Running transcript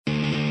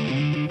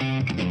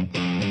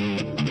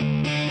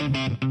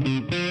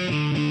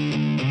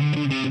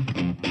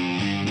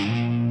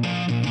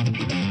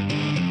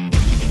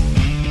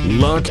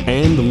lock,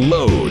 and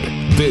load.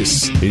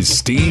 This is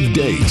Steve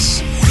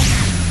Deace.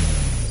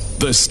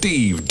 The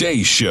Steve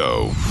Deace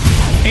Show.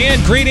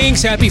 And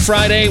greetings. Happy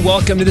Friday.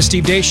 Welcome to the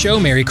Steve Deace Show.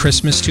 Merry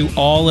Christmas to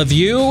all of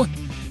you.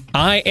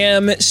 I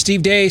am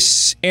Steve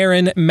Deace,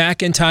 Aaron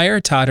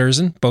McIntyre, Todd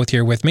Erzin, both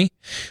here with me.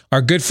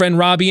 Our good friend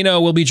Rob Eno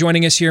will be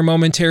joining us here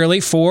momentarily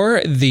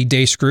for the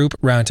Deace Group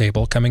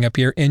Roundtable coming up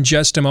here in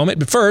just a moment.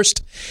 But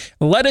first,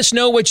 let us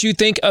know what you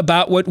think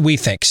about what we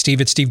think.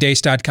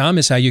 Steve@stevedeace.com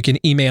is how you can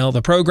email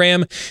the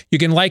program. You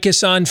can like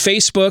us on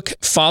Facebook,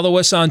 follow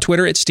us on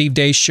Twitter at Steve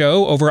Deace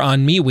Show, over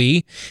on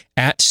MeWe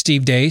at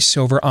Steve Deace,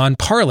 over on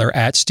Parler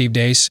at Steve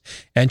Deace,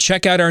 and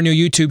check out our new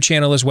YouTube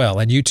channel as well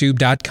at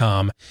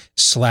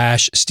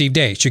youtube.com/Steve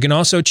Deace. You can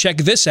also check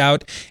this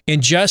out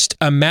in just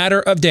a matter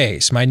of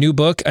days. My new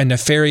book, A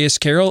Nefarious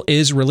Carol,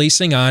 is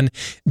releasing on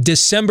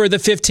December the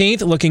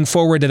 15th. Looking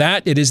forward to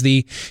that. It is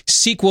the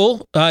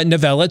sequel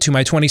novella to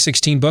my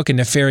 2016 book, A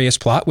Nefarious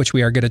Plot, which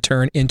we are going to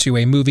turn into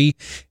a movie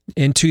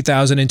in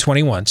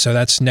 2021. So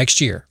that's next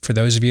year for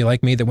those of you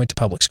like me that went to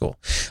public school.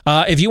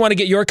 If you want to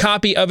get your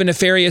copy of A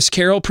Nefarious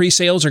Carol,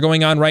 pre-sales are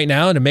going on right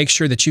now to make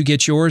sure that you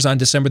get yours on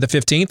December the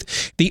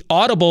 15th. The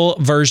Audible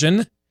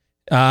version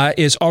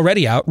is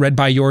already out, read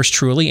by yours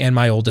truly and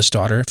my oldest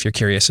daughter, if you're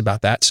curious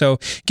about that. So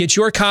get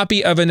your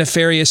copy of A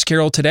Nefarious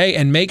Carol today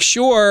and make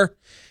sure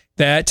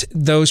that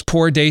those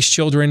poor Deace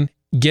children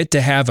get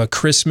to have a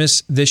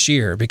Christmas this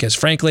year, because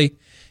frankly,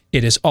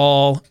 it is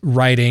all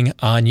riding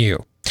on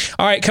you.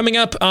 All right, coming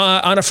up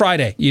on a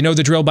Friday, you know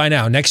the drill by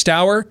now. Next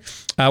hour,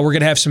 we're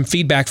going to have some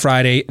Feedback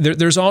Friday.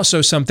 There's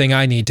also something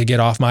I need to get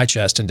off my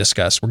chest and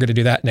discuss. We're going to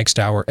do that next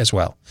hour as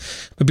well.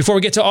 But before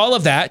we get to all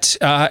of that,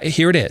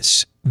 here it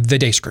is, the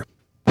Deace Group.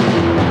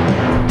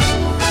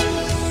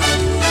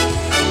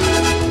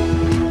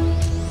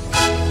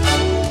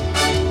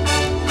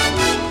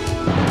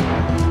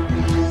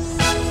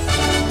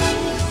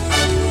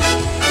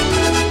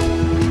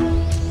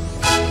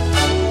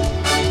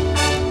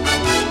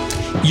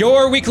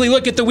 Your weekly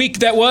look at the week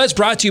that was,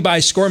 brought to you by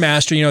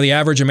ScoreMaster. You know, the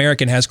average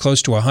American has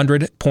close to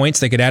 100 points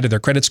they could add to their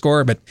credit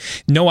score, but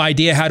no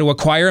idea how to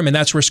acquire them, and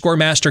that's where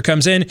ScoreMaster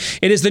comes in.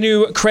 It is the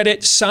new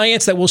credit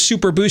science that will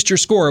super boost your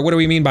score. What do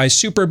we mean by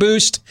super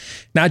boost?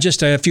 Not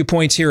just a few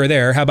points here or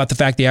there. How about the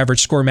fact the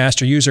average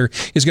ScoreMaster user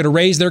is going to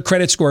raise their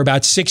credit score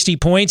about 60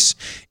 points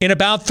in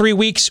about 3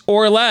 weeks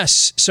or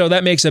less? So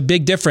that makes a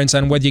big difference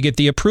on whether you get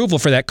the approval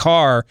for that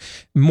car,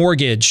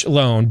 mortgage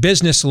loan,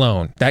 business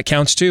loan. That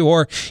counts too.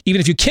 Or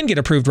even if you can get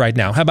approved right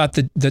now, how about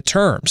the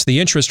terms, the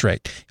interest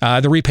rate,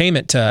 the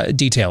repayment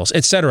details,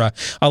 etc.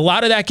 A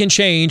lot of that can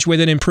change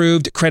with an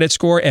improved credit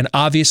score, and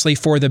obviously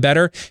for the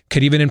better.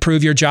 Could even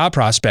improve your job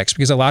prospects,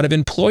 because a lot of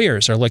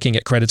employers are looking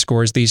at credit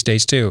scores these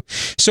days too.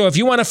 So if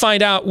you want to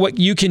find out what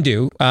you can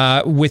do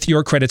with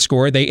your credit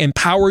score, they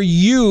empower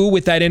you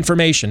with that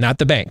information, not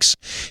the banks.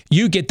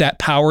 You get that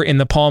power in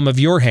the palm of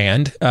your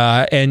hand,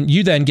 and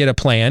you then get a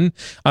plan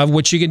of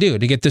what you can do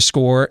to get the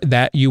score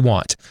that you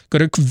want. Go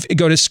to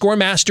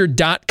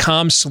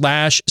scoremaster.com/Steve.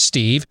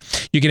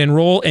 You can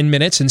enroll in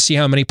minutes and see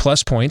how many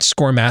plus points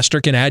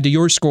ScoreMaster can add to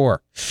your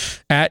score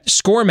at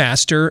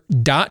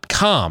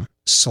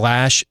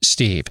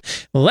scoremaster.com/Steve.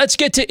 Let's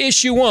get to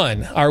issue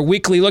one. Our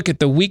weekly look at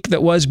the week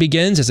that was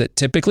begins, as it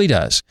typically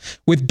does,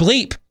 with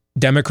Bleep,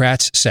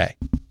 Democrats Say.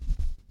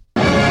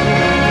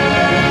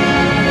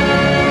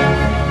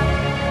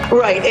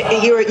 Right.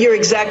 You're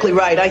exactly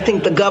right. I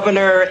think the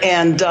governor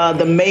and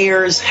the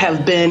mayors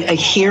have been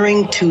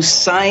adhering to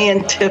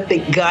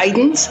scientific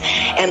guidance.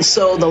 And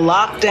so the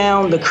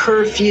lockdown, the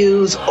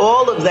curfews,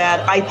 all of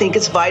that, I think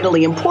is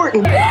vitally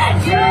important.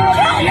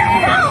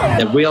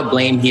 The real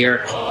blame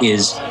here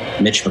is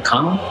Mitch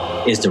McConnell,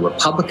 is the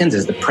Republicans,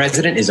 is the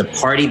president, is a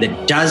party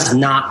that does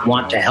not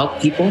want to help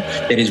people,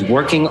 that is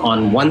working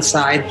on one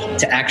side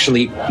to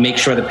actually make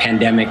sure the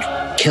pandemic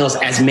kills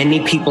as many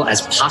people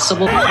as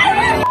possible.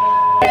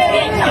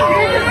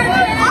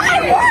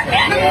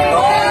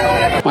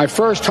 My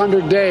first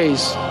 100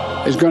 days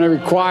is going to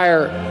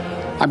require,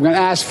 I'm going to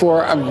ask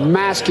for a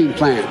masking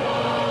plan.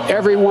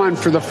 Everyone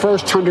for the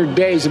first 100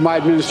 days of my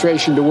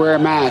administration to wear a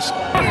mask.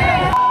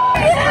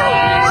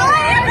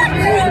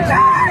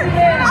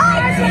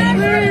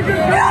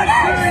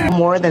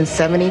 More than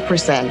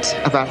 70%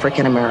 of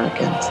African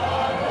Americans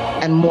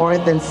and more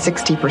than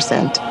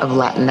 60% of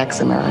Latinx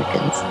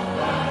Americans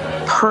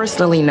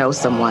personally know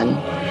someone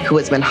who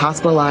has been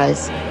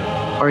hospitalized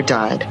or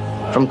died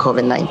from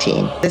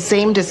COVID-19. The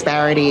same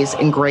disparities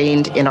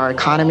ingrained in our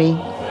economy,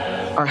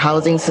 our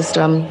housing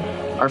system,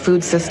 our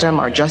food system,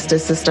 our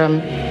justice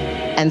system,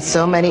 and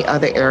so many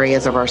other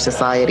areas of our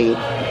society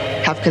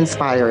have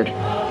conspired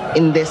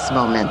in this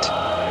moment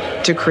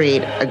to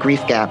create a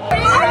grief gap.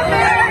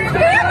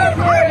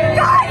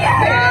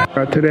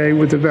 Today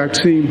with the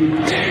vaccine.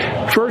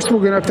 First, we're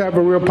going to have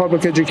a real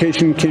public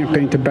education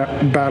campaign to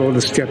battle the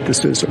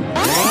skepticism.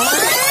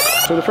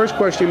 So the first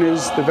question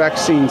is, the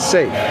vaccine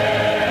safe?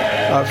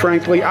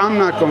 Frankly, I'm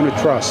not going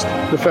to trust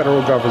the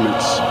federal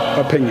government's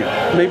opinion.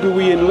 Maybe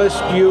we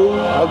enlist you.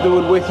 I'll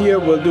do it with you.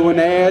 We'll do an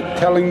ad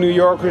telling New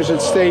Yorkers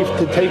it's safe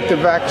to take the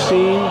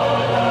vaccine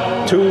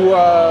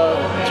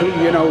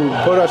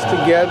to put us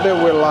together.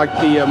 We're like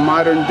the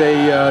modern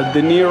day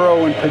De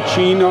Niro and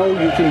Pacino.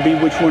 You can be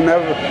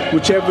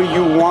whichever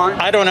you want.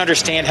 I don't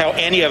understand how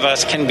any of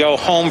us can go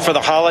home for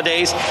the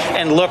holidays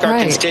and look our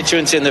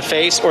constituents in the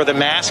face or the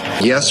mask.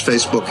 Yes,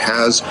 Facebook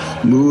has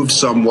moved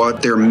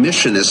somewhat. Their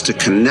mission is to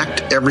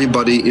connect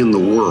everybody in the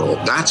world.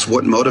 That's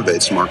what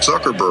motivates Mark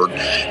Zuckerberg,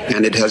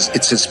 and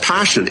it's his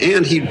passion,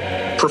 and he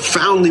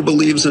profoundly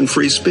believes in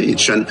free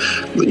speech. And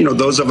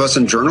those of us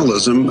in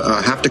journalism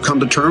have to come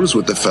to terms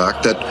with the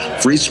fact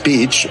that free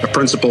speech, a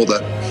principle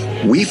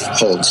that we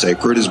hold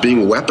sacred, is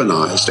being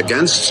weaponized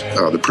against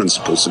the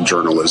principles of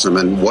journalism.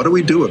 And what do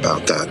we do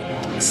about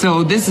that?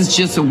 So this is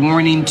just a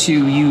warning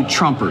to you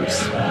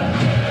Trumpers.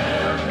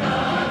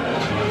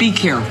 Be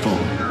careful.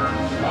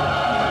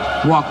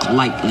 Walk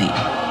lightly.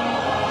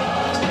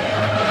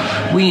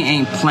 We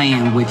ain't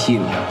playing with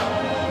you.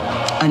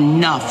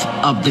 Enough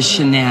of the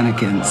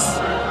shenanigans.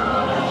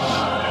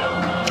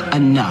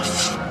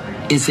 Enough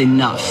is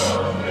enough.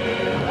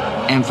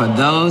 And for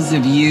those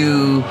of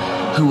you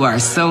who are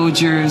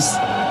soldiers,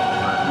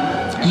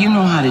 you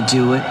know how to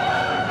do it.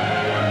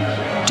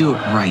 Do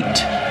it right.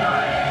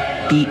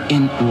 Be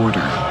in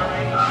order.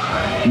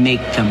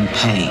 Make them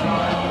pay.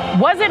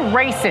 Was it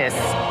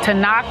racist to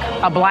knock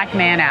a black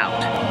man out?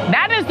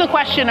 That is the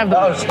question of the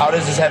week. How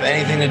does this have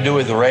anything to do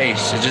with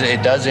race?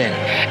 It doesn't.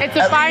 It's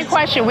a fine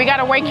question. We got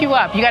to wake you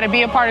up. You got to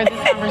be a part of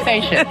this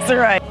conversation. That's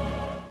right.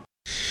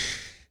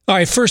 All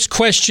right, first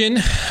question.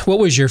 What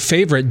was your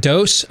favorite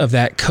dose of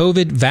that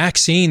COVID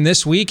vaccine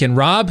this week? And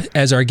Rob,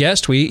 as our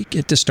guest, we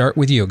get to start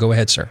with you. Go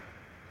ahead, sir.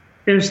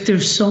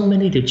 There's so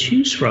many to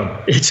choose from.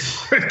 It's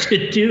hard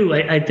to do.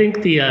 I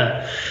think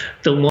the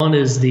one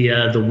is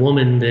the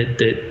woman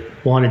that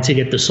wanted to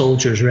get the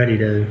soldiers ready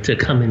to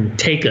come and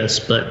take us,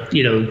 but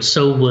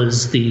so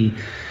was the.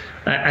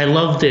 I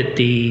love that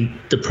the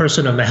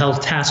person on the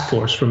health task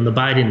force from the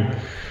Biden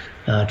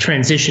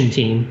transition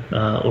team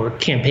or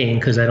campaign,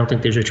 because I don't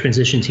think there's a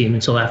transition team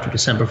until after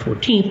December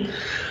 14th,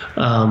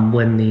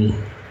 when the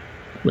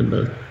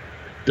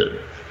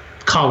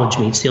college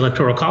meets, the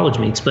electoral college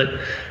meets. But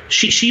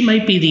she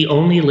might be the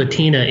only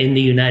Latina in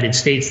the United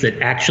States that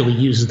actually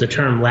uses the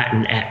term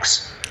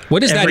Latinx.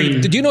 What is that?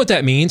 Do you know what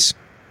that means?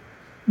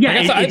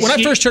 Yeah. When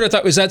I first heard it, I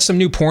thought, was that some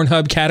new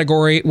Pornhub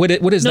category? What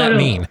does that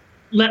mean?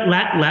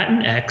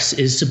 Latinx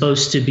is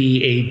supposed to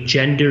be a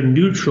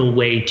gender-neutral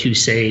way to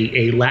say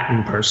a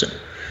Latin person,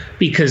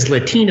 because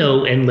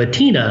Latino and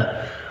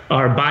Latina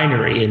are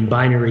binary, and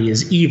binary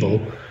is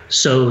evil.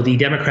 So the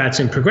Democrats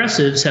and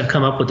progressives have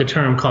come up with a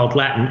term called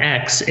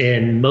Latinx,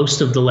 and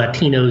most of the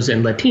Latinos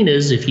and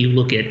Latinas, if you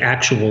look at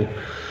actual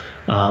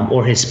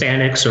or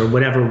Hispanics or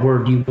whatever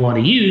word you want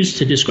to use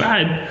to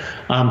describe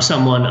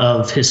someone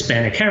of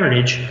Hispanic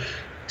heritage,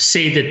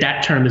 say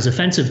that term is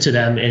offensive to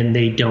them and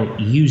they don't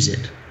use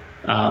it.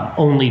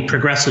 Only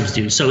progressives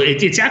do. So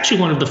it's actually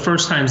one of the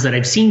first times that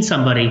I've seen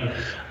somebody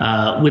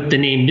with the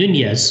name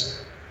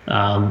Nunez.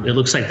 It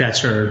looks like that's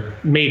her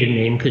maiden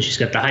name because she's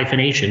got the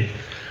hyphenation.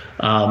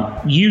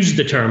 Use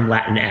the term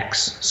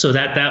Latinx. So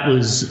that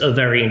was a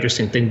very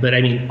interesting thing. But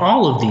I mean,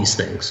 all of these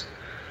things,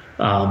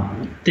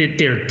 they're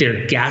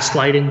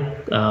gaslighting.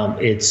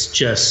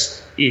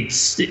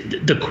 It's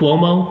the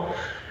Cuomo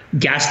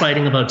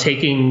gaslighting about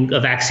taking a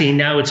vaccine.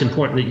 Now it's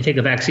important that you take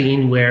a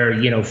vaccine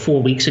where,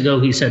 4 weeks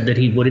ago he said that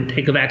he wouldn't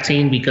take a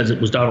vaccine because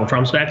it was Donald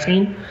Trump's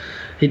vaccine.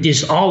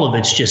 All of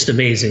it's just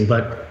amazing.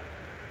 But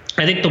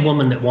I think the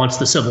woman that wants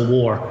the Civil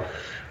War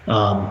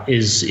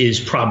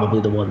is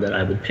probably the one that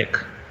I would pick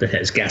that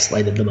has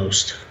gaslighted the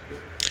most.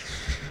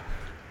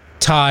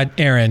 Todd,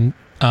 Aaron,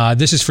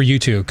 this is for you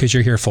too, because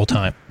you're here full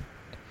time.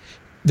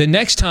 The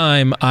next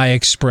time I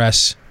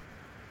express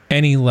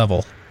any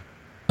level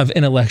of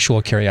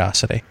intellectual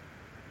curiosity,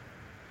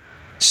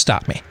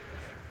 stop me.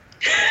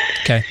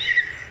 Okay?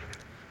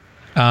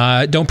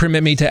 Don't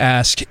permit me to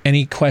ask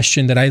any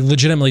question that I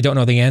legitimately don't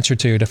know the answer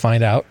to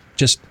find out.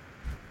 Just,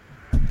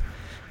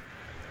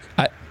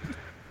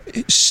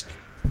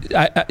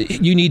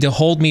 you need to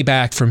hold me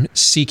back from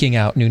seeking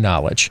out new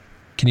knowledge.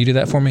 Can you do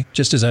that for me?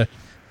 Just as a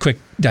quick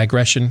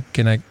digression,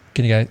 can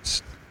you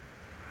guys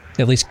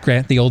at least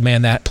grant the old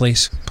man that,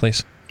 please?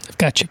 I've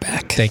got you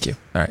back. Thank you.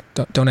 All right.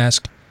 Don't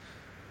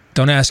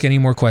ask any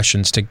more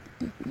questions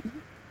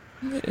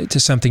to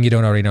something you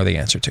don't already know the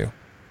answer to.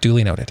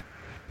 Duly noted.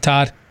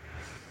 Todd?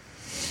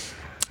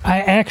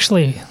 I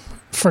actually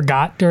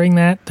forgot during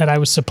that I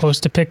was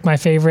supposed to pick my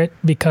favorite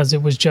because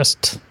it was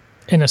just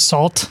an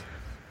assault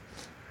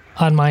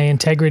on my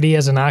integrity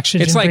as an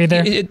oxygen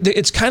breather.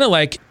 It's kind of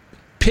like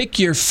pick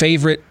your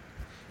favorite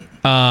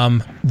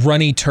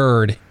runny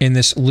turd in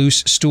this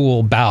loose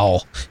stool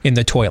bowel in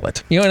the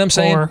toilet. You know what I'm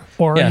saying?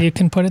 Or you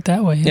can put it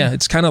that way. Yeah,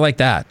 it's kind of like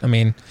that. I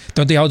mean,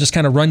 don't they all just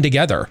kind of run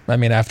together? I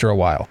mean, after a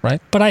while, right?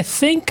 But I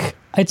think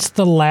it's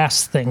the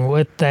last thing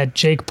with that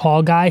Jake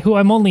Paul guy, who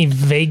I'm only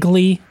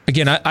vaguely...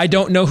 Again, I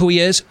don't know who he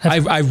is.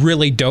 I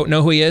really don't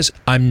know who he is.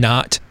 I'm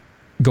not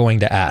going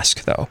to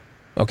ask, though.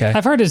 Okay,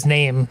 I've heard his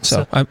name.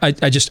 So I'm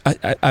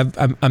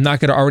not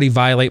going to already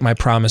violate my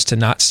promise to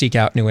not seek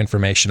out new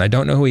information. I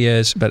don't know who he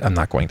is, but I'm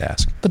not going to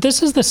ask. But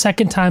this is the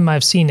second time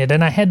I've seen it,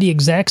 and I had the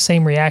exact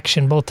same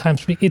reaction both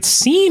times. It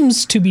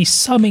seems to be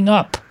summing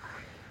up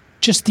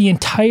just the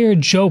entire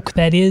joke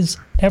that is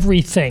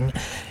everything.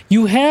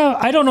 You have,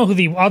 I don't know who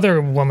the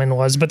other woman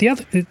was, but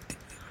the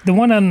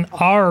one on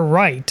our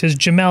right is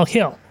Jemele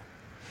Hill.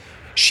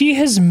 She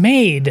has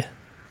made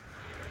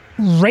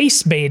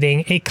race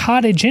baiting a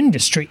cottage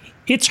industry.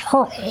 It's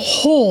her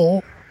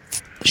whole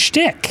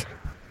shtick.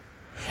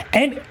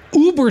 And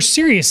uber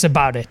serious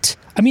about it.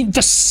 I mean,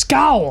 the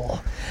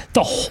scowl,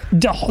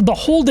 the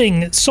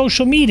holding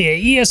social media,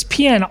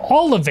 ESPN,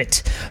 all of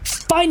it,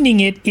 finding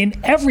it in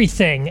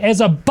everything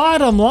as a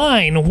bottom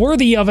line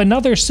worthy of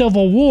another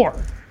civil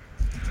war.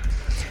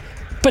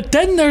 But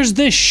then there's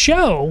this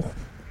show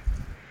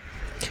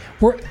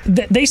where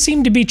they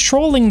seem to be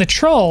trolling the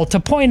troll to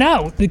point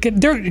out,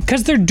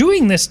 because they're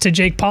doing this to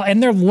Jake Paul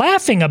and they're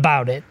laughing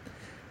about it.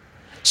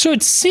 So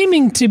it's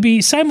seeming to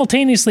be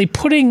simultaneously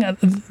putting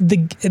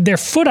their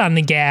foot on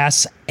the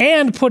gas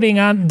and putting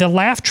on the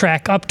laugh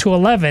track up to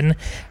 11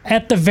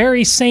 at the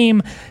very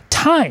same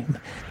time.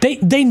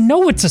 They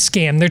know it's a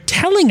scam. They're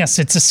telling us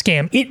it's a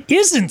scam. It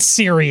isn't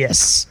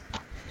serious.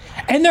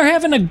 And they're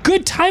having a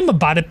good time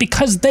about it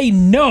because they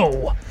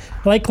know,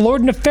 like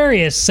Lord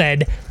Nefarious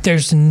said,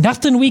 there's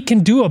nothing we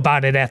can do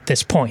about it at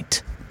this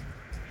point.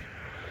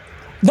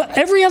 But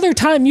every other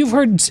time you've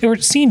heard or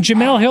seen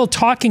Jemele Hill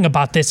talking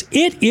about this,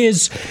 it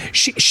is,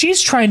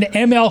 she's trying to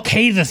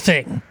MLK the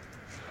thing.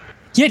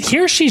 Yet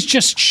here she's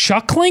just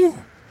chuckling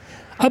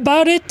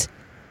about it.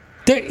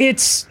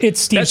 It's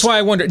That's why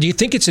I wonder, do you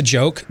think it's a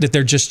joke, that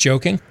they're just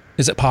joking?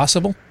 Is it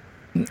possible?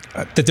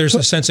 That there's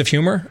a sense of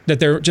humor? That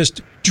they're just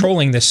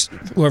trolling this,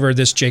 whoever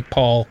this Jake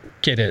Paul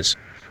kid is?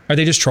 Are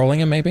they just trolling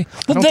him, maybe?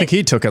 I don't think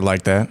he took it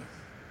like that.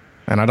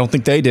 And I don't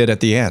think they did at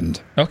the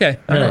end. Okay.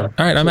 All right.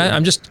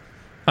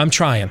 I'm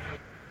trying.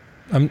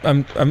 I'm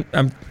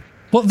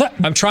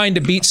trying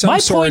to beat some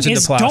swords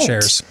into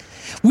plowshares.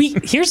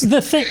 Here's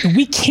the thing.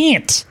 We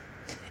can't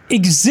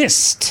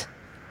exist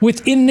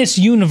within this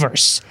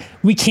universe.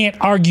 We can't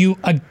argue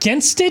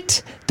against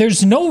it.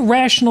 There's no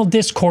rational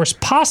discourse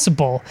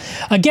possible.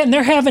 Again,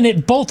 they're having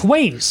it both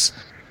ways.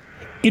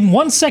 In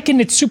 1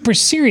 second, it's super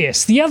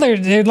serious. The other,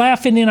 they're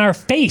laughing in our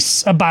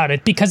face about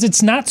it because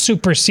it's not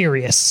super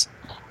serious.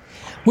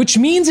 Which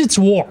means it's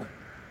war,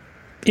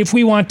 if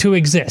we want to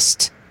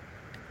exist.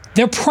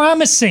 They're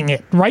promising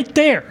it right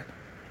there.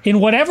 In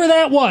whatever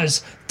that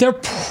was, they're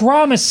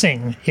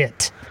promising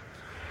it.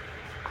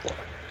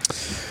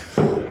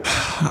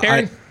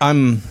 Aaron?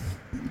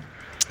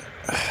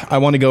 I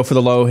want to go for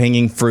the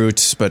low-hanging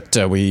fruit, but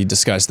we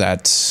discussed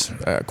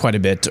that quite a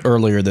bit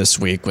earlier this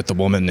week with the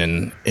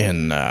woman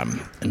in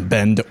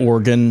Bend,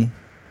 Oregon,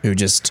 who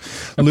just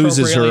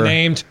loses her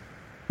named.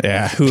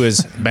 Yeah, who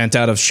is bent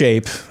out of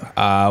shape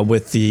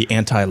with the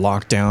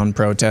anti-lockdown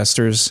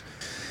protesters.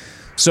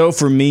 So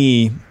for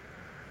me,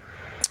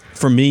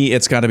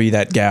 it's got to be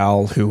that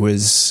gal who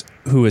is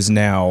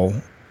now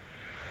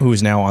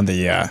on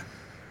the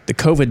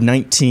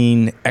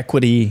COVID-19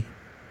 Equity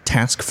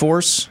Task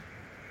Force.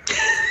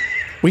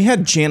 We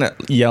had Janet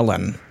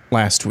Yellen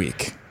last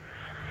week.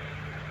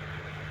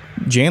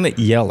 Janet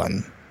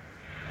Yellen,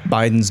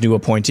 Biden's new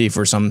appointee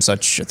for some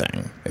such a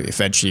thing, maybe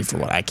Fed chief or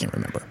what, I can't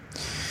remember.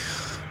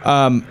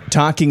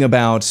 Talking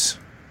about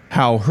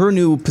how her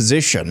new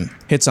position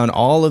hits on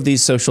all of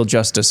these social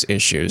justice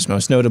issues,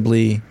 most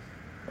notably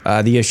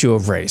the issue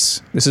of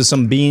race. This is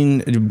some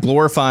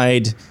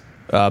glorified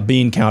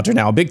bean counter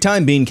now,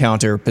 big-time bean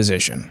counter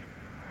position.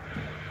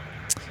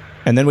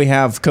 And then we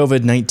have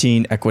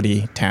COVID-19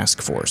 Equity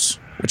Task Force,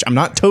 which I'm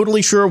not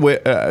totally sure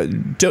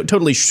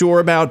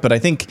about, but I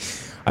think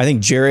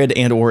Jared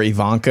and or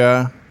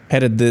Ivanka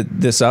headed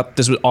this up.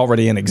 This was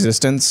already in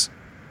existence.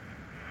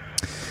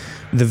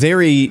 The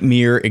very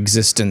mere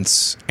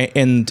existence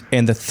and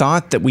the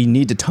thought that we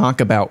need to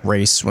talk about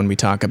race when we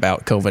talk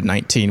about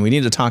COVID-19. We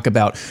need to talk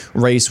about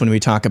race when we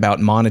talk about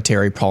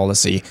monetary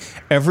policy.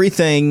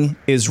 Everything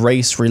is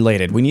race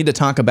related. We need to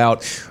talk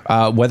about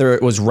whether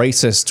it was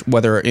racist,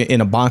 whether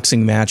in a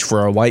boxing match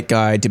for a white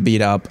guy to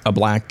beat up a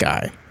black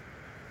guy.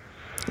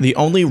 The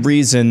only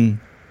reason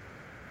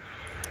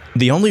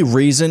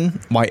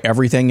why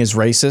everything is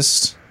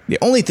racist, the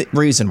only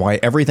reason why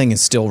everything is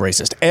still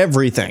racist,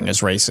 everything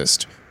is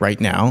racist right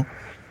now,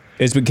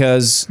 is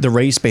because the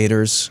race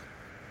baiters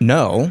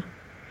know,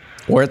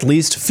 or at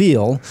least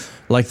feel,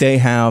 like they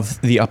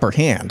have the upper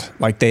hand,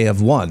 like they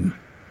have won,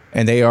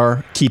 and they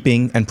are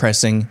keeping and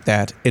pressing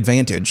that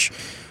advantage.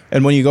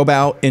 And when you go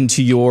out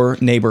into your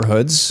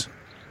neighborhoods,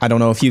 I don't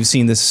know if you've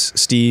seen this,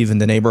 Steve, in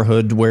the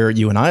neighborhood where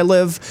you and I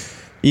live.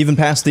 Even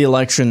past the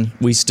election,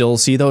 we still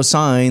see those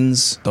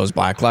signs, those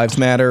Black Lives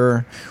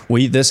Matter,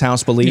 this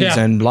house believes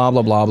in blah,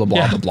 blah, blah, blah,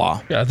 blah, blah,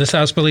 blah. Yeah, this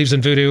house believes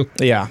in voodoo.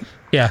 Yeah.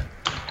 Yeah.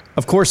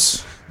 Of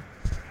course,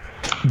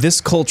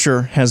 this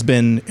culture has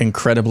been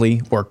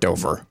incredibly worked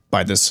over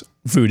by this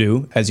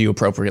voodoo, as you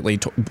appropriately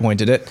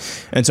pointed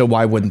it. And so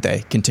why wouldn't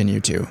they continue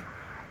to?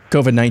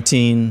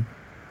 COVID-19,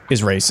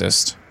 is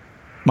racist.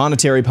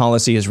 Monetary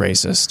policy is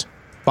racist.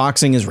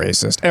 Boxing is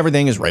racist.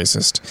 Everything is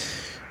racist.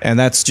 And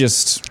that's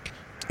just,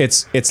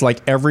 it's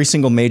like every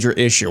single major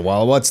issue.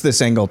 Well, what's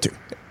this angle to?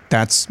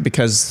 That's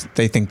because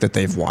they think that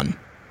they've won.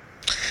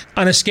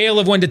 On a scale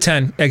of 1 to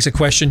 10, exit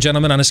question,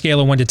 gentlemen, on a scale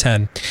of 1 to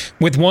 10,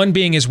 with 1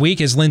 being as weak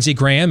as Lindsey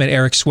Graham and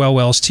Eric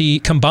Swalwell's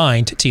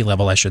combined T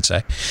level, I should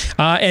say,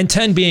 and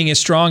 10 being as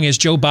strong as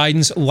Joe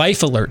Biden's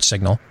life alert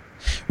signal,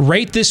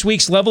 rate this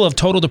week's level of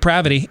total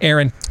depravity.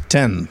 Aaron.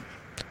 10.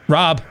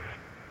 Rob.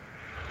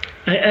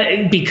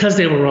 Because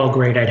they were all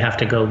great, I'd have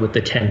to go with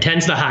the 10.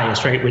 10's the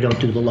highest, right? We don't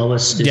do the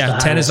lowest.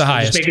 10 is the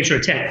highest. Just making sure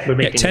 10. We're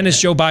making 10 is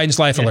Joe Biden's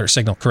life alert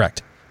signal,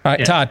 correct. All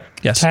right, Todd.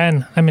 Yes.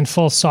 10. I'm in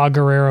full Saw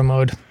Gerrera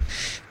mode.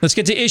 Let's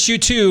get to issue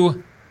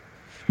 2.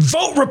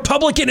 Vote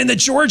Republican in the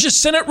Georgia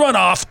Senate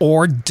runoff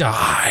or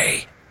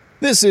die.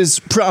 This is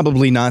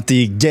probably not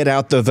the get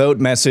out the vote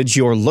message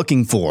you're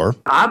looking for.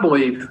 I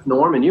believe,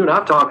 Norm, and you and I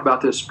have talked about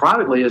this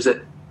privately, is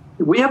that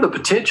we have the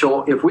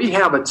potential, if we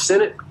have a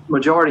Senate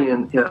majority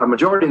in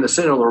the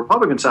Senate on the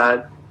Republican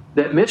side,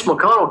 that Mitch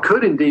McConnell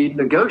could indeed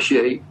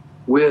negotiate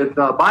with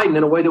Biden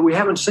in a way that we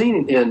haven't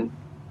seen in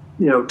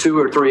 2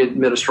 or 3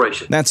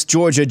 administrations. That's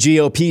Georgia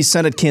GOP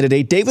Senate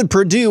candidate David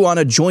Perdue on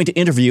a joint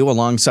interview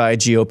alongside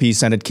GOP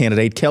Senate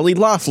candidate Kelly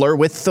Loeffler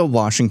with the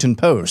Washington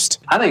Post.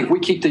 I think if we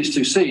keep these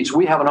 2 seats,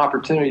 we have an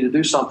opportunity to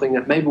do something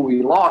that maybe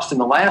we lost in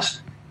the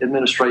last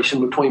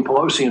administration between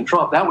Pelosi and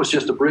Trump. That was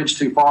just a bridge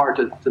too far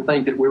to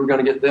think that we were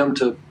going to get them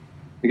to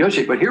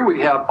negotiate. But here we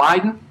have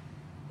Biden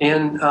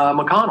and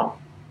McConnell,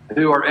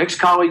 who are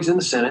ex-colleagues in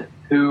the Senate,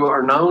 who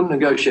are known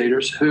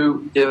negotiators,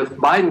 who, if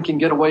Biden can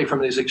get away from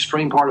this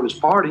extreme part of his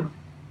party,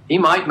 he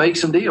might make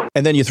some deal.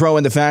 And then you throw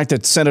in the fact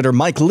that Senator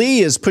Mike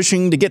Lee is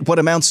pushing to get what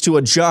amounts to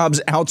a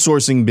jobs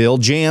outsourcing bill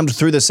jammed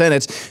through the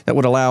Senate that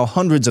would allow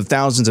hundreds of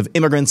thousands of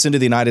immigrants into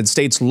the United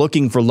States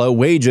looking for low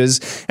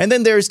wages. And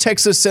then there's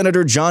Texas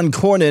Senator John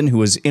Cornyn, who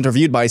was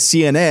interviewed by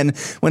CNN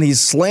when he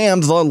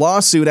slammed the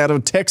lawsuit out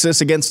of Texas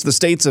against the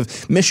states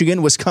of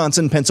Michigan,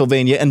 Wisconsin,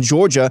 Pennsylvania, and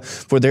Georgia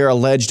for their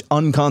alleged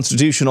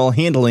unconstitutional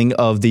handling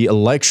of the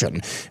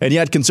election. And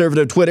yet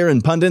conservative Twitter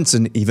and pundits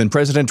and even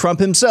President Trump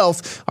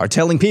himself are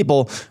telling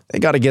people they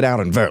got to get out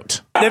and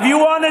vote. If you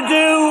want to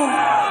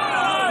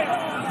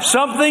do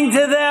something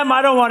to them,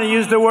 I don't want to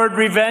use the word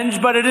revenge,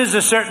 but it is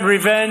a certain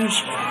revenge.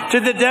 To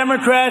the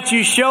Democrats,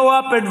 you show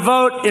up and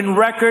vote in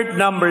record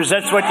numbers.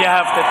 That's what you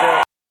have to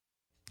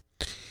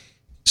do.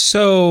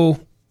 So,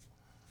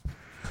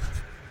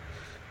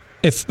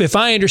 if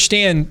I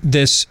understand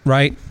this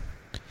right,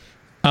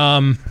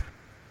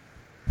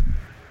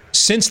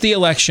 since the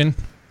election,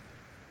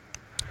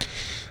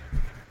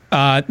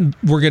 we're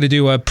going to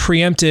do a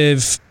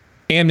preemptive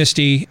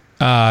amnesty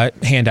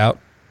handout.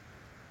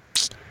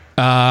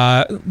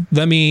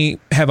 Let me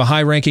have a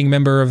high-ranking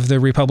member of the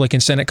Republican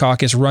Senate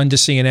caucus run to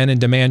CNN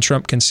and demand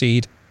Trump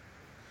concede.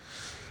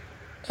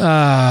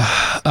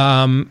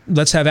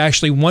 Let's have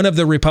actually one of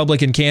the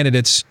Republican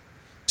candidates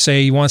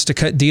say he wants to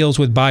cut deals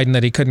with Biden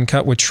that he couldn't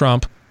cut with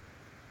Trump.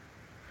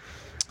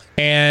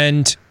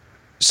 And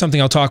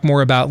something I'll talk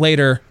more about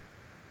later.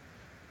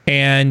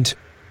 And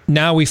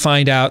now we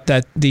find out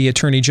that the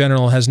Attorney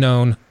General has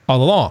known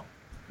all along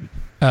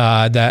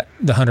that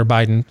the Hunter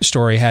Biden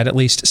story had at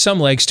least some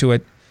legs to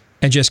it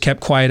and just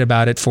kept quiet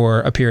about it for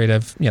a period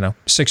of,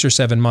 6 or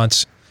 7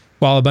 months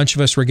while a bunch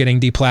of us were getting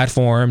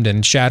deplatformed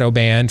and shadow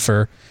banned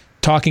for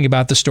talking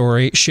about the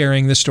story,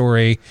 sharing the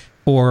story,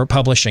 or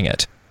publishing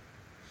it.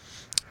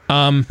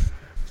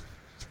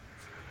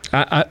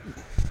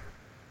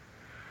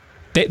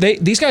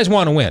 These guys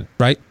want to win,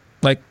 right?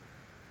 Like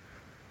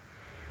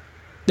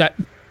that,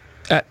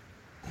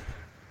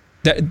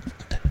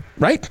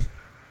 right?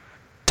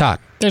 Todd.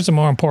 There's a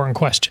more important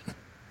question.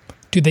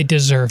 Do they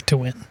deserve to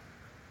win?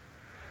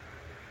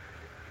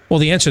 Well,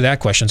 the answer to that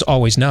question is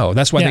always no.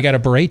 That's why they got to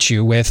berate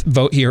you with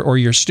vote here or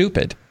you're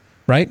stupid,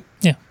 right?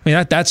 Yeah. I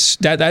mean,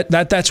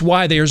 that's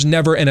why there's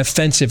never an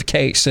offensive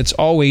case. It's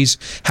always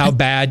how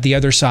bad the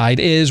other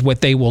side is,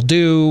 what they will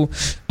do,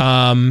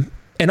 and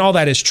all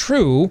that is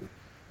true.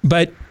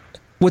 But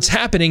what's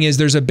happening is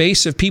there's a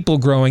base of people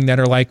growing that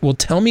are like, well,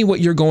 tell me what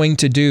you're going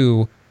to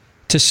do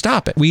to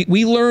stop it.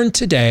 We learned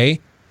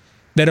today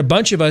that a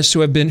bunch of us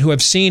who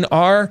have seen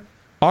our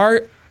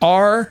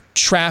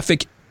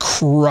traffic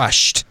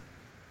crushed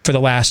for the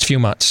last few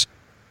months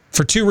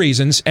for 2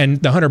 reasons,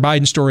 and the Hunter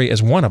Biden story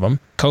is one of them.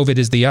 COVID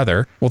is the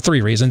other. Well,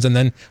 3 reasons, and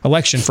then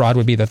election fraud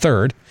would be the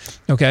third.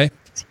 Okay?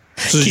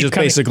 So it's just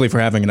basically for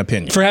having an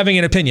opinion. For having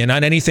an opinion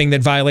on anything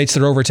that violates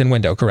the Overton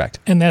window, correct?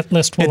 And that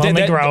list will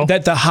only grow.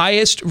 That the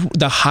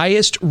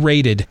highest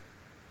rated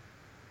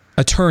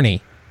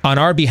attorney on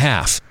our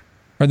behalf,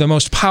 or the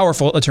most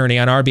powerful attorney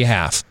on our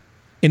behalf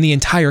in the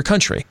entire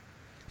country,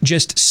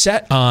 just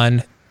set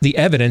on the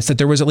evidence that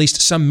there was at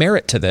least some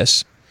merit to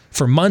this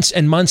for months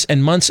and months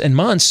and months and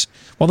months,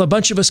 while a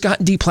bunch of us got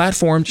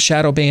deplatformed,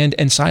 shadow banned,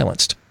 and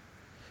silenced.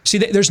 See,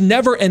 there's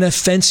never an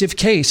offensive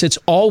case. It's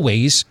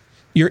always,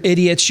 you're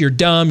idiots, you're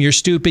dumb, you're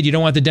stupid, you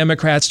don't want the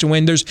Democrats to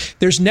win.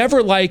 There's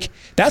never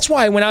that's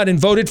why I went out and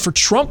voted for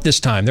Trump this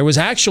time. There was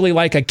actually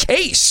like a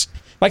case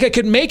Like I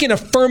could make an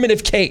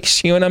affirmative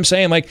case. You know what I'm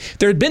saying? Like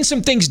there had been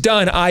some things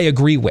done I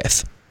agree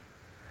with.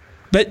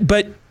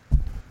 But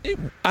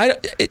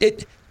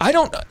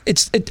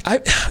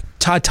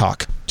Todd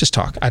talk. Just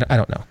talk. I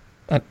don't know.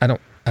 I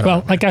don't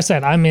know. Like I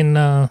said, I'm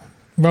in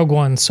Rogue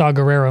One Saw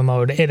Gerrera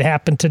mode. It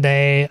happened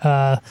today.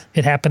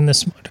 It happened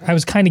this. I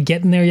was kind of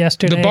getting there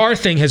yesterday. The bar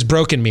thing has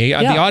broken me.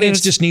 The audience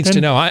just needs to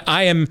know.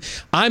 I'm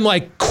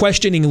like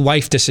questioning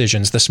life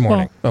decisions this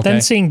morning. Well, okay?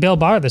 Then seeing Bill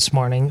Barr this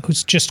morning,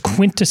 who's just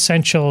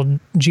quintessential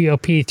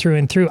GOP through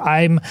and through.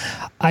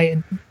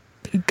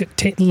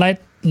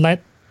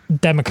 Let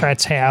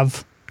Democrats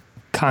have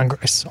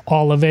Congress,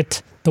 all of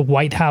it, the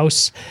White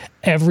House.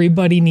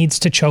 Everybody needs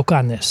to choke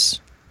on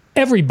this.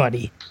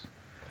 Everybody.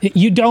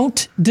 You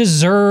don't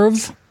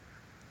deserve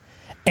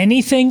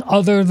anything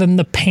other than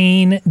the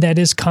pain that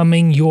is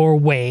coming your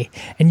way.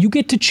 And you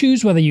get to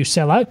choose whether you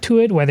sell out to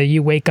it, whether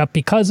you wake up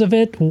because of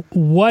it,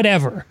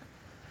 whatever.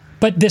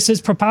 But this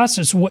is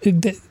preposterous.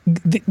 The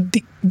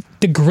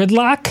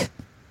gridlock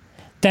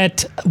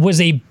that was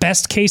a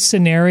best case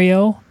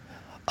scenario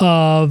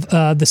of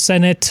the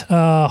Senate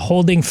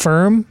holding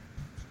firm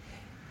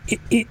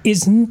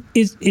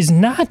is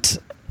not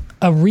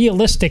a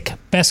realistic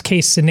best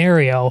case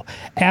scenario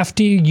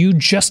after you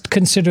just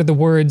consider the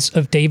words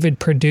of David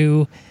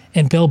Perdue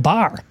and Bill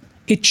Barr.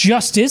 It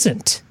just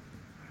isn't.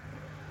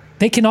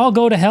 They can all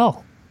go to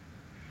hell.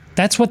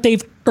 That's what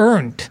they've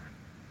earned.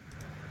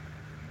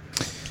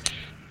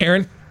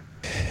 Aaron?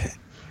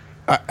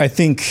 I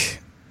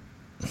think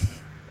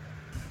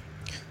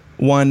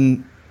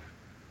one,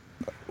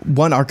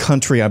 our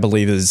country, I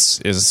believe,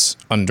 is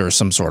under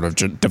some sort of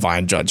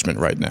divine judgment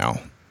right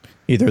now.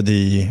 Either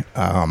the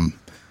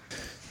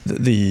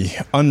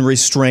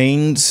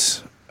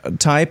unrestrained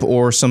type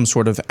or some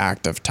sort of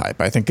active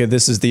type. I think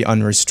this is the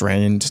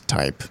unrestrained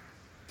type,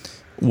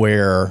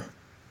 where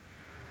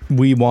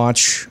we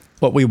watch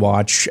what we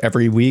watch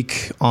every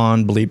week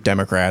on Bleep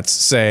Democrats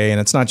say,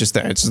 and it's not just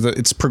that,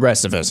 it's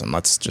progressivism.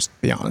 Let's just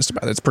be honest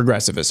about it. It's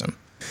progressivism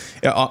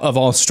of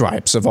all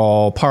stripes, of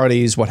all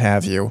parties, what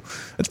have you.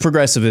 It's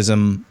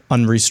progressivism,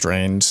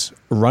 unrestrained,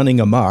 running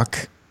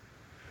amok.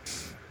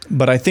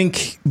 But I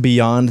think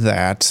beyond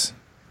that,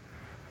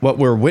 what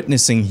we're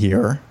witnessing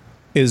here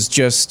is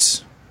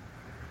just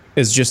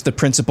the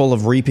principle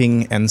of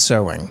reaping and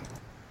sowing.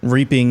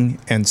 Reaping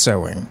and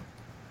sowing.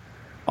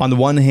 On the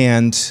one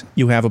hand,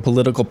 you have a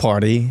political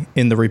party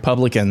in the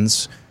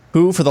Republicans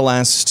who, for the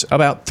last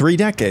about 3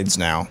 decades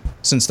now,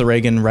 since the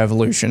Reagan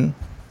Revolution,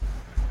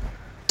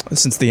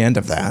 since the end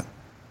of that,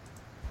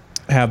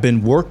 have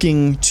been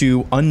working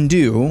to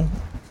undo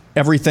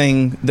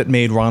everything that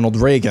made Ronald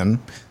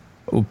Reagan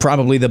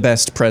probably the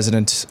best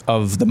president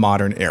of the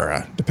modern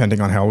era,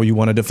 depending on how you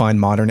want to define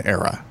modern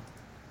era.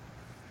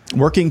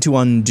 Working to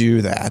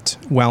undo that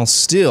while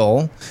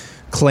still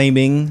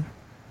claiming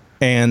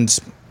and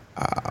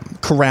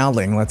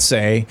corralling, let's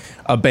say,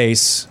 a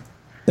base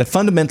that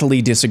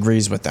fundamentally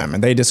disagrees with them,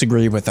 and they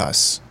disagree with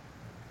us.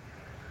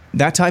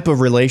 That type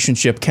of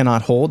relationship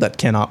cannot hold, that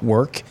cannot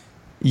work.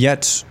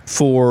 Yet,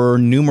 for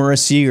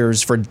numerous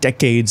years, for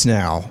decades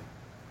now,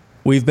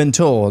 we've been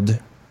told,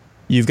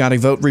 you've got to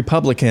vote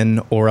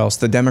Republican or else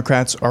the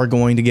Democrats are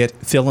going to get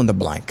fill in the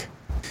blank.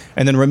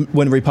 And then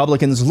when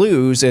Republicans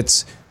lose,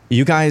 it's,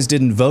 you guys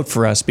didn't vote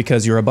for us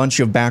because you're a bunch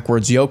of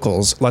backwards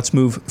yokels. Let's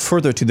move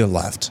further to the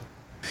left.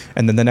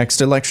 And then the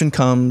next election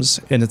comes,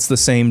 and it's the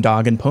same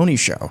dog and pony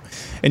show.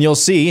 And you'll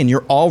see, and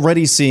you're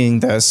already seeing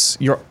this.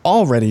 You're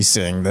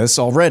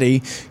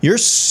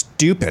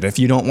stupid if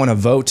you don't want to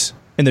vote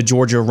in the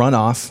Georgia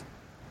runoff.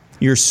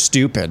 You're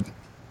stupid.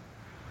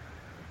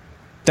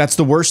 That's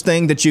the worst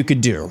thing that you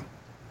could do,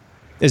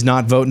 is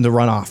not vote in the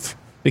runoff.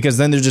 Because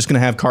then they're just going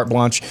to have carte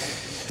blanche.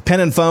 Pen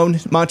and phone,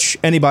 much,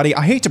 anybody.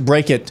 I hate to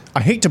break it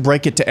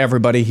to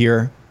everybody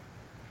here.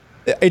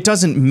 It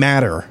doesn't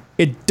matter.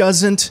 It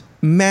doesn't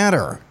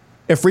matter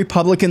if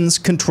Republicans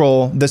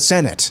control the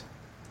Senate.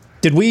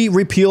 Did we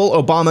repeal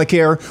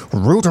Obamacare?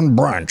 Root and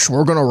branch.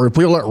 We're going to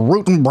repeal it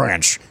root and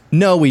branch.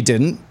 No, we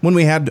didn't. When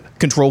we had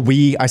control,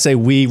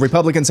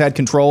 Republicans had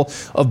control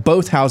of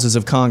both houses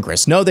of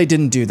Congress. No, they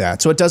didn't do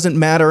that. So it doesn't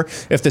matter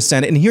if the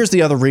Senate, and here's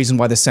the other reason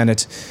why the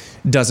Senate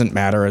doesn't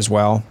matter as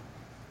well.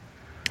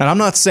 And I'm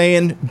not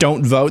saying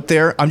don't vote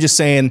there. I'm just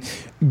saying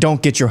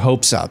don't get your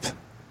hopes up.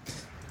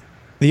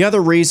 The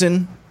other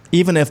reason,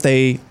 even if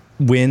they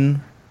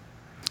win,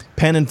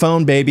 pen and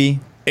phone, baby,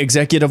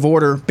 executive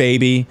order,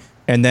 baby,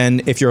 and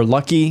then if you're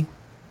lucky,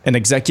 an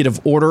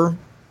executive order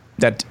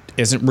that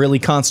isn't really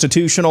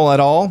constitutional at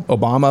all,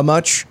 Obama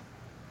much,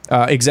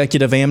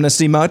 executive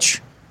amnesty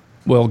much,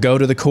 will go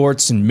to the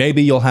courts and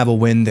maybe you'll have a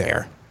win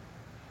there.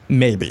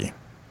 Maybe.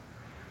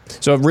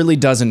 So it really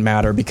doesn't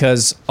matter,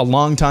 because a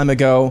long time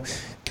ago,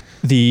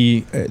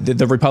 the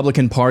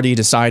Republican Party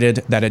decided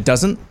that it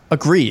doesn't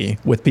agree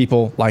with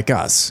people like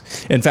us.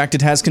 In fact,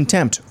 it has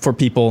contempt for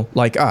people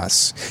like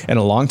us. And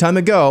a long time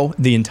ago,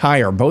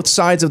 both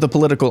sides of the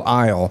political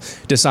aisle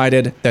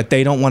decided that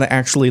they don't want to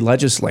actually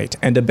legislate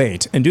and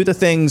debate and do the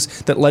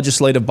things that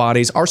legislative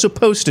bodies are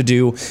supposed to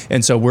do.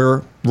 And so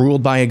we're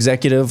ruled by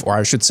executive, or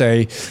I should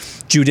say,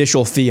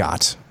 judicial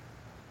fiat.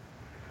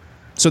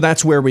 So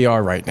that's where we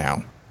are right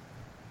now.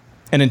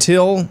 And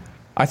until,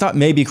 I thought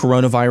maybe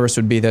coronavirus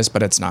would be this,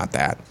 but it's not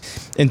that.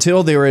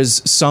 Until there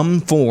is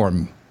some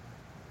form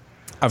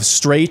of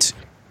straight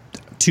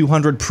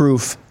 200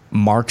 proof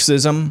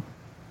Marxism,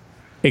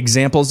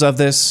 examples of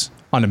this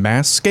on a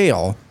mass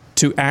scale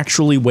to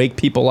actually wake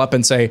people up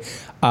and say,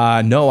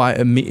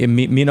 no,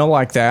 me no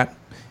like that.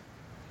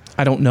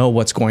 I don't know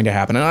what's going to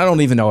happen. And I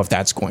don't even know if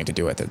that's going to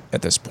do it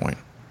at this point.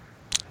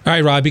 All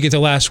right, Rob, you get the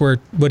last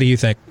word. What do you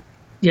think?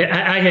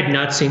 Yeah, I had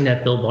not seen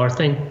that Bill Barr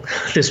thing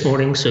this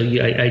morning, so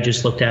I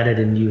just looked at it,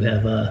 and you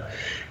have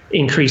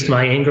increased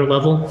my anger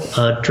level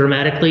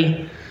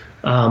dramatically.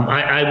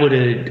 I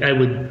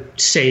would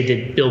say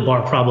that Bill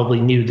Barr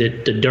probably knew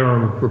that the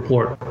Durham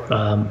report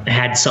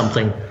had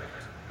something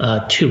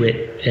to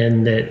it,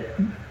 and that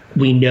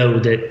we know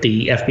that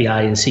the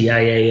FBI and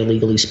CIA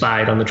illegally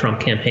spied on the Trump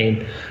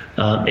campaign,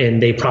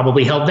 and they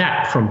probably held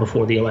that from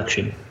before the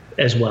election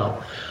as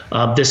well.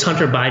 This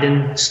Hunter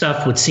Biden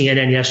stuff with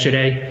CNN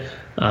yesterday,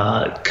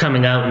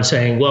 coming out and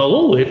saying,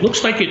 well, it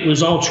looks like it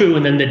was all true.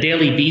 And then the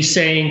Daily Beast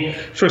saying,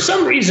 for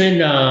some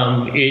reason,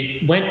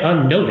 it went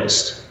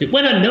unnoticed. It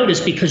went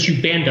unnoticed because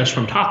you banned us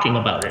from talking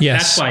about it.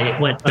 Yes, that's why it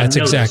went unnoticed.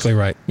 That's exactly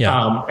right.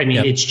 Yeah.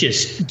 It's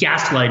just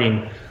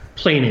gaslighting,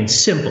 plain and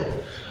simple.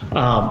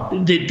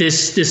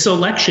 This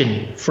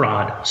election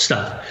fraud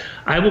stuff.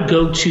 I will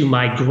go to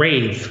my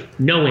grave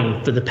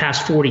knowing for the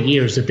past 40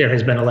 years that there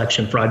has been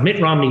election fraud. Mitt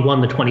Romney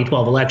won the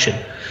 2012 election,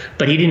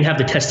 but he didn't have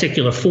the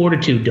testicular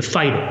fortitude to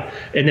fight it.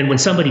 And then when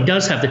somebody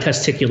does have the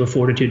testicular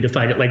fortitude to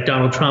fight it, like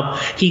Donald Trump,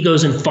 he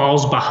goes and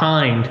falls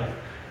behind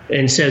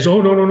and says,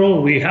 oh, no,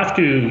 we have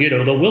to,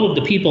 the will of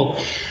the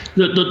people.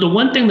 The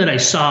one thing that I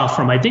saw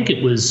from, I think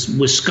it was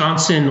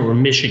Wisconsin or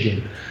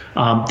Michigan,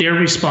 their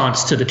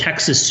response to the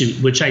Texas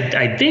suit, which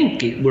I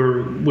think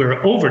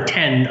we're over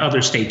 10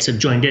 other states have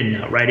joined in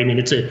now, right? I mean,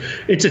 it's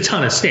a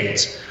ton of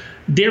states.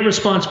 Their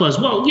response was,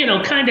 well,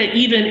 kind of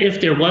even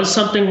if there was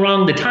something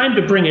wrong, the time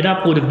to bring it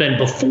up would have been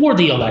before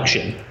the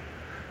election,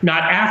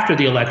 not after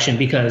the election,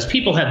 because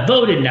people have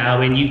voted now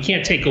and you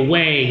can't take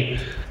away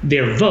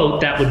their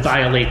vote. That would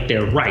violate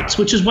their rights,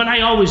 which is what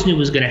I always knew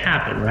was going to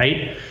happen,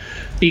 right?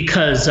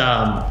 Because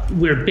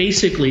we're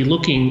basically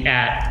looking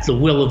at the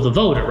will of the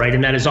voter, right?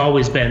 And that has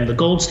always been the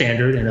gold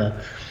standard in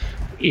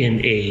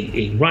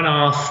a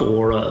runoff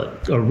or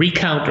a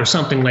recount or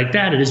something like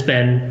that. It has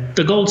been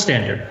the gold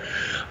standard.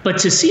 But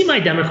to see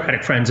my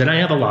Democratic friends, and I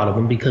have a lot of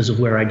them because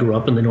of where I grew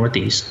up in the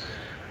Northeast,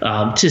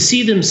 to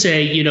see them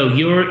say,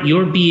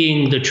 you're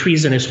being the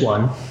treasonous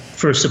one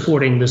for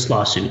supporting this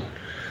lawsuit.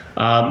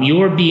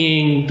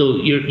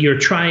 You're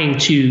trying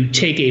to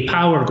take a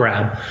power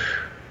grab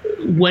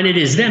when it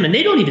is them, and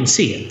they don't even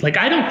see it. Like,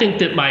 I don't think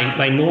that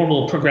my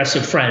normal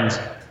progressive friends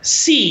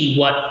see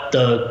what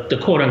the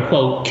quote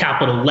unquote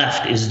capital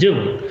left is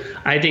doing.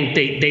 I think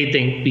they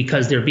think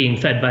because they're being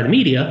fed by the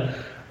media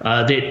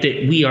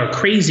that we are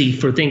crazy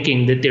for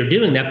thinking that they're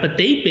doing that, but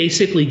they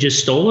basically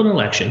just stole an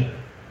election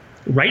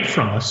right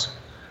from us.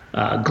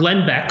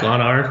 Glenn Beck on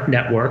our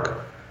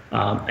network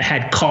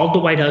had called the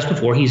White House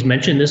before. He's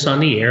mentioned this on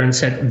the air and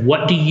said,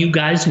 what do you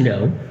guys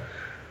know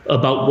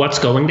about what's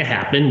going to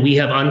happen? We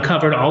have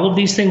uncovered all of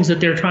these things that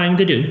they're trying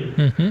to do.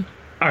 Mm-hmm.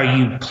 Are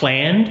you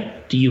planned?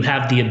 Do you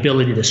have the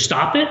ability to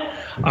stop it?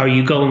 Are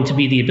you going to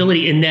be the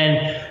ability? And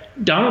then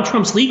Donald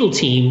Trump's legal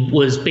team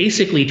was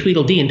basically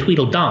Tweedledee and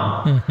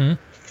Tweedledum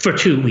for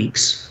 2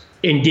 weeks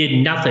and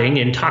did nothing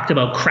and talked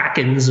about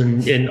Krakens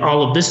and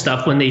all of this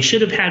stuff when they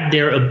should have had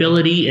their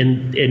ability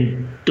and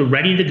the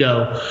ready to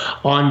go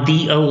on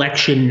the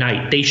election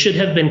night. They should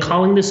have been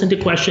calling this into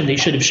question. They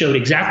should have showed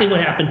exactly what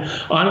happened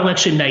on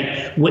election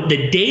night.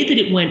 The day that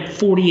it went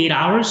 48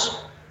 hours,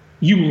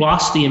 you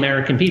lost the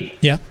American people.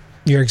 Yeah,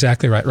 you're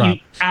exactly right, Rob.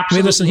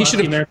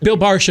 Bill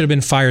Barr should have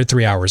been fired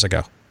 3 hours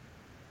ago.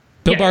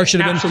 Bill Barr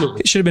should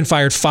have been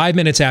fired 5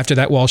 minutes after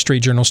that Wall Street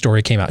Journal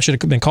story came out.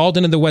 Should have been called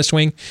into the West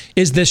Wing.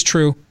 Is this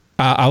true?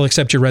 I'll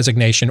accept your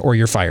resignation or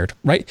you're fired,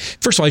 right?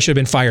 First of all, he should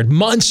have been fired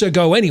months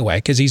ago anyway,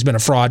 because he's been a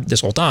fraud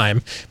this whole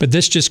time. But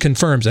this just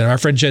confirms it. And our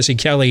friend Jesse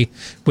Kelly,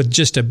 with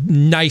just a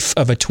knife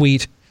of a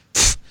tweet,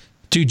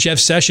 dude, Jeff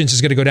Sessions is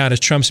going to go down as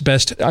Trump's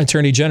best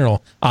attorney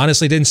general.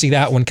 Honestly, didn't see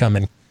that one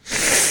coming.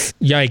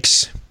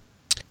 Yikes.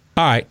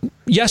 All right.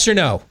 Yes or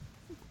no?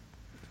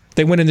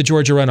 They win in the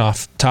Georgia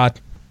runoff. Todd?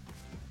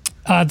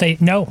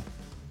 No.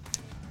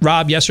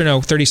 Rob, yes or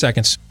no? 30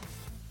 seconds.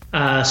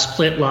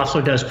 Split.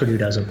 Loeffler does. Purdue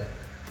doesn't.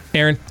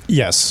 Aaron?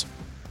 Yes.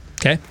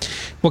 Okay.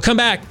 We'll come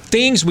back.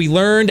 Things we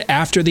learned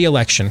after the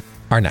election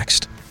are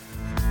next.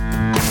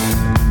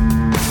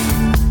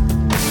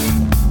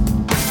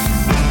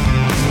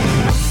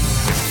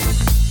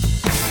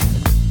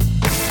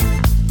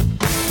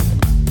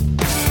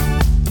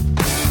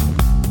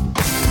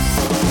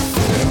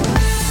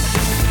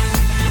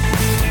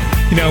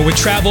 So with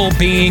travel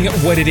being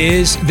what it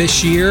is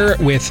this year,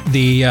 with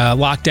the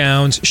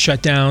lockdowns,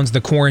 shutdowns,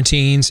 the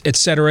quarantines,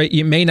 etc.,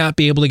 you may not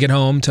be able to get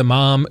home to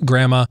mom,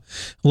 grandma,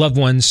 loved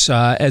ones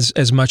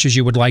as much as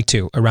you would like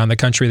to around the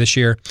country this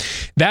year.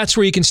 That's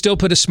where you can still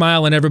put a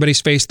smile on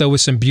everybody's face, though, with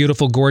some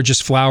beautiful,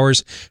 gorgeous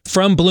flowers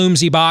from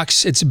Bloomsy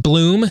Box. It's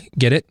Bloom,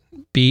 get it?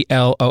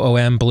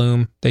 Bloom,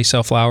 Bloom. They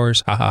sell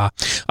flowers. Haha.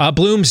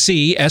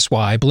 Bloomsy,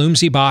 S-Y,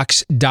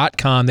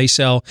 bloomsybox.com. They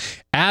sell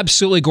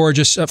absolutely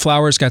gorgeous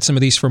flowers. Got some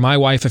of these for my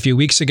wife a few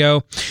weeks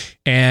ago,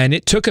 and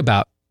it took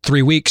about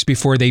 3 weeks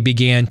before they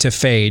began to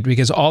fade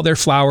because all their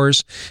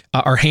flowers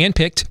are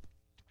handpicked,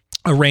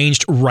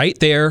 arranged right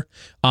there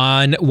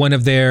on one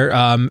of their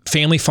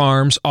family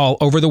farms all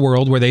over the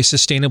world where they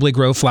sustainably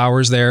grow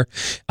flowers there.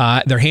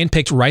 They're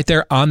handpicked right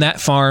there on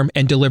that farm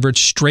and delivered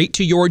straight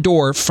to your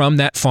door from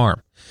that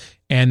farm.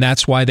 And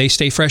that's why they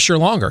stay fresher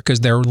longer,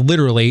 because they're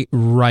literally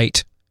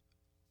right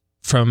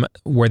from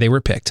where they were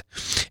picked.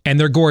 And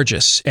they're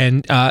gorgeous.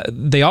 And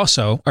they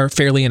also are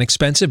fairly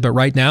inexpensive, but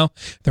right now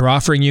they're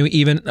offering you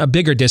even a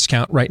bigger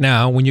discount right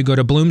now when you go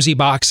to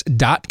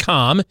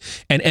bloomsybox.com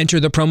and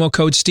enter the promo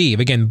code Steve.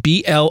 Again,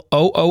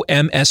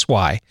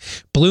 BLOOMSY.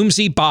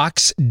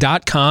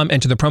 Bloomsybox.com,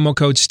 enter the promo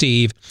code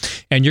Steve,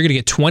 and you're going to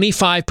get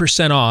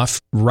 25% off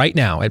right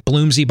now at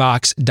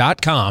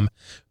bloomsybox.com,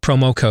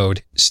 promo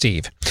code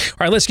Steve.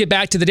 All right, let's get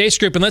back to the day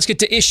script and let's get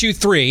to issue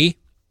 3.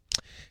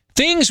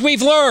 Things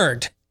we've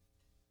learned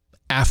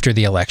after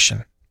the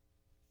election.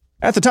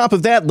 At the top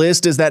of that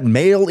list is that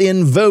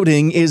mail-in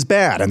voting is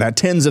bad and that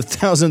tens of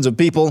thousands of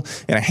people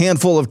in a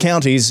handful of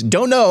counties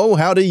don't know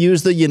how to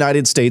use the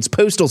United States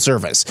Postal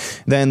Service.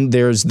 Then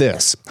there's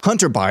this.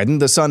 Hunter Biden,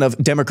 the son of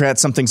Democrat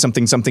something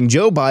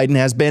Joe Biden,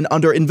 has been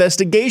under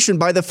investigation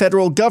by the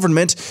federal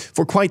government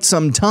for quite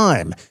some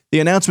time. The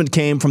announcement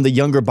came from the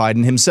younger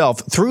Biden himself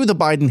through the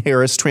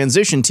Biden-Harris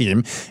transition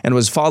team and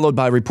was followed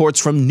by reports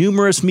from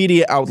numerous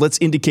media outlets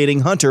indicating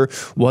Hunter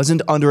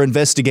wasn't under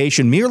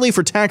investigation merely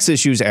for tax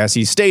issues, as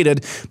he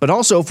stated, but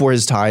also for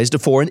his ties to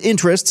foreign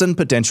interests and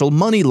potential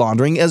money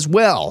laundering as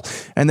well.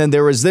 And then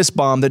there was this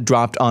bomb that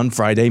dropped on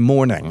Friday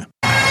morning.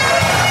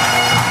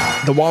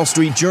 The Wall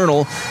Street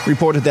Journal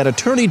reported that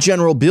Attorney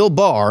General Bill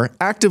Barr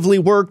actively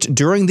worked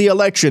during the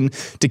election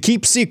to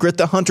keep secret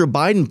the Hunter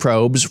Biden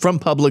probes from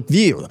public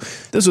view.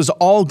 This was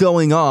all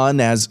going on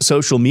as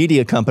social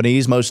media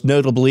companies, most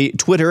notably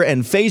Twitter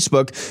and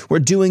Facebook, were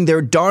doing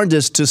their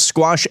darndest to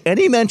squash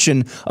any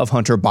mention of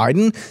Hunter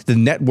Biden. The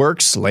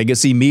networks,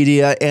 legacy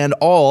media, and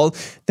all,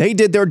 they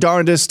did their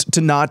darndest to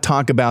not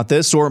talk about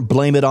this or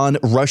blame it on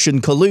Russian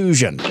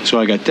collusion. So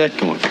I got that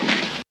going for me.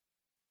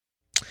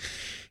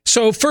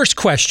 So first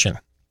question,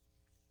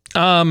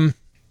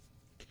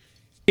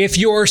 if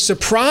your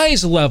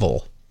surprise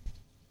level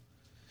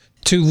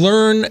to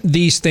learn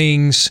these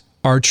things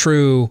are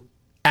true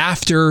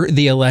after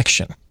the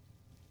election,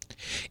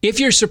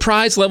 if your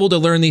surprise level to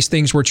learn these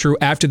things were true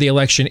after the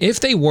election, if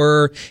they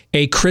were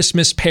a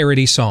Christmas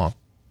parody song,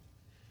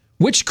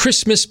 which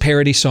Christmas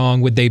parody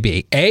song would they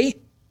be? A,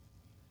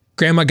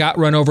 Grandma got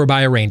run over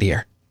by a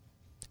reindeer.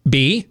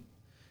 B,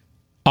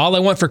 all I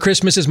want for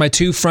Christmas is my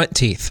 2 front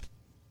teeth.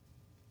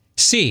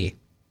 C,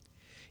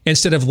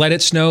 instead of let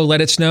it snow,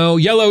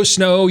 yellow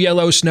snow,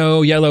 yellow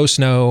snow, yellow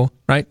snow,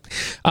 right?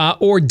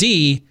 Or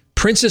D,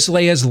 Princess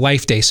Leia's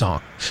Life Day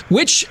song.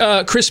 Which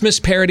Christmas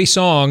parody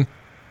song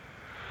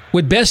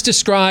would best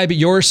describe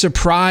your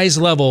surprise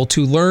level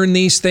to learn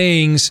these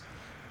things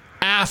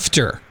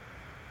after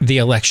the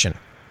election?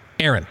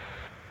 Aaron.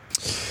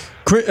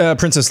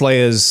 Princess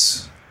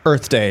Leia's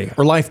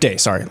Life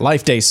Day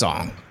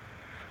song.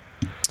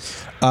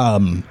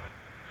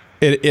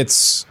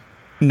 It's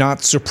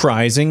not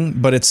surprising,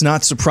 but it's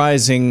not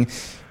surprising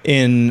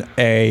in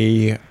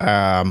a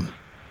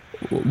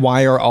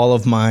why are all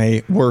of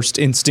my worst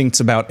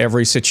instincts about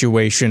every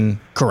situation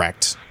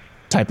correct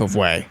type of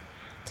way.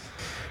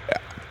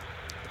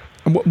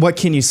 What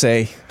can you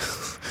say?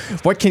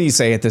 What can you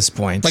say at this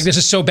point? Like, this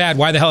is so bad.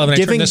 Why the hell haven't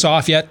I turned this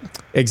off yet?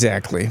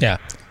 Exactly. Yeah.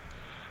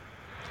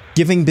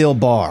 Giving Bill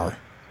Barr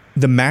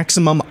the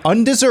maximum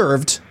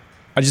undeserved,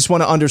 I just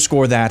want to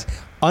underscore that,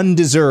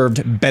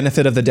 undeserved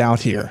benefit of the doubt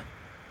here.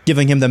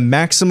 Giving him the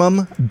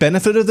maximum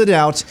benefit of the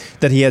doubt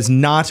that he has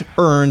not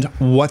earned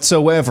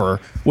whatsoever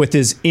with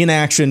his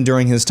inaction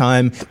during his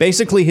time.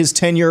 Basically, his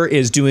tenure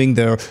is doing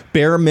the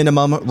bare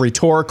minimum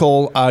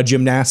rhetorical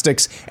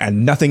gymnastics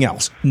and nothing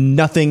else.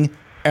 Nothing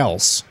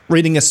else.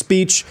 Reading a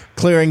speech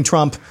clearing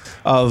Trump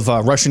of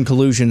Russian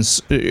collusion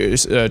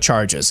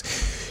charges.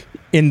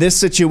 In this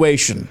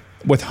situation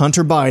with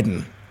Hunter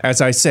Biden, as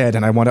I said,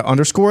 and I want to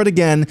underscore it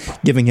again,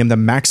 giving him the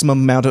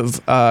maximum amount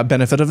of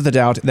benefit of the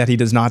doubt that he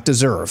does not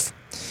deserve.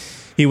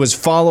 He was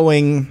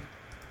following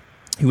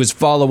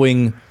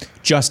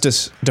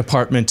Justice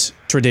Department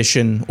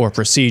tradition or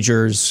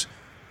procedures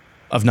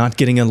of not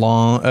getting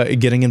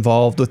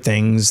involved with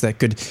things that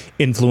could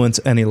influence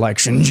an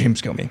election.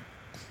 James Comey.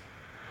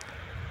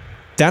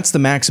 That's the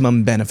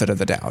maximum benefit of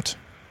the doubt.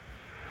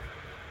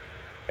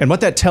 And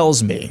what that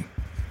tells me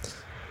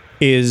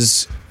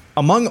is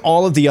among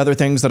all of the other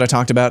things that I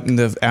talked about in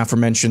the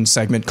aforementioned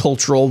segment,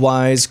 culturally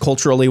wise,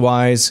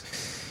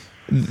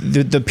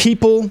 the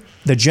people,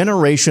 the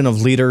generation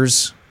of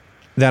leaders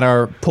that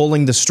are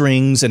pulling the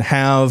strings and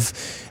have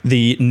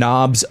the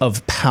knobs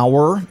of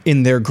power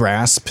in their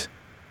grasp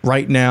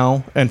right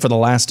now and for the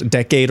last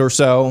decade or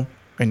so,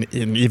 and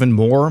even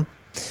more,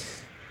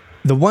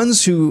 the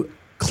ones who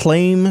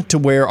claim to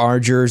wear our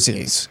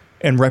jerseys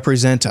and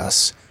represent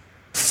us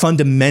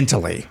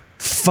fundamentally,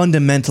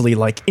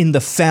 like in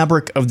the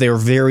fabric of their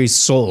very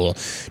soul,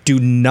 do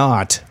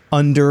not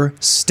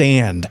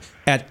understand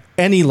at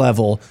any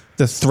level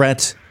the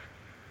threat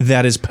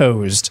that is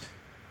posed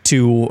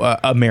to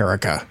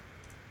America,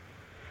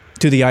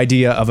 to the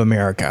idea of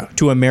America,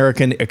 to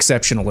American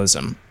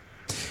exceptionalism.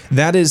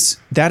 That is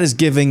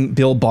giving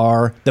Bill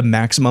Barr the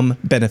maximum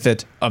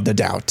benefit of the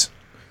doubt.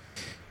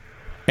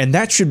 And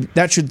that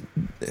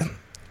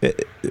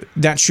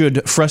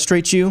should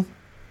frustrate you,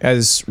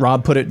 as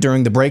Rob put it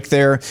during the break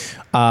there.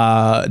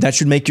 That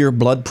should make your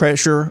blood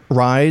pressure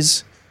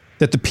rise.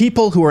 That the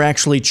people who are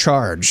actually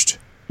charged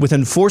with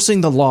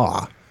enforcing the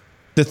law,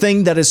 the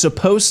thing that is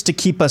supposed to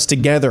keep us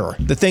together,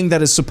 the thing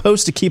that is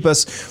supposed to keep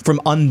us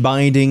from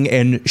unbinding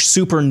and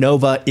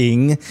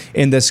supernova-ing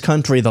in this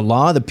country, the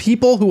law, the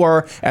people who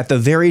are at the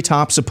very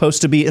top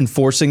supposed to be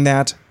enforcing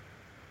that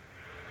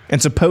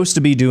and supposed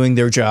to be doing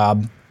their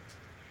job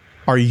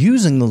are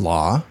using the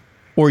law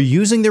or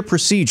using their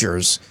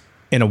procedures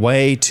in a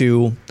way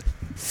to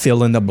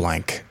fill in the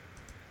blank.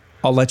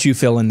 I'll let you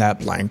fill in that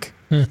blank.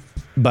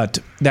 But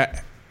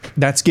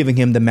that's giving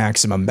him the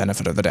maximum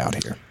benefit of the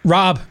doubt here.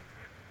 Rob,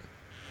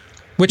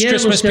 which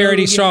Christmas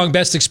parody song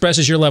best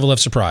expresses your level of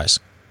surprise?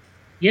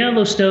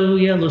 Yellow snow,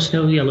 yellow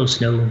snow, yellow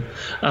snow.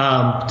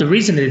 The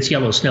reason that it's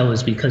yellow snow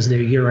is because they're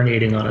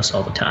urinating on us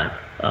all the time.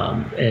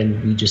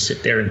 And we just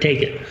sit there and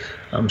take it.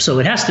 So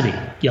it has to be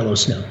yellow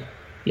snow,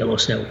 yellow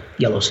snow,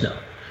 yellow snow.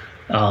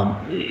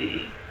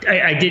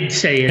 I did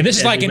say it. And this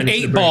is like an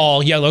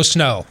 8-ball yellow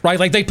snow, right?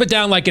 Like they put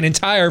down like an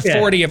entire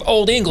 40 of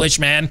Old English,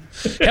 man.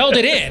 Held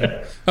it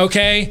in,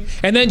 okay?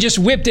 And then just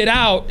whipped it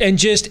out and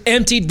just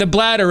emptied the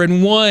bladder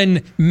in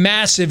one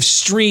massive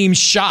stream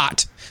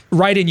shot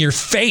right in your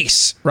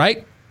face,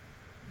 right?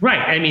 Right.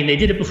 I mean, they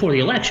did it before the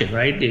election,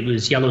 right? It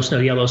was yellow snow,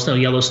 yellow snow,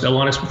 yellow snow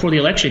on us before the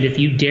election. If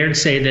you dared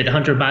say that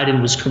Hunter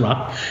Biden was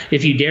corrupt,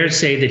 if you dared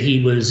say that he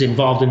was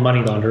involved in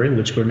money laundering,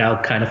 which we're now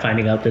kind of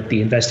finding out that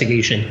the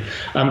investigation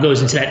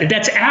goes into that. And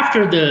that's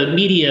after the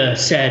media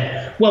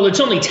said, well, it's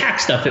only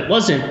tax stuff. It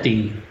wasn't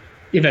the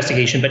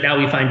investigation. But now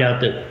we find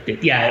out that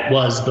it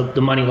was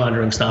the money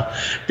laundering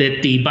stuff,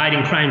 that the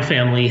Biden crime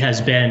family has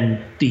been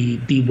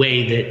the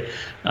way that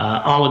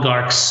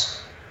oligarchs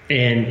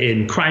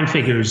and crime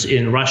figures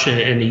in Russia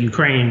and the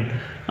Ukraine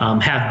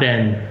have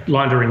been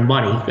laundering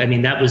money. I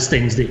mean, that was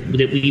things that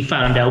we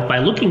found out by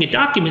looking at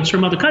documents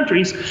from other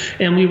countries,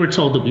 and we were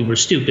told that we were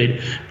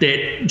stupid,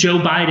 that Joe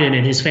Biden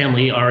and his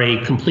family are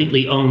a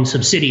completely owned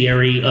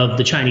subsidiary of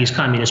the Chinese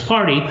Communist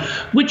Party,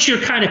 which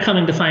you're kind of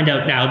coming to find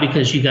out now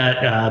because you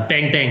got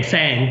Bang Bang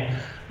Fang,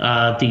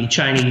 the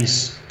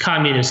Chinese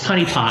communist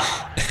honeypot,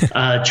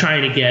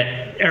 trying to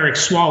get Eric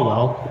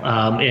Swalwell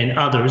and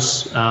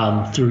others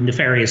through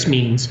nefarious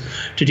means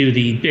to do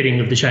the bidding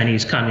of the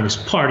Chinese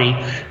Communist Party.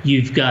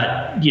 You've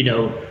got,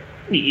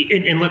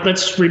 and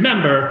let's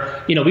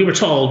remember, we were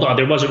told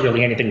there wasn't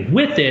really anything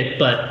with it,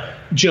 but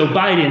Joe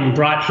Biden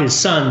brought his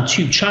son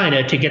to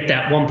China to get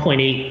that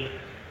 1.8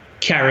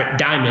 carat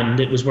diamond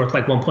that was worth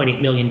like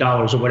 $1.8 million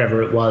or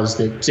whatever it was,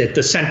 that's at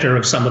the center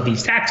of some of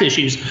these tax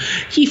issues.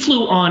 He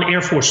flew on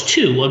Air Force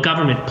Two, a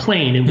government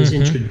plane, and was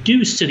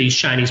introduced to these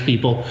Chinese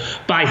people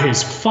by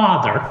his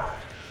father.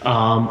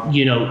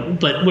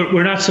 But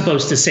we're not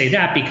supposed to say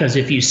that, because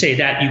if you say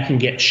that, you can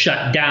get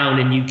shut down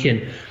and you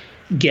can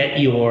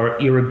get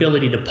your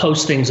ability to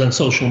post things on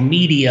social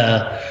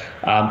media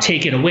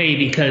taken away,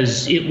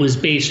 because it was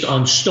based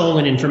on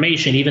stolen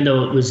information. Even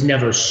though it was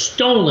never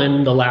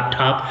stolen, the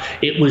laptop,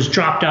 it was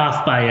dropped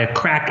off by a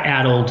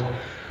crack-addled,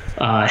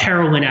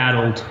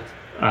 heroin-addled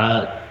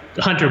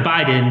Hunter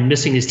Biden,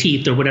 missing his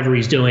teeth or whatever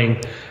he's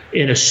doing,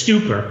 in a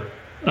stupor.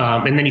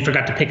 And then he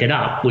forgot to pick it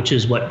up, which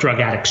is what drug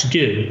addicts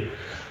do.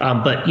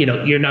 But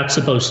you're not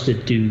supposed to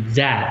do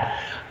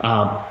that.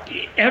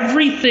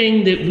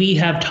 Everything that we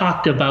have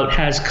talked about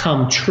has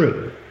come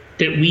true,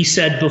 that we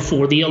said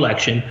before the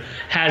election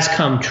has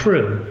come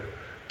true,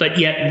 but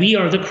yet we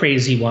are the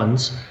crazy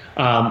ones.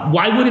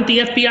 Why wouldn't the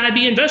FBI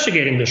be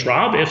investigating this,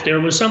 Rob, if there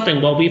was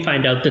something? Well, we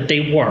find out that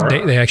they were.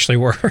 They actually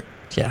were.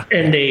 Yeah.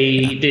 And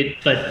they did,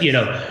 but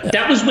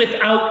that was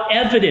without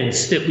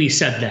evidence that we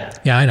said that.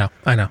 Yeah,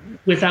 I know.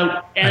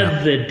 Without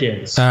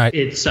evidence. All right.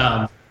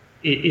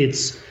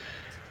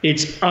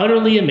 It's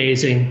utterly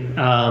amazing.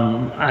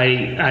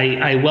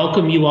 I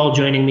welcome you all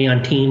joining me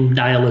on Team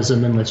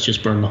Nihilism, and let's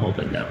just burn the whole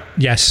thing down.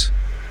 Yes.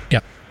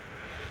 Yep.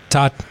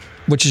 Todd,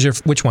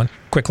 which one?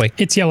 Quickly.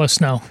 It's yellow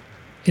snow.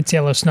 It's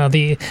yellow snow.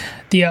 The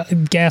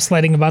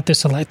gaslighting about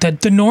this,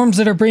 the norms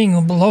that are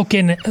being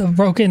broken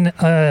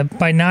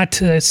by not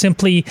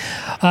simply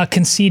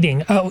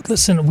conceding. Oh,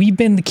 listen, we've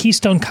been the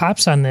Keystone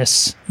Cops on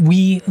this.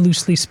 We,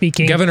 loosely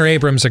speaking. Governor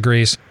Abrams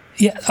agrees.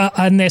 Yeah,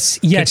 on this.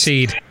 Yes.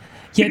 Concede.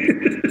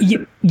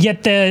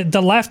 Yet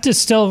the left is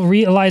still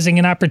realizing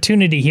an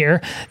opportunity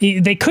here.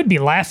 They could be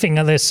laughing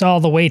at this all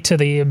the way to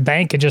the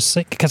bank and just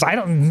because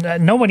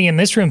nobody in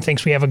this room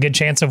thinks we have a good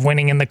chance of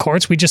winning in the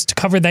courts. We just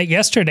covered that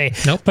yesterday.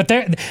 Nope. But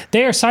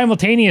they are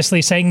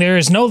simultaneously saying there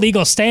is no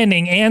legal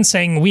standing and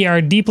saying we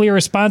are deeply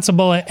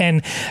irresponsible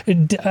and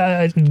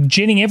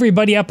ginning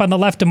everybody up on the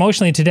left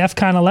emotionally to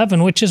DEFCON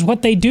 11, which is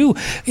what they do.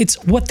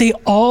 It's what they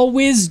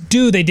always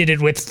do. They did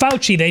it with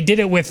Fauci. They did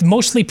it with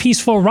mostly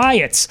peaceful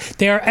riots.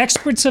 They are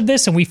experts of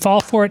this, and we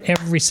fall for it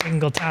every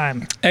single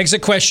time.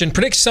 Exit question.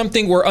 Predict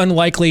something we're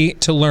unlikely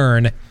to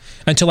learn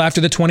until after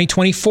the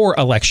 2024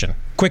 election.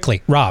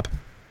 Quickly, Rob.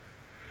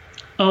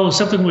 Oh,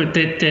 something with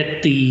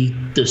that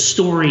the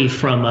story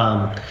from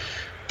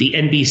the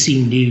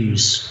NBC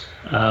News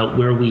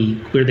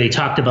where they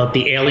talked about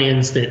the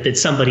aliens that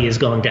somebody is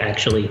going to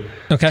actually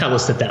tell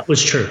us that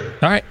was true.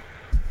 All right,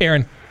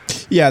 Aaron.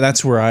 Yeah,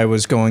 that's where I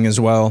was going as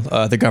well.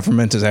 The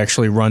government is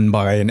actually run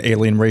by an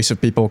alien race of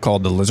people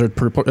called the lizard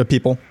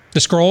people. The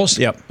Skrulls?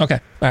 Yep.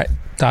 Okay. All right.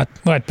 Todd?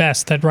 Well, at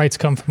best, that rights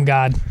come from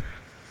God.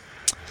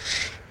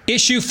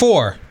 Issue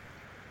 4.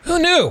 Who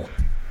knew?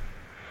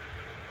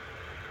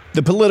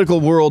 The political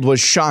world was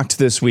shocked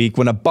this week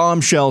when a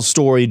bombshell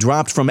story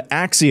dropped from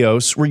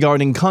Axios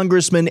regarding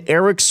Congressman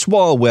Eric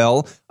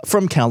Swalwell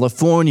from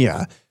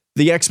California.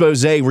 The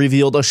expose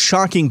revealed a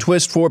shocking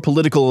twist for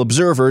political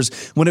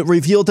observers when it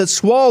revealed that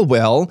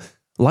Swalwell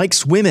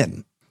likes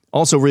women.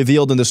 Also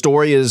revealed in the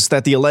story is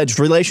that the alleged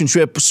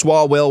relationship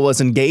Swalwell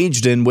was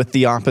engaged in with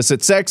the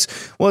opposite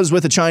sex was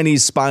with a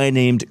Chinese spy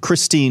named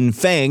Christine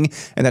Feng,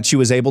 and that she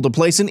was able to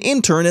place an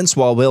intern in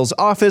Swalwell's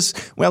office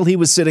while he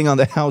was sitting on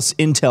the House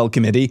Intel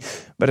Committee.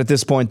 But at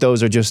this point,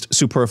 those are just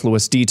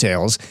superfluous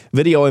details.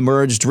 Video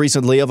emerged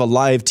recently of a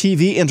live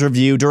TV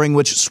interview during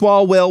which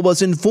Swalwell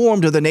was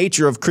informed of the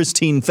nature of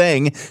Christine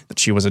Feng, that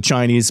she was a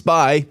Chinese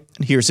spy.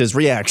 And here's his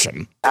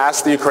reaction.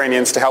 Ask the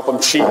Ukrainians to help them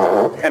cheat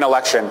an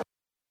election.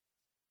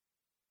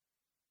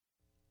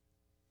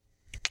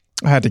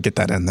 I had to get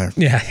that in there.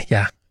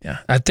 Yeah.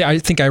 I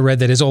think I read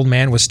that his old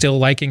man was still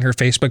liking her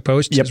Facebook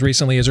posts as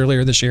recently as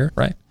earlier this year,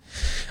 right?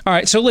 All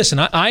right, so listen,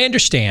 I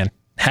understand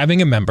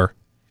having a member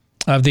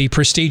of the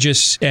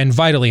prestigious and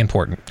vitally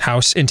important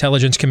House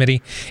Intelligence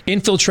Committee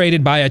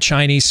infiltrated by a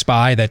Chinese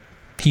spy that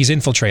he's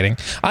infiltrating.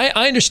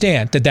 I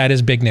understand that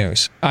is big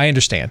news. I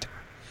understand.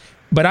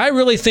 But I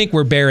really think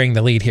we're bearing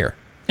the lead here.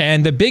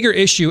 And the bigger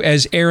issue,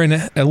 as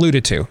Aaron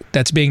alluded to,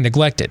 that's being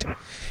neglected,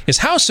 is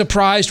how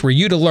surprised were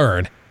you to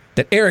learn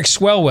that Eric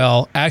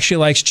Swalwell actually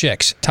likes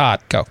chicks? Todd,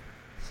 go.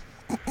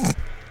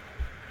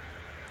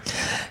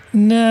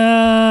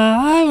 No,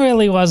 I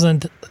really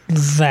wasn't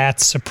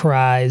that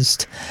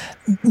surprised.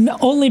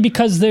 Only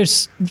because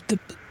there's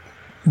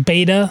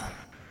beta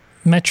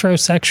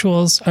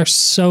metrosexuals are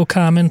so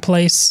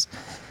commonplace.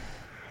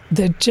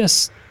 They're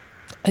just,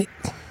 I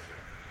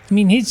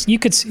mean, you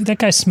could see that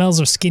guy smells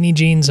of skinny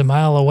jeans a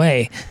mile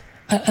away.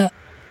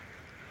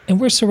 And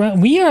we're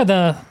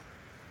surrounded.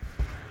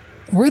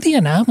 We're the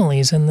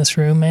anomalies in this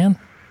room, man.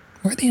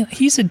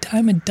 He's a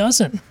dime a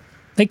dozen.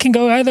 They can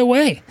go either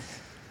way.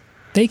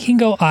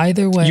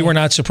 You were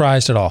not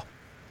surprised at all.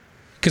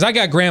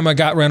 Because Grandma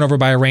got run over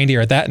by a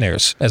reindeer at that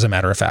news, as a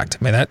matter of fact.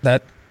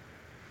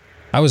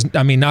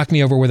 I mean, knocked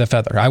me over with a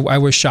feather. I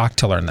was shocked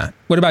to learn that.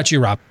 What about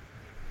you, Rob?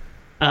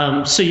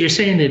 So you're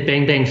saying that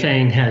Bang Bang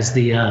Fang has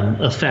the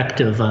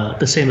effect of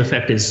the same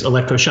effect as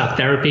electroshock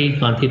therapy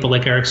on people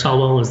like Eric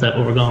Swalwell? Is that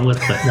what we're going with?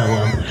 But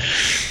no,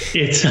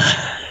 it's...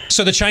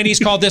 So the Chinese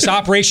called this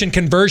Operation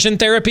Conversion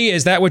Therapy?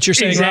 Is that what you're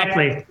saying,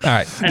 exactly. Rob? All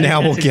right. Now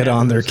we'll get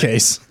on their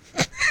case.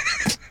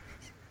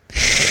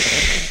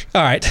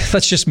 All right.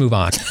 Let's just move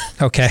on.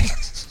 Okay.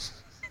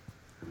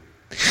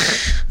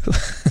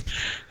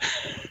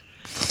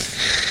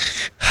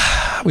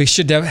 We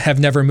should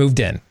have never moved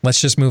in. Let's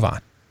just move on.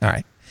 All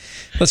right.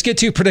 Let's get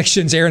to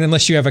predictions, Aaron,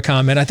 unless you have a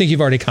comment. I think you've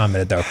already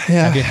commented, though.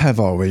 Yeah, I've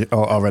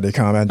already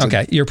commented.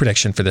 Okay. Your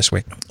prediction for this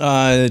week.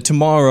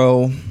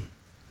 Tomorrow...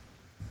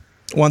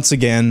 Once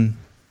again,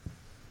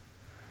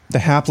 the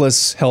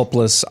hapless,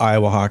 helpless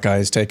Iowa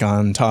Hawkeyes take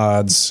on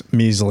Todd's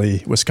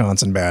measly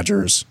Wisconsin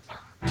Badgers.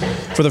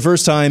 For the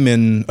first time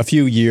in a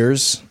few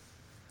years,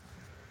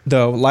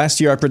 though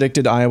last year I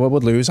predicted Iowa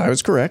would lose, I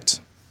was correct.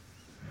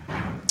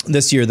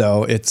 This year,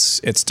 though, it's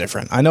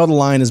different. I know the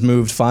line has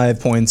moved 5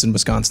 points in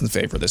Wisconsin's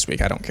favor this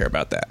week. I don't care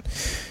about that.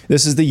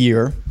 This is the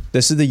year.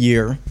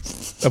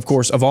 Of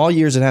course, of all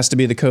years, it has to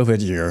be the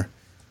COVID year.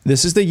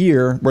 This is the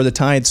year where the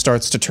tide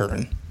starts to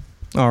turn.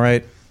 All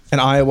right, and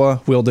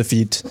Iowa will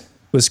defeat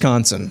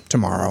Wisconsin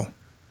tomorrow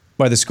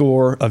by the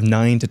score of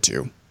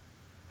 9-2.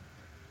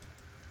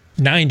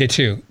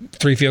 9-2.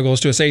 3 field goals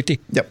to a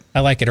safety? Yep. I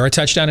like it. Or a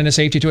touchdown and a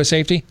safety to a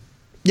safety?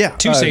 Yeah.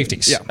 2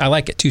 safeties. Yeah. I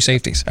like it. 2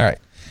 safeties. All right.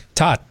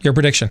 Todd, your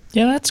prediction.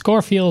 Yeah, that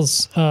score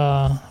feels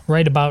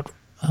right about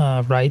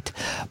right.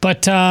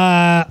 But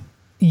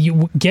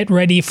you get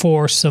ready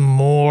for some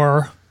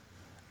more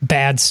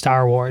bad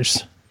Star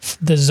Wars.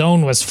 The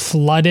zone was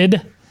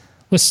flooded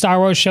with Star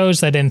Wars shows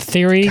that, in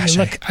theory, Gosh,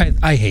 look,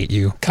 I hate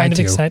you. Kind of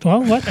excited.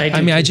 Well, what?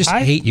 I just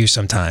hate you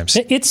sometimes.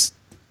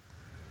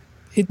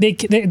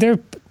 They're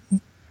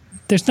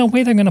there's no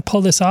way they're going to pull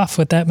this off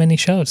with that many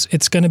shows.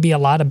 It's going to be a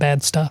lot of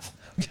bad stuff.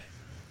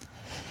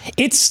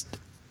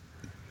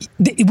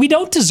 We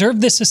don't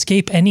deserve this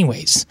escape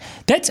anyways.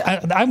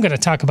 I'm going to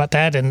talk about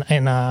that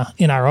in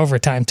our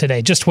overtime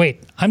today. Just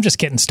wait. I'm just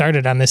getting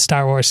started on this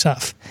Star Wars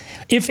stuff.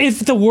 If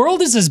the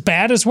world is as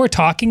bad as we're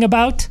talking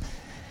about,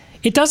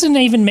 it doesn't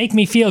even make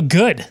me feel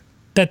good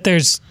that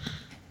there's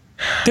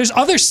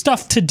other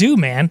stuff to do,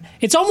 man.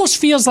 It almost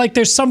feels like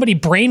there's somebody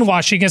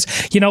brainwashing us.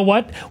 You know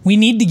what? We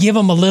need to give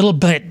them a little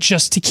bit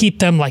just to keep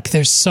them like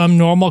there's some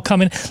normal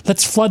coming.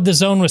 Let's flood the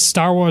zone with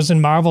Star Wars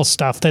and Marvel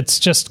stuff that's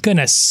just going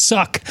to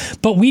suck.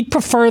 But we'd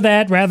prefer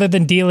that rather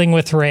than dealing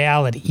with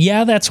reality.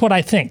 Yeah, that's what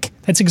I think.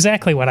 That's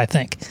exactly what I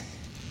think.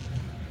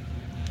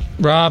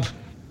 Rob?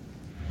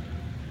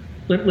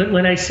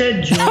 When I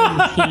said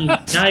join team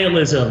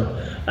nihilism,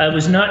 I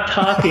was not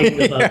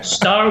talking about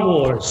Star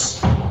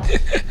Wars.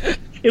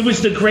 It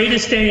was the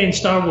greatest day in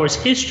Star Wars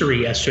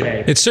history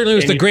yesterday. It certainly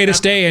was the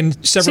greatest day in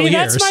several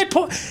years. See, that's my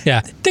point.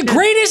 Yeah. The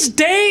greatest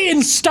day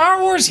in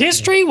Star Wars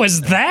history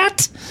was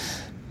that?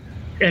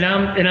 In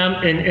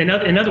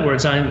other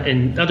words,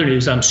 in other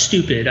news, I'm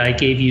stupid. I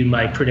gave you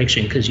my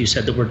prediction because you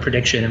said the word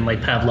prediction, and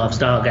like Pavlov's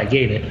dog, I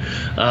gave it.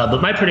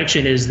 But my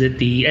prediction is that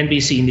the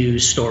NBC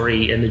News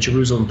story and the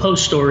Jerusalem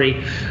Post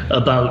story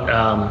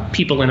about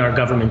people in our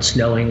governments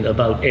knowing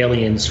about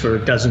aliens for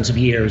dozens of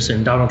years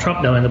and Donald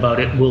Trump knowing about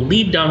it will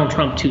lead Donald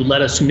Trump to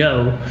let us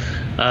know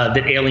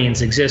that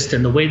aliens exist.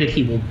 And the way that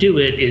he will do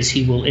it is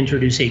he will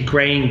introduce a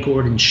graying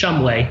Gordon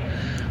Shumway,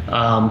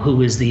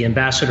 who is the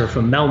ambassador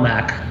from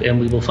Melmac, and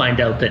we will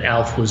find out that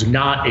Alf was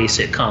not a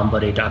sitcom,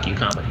 but a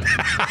docucomedy.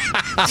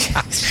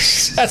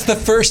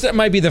 That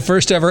might be the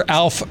first ever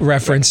Alf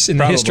reference in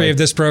the history of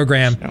this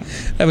program. Yeah.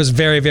 That was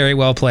very, very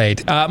well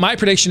played. My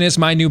prediction is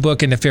my new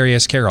book, A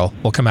Nefarious Carol,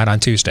 will come out on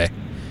Tuesday.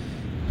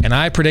 And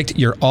I predict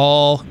you're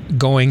all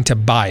going to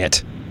buy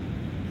it.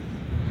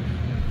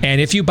 And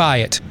if you buy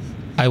it,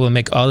 I will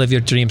make all of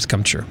your dreams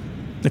come true.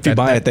 If you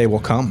buy it, they will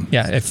come.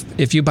 Yeah,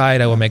 if you buy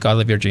it, I will make all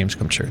of your dreams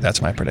come true.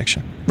 That's my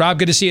prediction. Rob,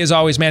 good to see you as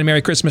always, man.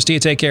 Merry Christmas to you.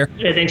 Take care.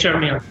 Hey, thanks for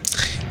having me on.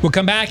 We'll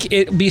come back.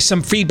 It'll be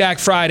some Feedback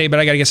Friday, but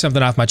I got to get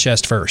something off my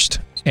chest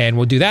first. And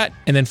we'll do that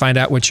and then find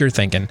out what you're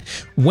thinking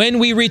when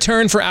we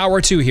return for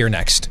Hour 2 here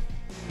next.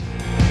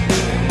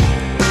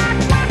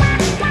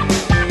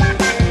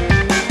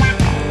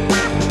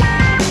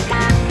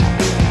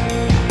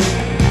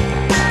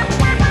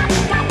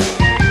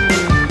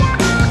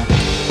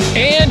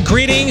 And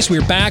greetings.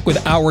 We're back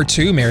with Hour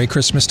 2. Merry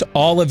Christmas to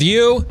all of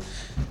you.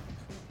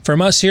 From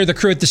us here, the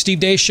crew at The Steve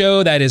Deace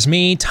Show, that is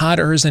me, Todd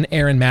Erz, and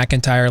Aaron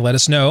McIntyre. Let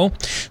us know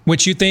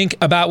what you think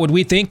about what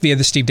we think via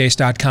the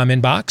stevedeace.com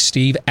inbox.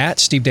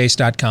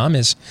 Steve@stevedeace.com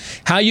is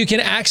how you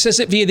can access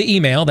it via the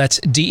email. That's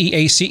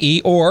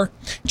DEACE, or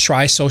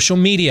try social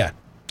media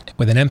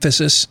with an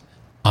emphasis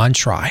on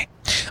try.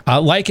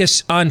 Like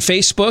us on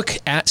Facebook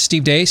at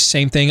Steve Deace.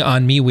 Same thing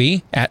on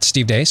MeWe at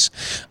Steve Deace.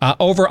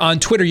 Over on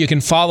Twitter, you can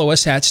follow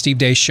us at Steve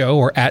Deace Show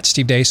or at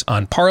Steve Deace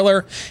on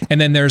Parler.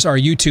 And then there's our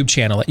YouTube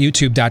channel at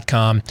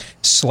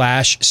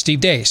youtube.com/Steve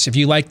Deace. If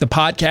you like the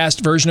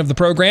podcast version of the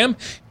program,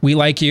 we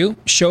like you.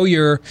 Show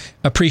your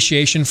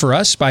appreciation for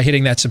us by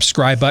hitting that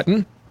subscribe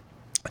button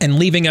and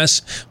leaving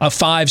us a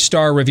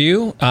 5-star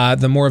review.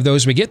 The more of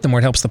those we get, the more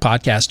it helps the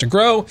podcast to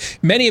grow.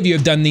 Many of you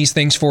have done these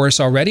things for us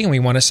already, and we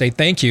want to say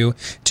thank you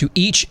to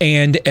each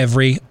and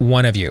every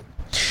one of you.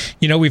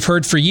 You know, we've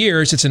heard for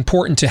years it's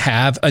important to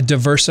have a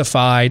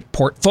diversified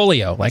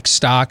portfolio, like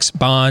stocks,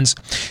 bonds,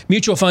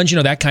 mutual funds,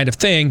 that kind of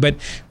thing. But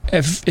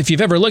if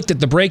you've ever looked at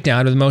the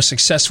breakdown of the most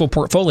successful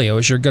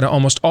portfolios, you're going to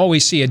almost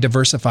always see a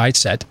diversified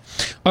set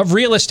of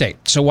real estate.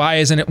 So why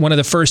isn't it one of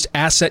the first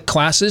asset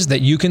classes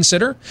that you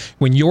consider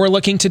when you're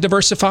looking to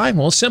diversify?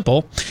 Well, it's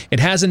simple. It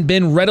hasn't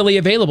been readily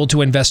available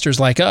to investors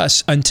like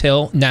us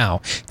until now,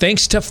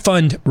 thanks to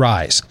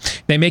Fundrise.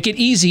 They make it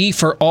easy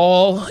for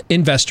all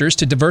investors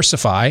to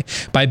diversify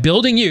by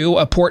building you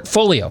a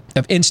portfolio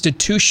of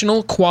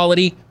institutional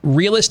quality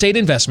real estate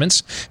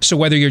investments. So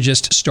whether you're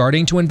just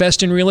starting to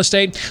invest in real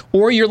estate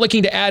or you're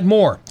looking to add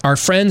more, our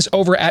friends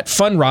over at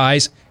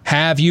Fundrise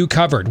have you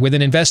covered with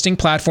an investing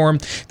platform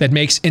that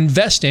makes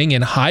investing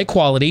in high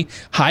quality,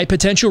 high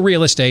potential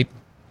real estate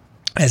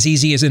as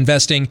easy as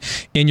investing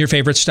in your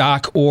favorite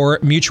stock or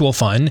mutual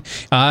fund.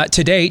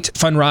 To date,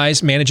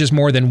 Fundrise manages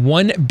more than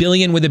 $1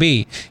 billion with a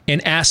B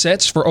in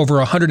assets for over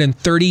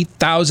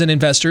 130,000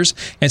 investors.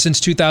 And since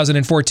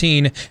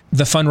 2014,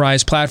 the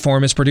Fundrise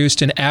platform has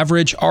produced an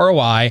average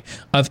ROI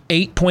of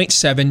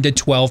 8.7 to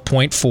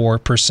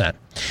 12.4%.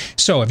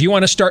 So if you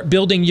want to start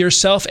building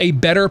yourself a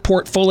better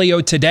portfolio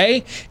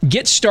today,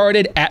 get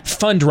started at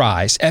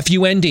Fundrise,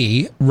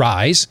 F-U-N-D,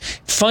 Rise,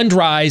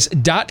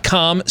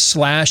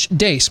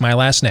 fundrise.com/Deace, my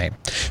last name.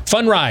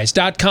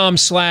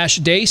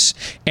 Fundrise.com/Deace,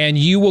 and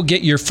you will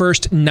get your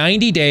first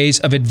 90 days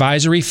of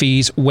advisory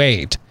fees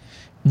waived.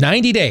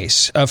 90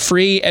 days of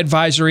free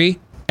advisory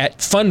at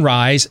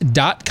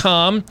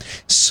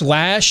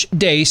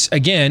fundrise.com/Deace.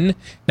 Again,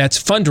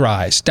 that's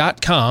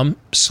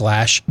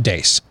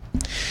fundrise.com/Deace.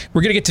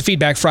 We're going to get to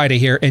Feedback Friday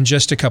here in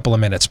just a couple of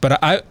minutes, but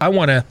I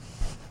want to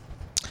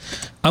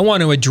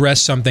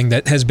address something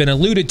that has been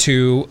alluded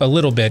to a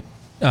little bit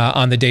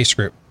on the Deace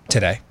group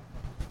today,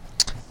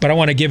 but I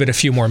want to give it a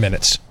few more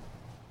minutes.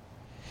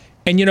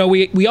 And, you know,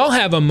 we all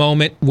have a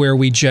moment where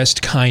we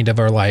just kind of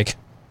are like,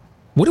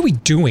 what are we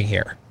doing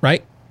here,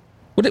 right?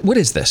 What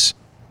is this?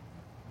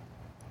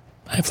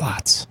 I have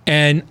lots.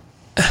 And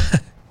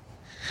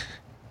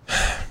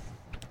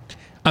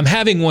I'm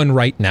having one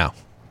right now.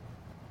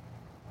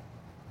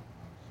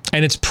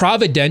 And it's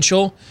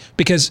providential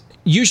because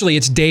usually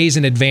it's days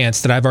in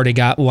advance that I've already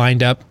got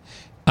lined up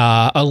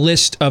a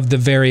list of the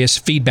various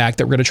feedback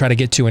that we're going to try to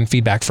get to in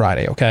Feedback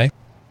Friday, okay?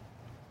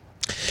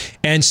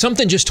 And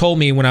something just told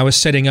me when I was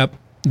setting up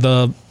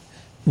the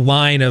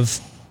line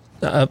of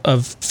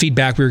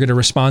feedback we were going to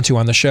respond to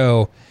on the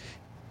show,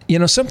 you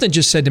know, something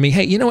just said to me,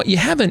 hey, you know what? You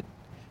haven't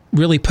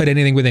really put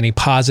anything with any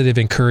positive,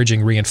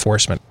 encouraging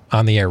reinforcement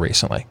on the air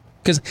recently.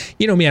 Because,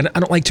 you know me, I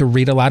don't like to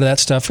read a lot of that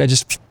stuff.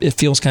 It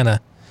feels kind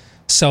of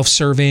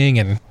self-serving,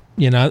 and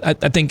you know, I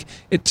think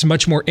it's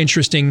much more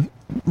interesting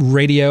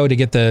radio to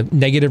get the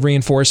negative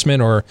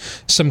reinforcement or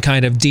some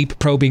kind of deep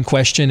probing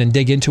question and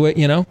dig into it,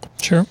 you know?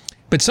 Sure.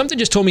 But something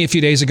just told me a few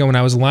days ago when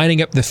I was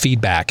lining up the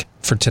feedback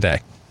for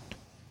today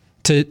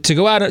to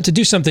go out to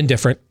do something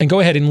different and go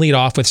ahead and lead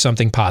off with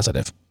something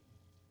positive.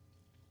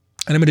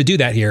 And I'm going to do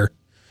that here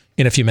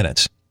in a few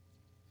minutes.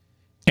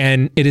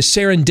 And it is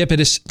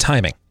serendipitous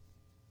timing,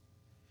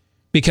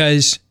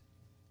 because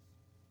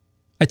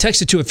I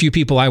texted to a few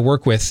people I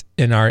work with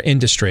in our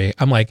industry.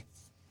 I'm like,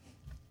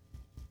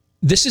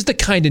 this is the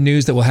kind of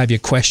news that will have you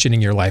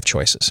questioning your life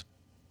choices.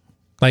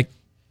 Like,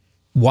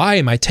 why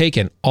am I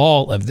taking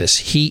all of this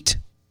heat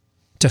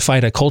to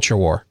fight a culture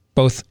war,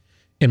 both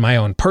in my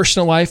own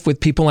personal life with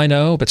people I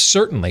know, but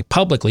certainly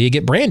publicly? You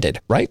get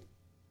branded, right?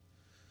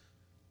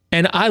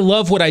 And I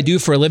love what I do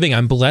for a living.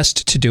 I'm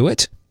blessed to do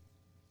it.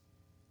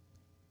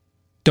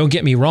 Don't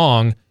get me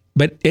wrong,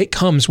 but it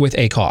comes with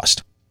a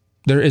cost.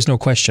 There is no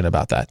question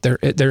about that.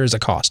 There is a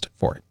cost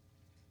for it.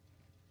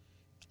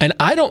 And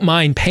I don't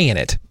mind paying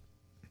it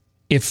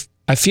if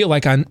I feel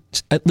like on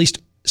at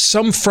least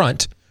some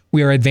front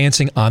we are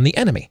advancing on the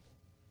enemy.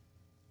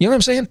 You know what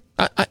I'm saying?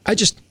 I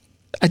just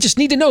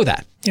need to know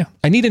that. Yeah.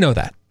 I need to know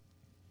that.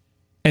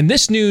 And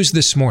this news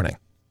this morning,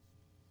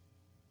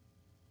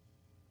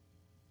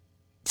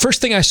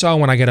 first thing I saw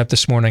when I got up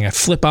this morning, I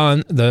flip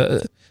on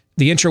the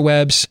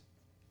interwebs,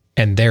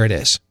 and there it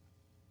is.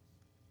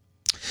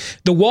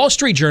 The Wall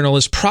Street Journal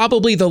is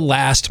probably the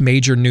last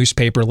major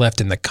newspaper left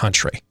in the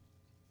country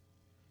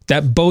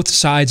that both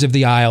sides of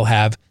the aisle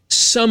have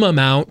some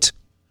amount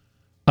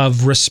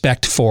of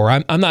respect for.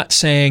 I'm not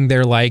saying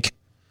they're like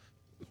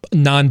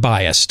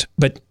non-biased,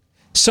 but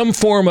some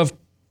form of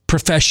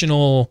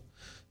professional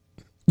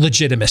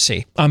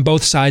legitimacy on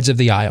both sides of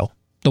the aisle.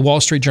 The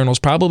Wall Street Journal is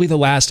probably the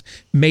last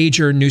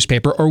major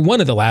newspaper, or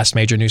one of the last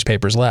major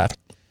newspapers left,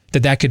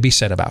 that could be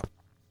said about.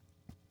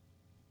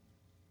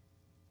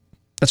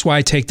 That's why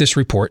I take this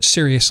report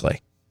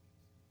seriously.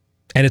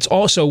 And it's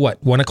also,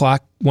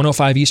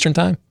 1:05 Eastern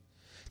time?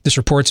 This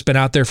report's been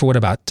out there for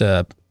about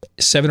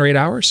 7 or 8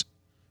 hours?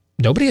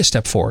 Nobody has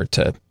stepped forward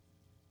to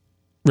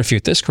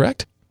refute this,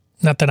 correct?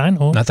 Not that I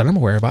know of. Not that I'm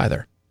aware of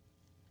either.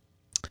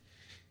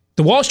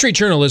 The Wall Street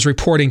Journal is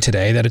reporting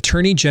today that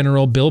Attorney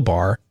General Bill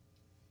Barr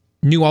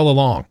knew all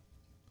along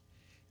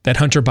that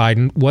Hunter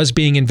Biden was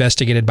being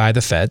investigated by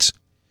the feds.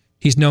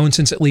 He's known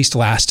since at least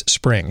last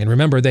spring. And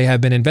remember, they have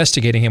been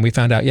investigating him, we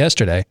found out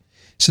yesterday,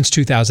 since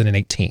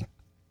 2018.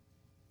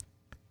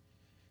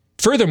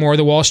 Furthermore,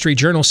 the Wall Street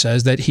Journal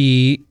says that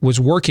he was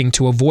working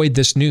to avoid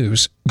this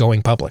news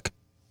going public.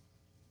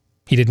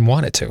 He didn't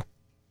want it to.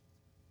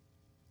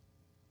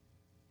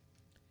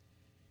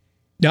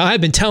 Now,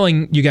 I've been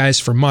telling you guys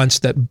for months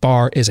that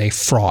Barr is a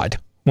fraud.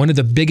 One of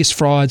the biggest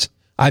frauds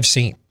I've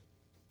seen.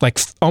 Like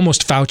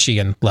almost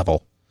Faucian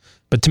level.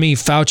 But to me,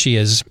 Fauci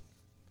is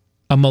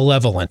a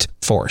malevolent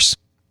force.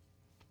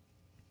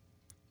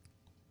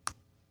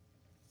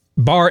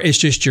 Barr is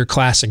just your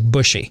classic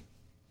Bushy.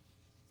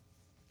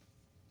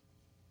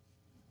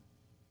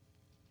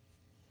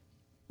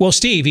 Well,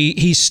 Steve,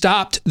 he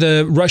stopped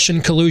the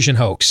Russian collusion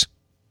hoax.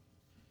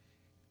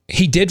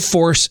 He did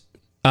force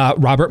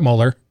Robert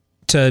Mueller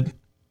to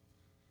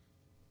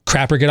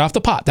crap or get off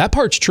the pot. That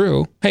part's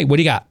true. Hey, what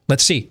do you got?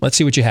 Let's see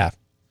what you have.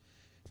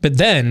 But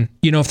then,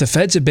 you know, if the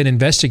feds have been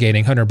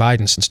investigating Hunter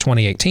Biden since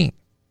 2018,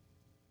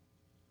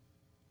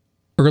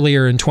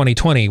 earlier in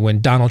 2020,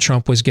 when Donald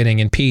Trump was getting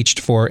impeached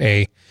for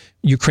a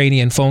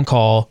Ukrainian phone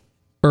call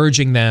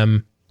urging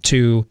them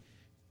to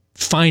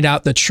find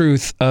out the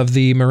truth of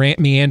the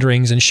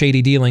meanderings and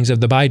shady dealings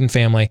of the Biden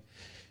family.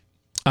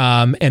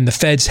 And the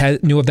feds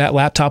knew of that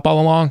laptop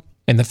all along.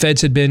 And the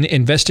feds had been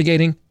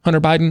investigating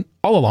Hunter Biden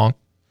all along.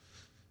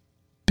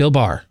 Bill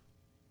Barr,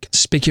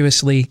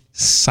 conspicuously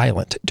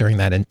silent during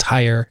that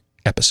entire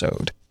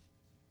episode.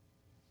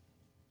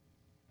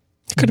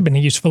 It could have been a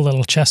useful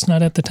little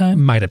chestnut at the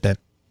time. Might have been.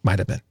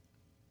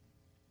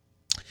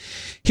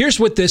 Here's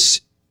what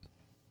this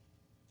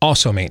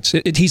also means.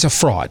 He's a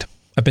fraud.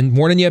 I've been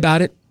warning you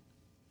about it.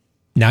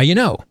 Now you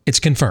know. It's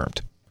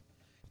confirmed.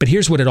 But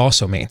here's what it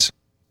also means.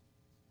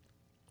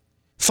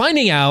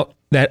 Finding out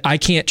that I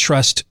can't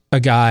trust a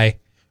guy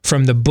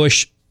from the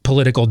Bush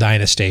political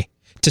dynasty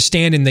to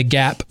stand in the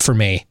gap for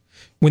me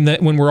when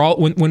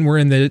we're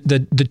in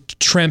the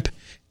Trump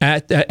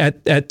at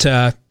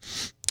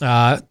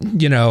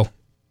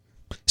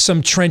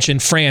some trench in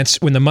France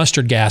when the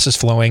mustard gas is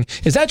flowing.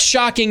 Is that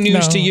shocking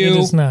news to you? It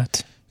is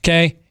not.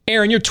 Okay.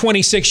 Aaron, you're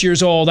 26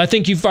 years old. I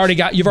think you've already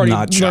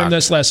learned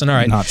this lesson. All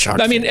right. Not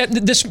shocked. I mean,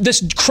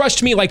 this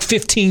crushed me like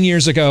 15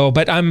 years ago,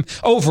 but I'm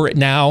over it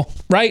now.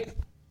 Right?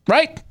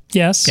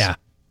 Yes. Yeah.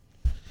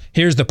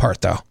 Here's the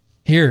part, though.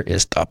 Here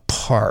is the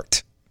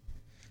part.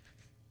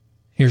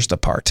 Here's the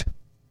part.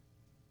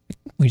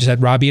 We just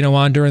had Rob Eno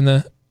on during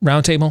the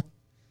roundtable.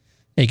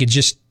 You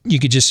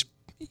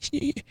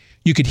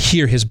could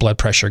hear his blood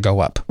pressure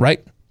go up,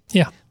 right?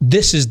 Yeah.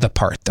 This is the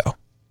part, though,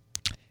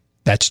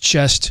 that's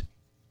just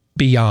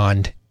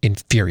beyond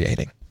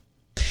infuriating.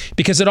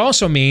 Because it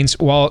also means,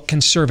 while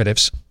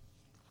conservatives,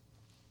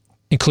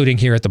 including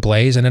here at the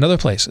Blaze and in other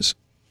places,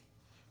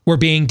 we're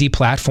being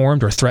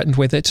deplatformed or threatened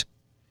with it,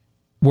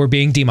 we're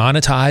being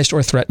demonetized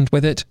or threatened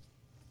with it,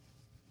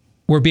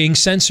 we're being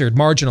censored,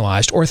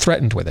 marginalized, or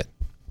threatened with it.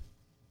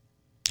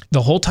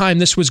 The whole time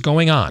this was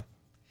going on,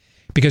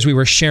 because we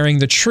were sharing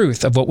the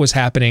truth of what was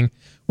happening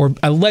or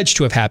alleged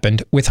to have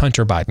happened with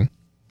Hunter Biden.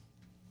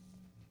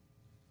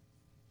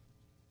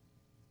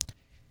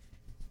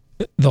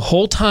 The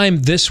whole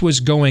time this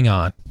was going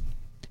on,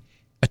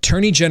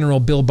 Attorney General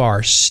Bill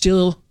Barr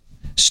stood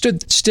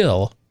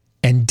still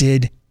and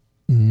did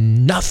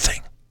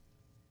nothing.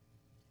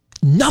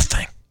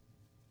 Nothing.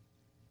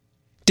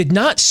 Did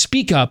not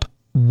speak up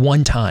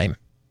one time.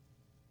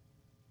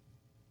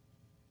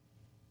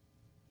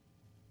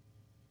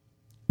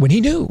 When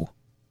he knew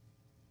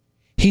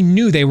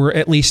they were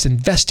at least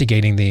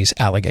investigating these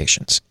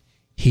allegations.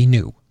 He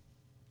knew.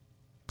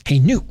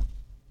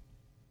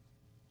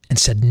 And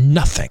said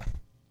nothing.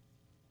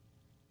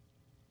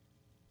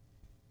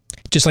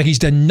 Just like he's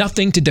done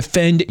nothing to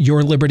defend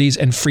your liberties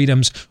and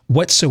freedoms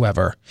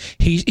whatsoever.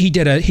 He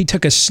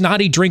took a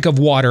snotty drink of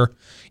water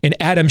in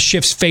Adam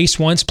Schiff's face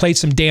once, played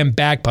some damn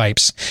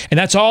bagpipes, and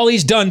that's all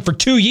he's done for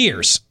 2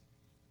 years.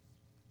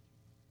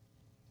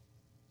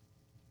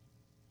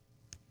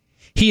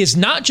 He is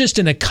not just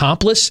an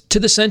accomplice to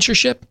the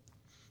censorship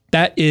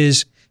that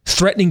is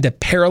threatening to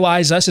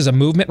paralyze us as a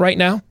movement right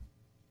now.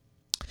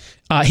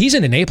 He's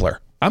an enabler.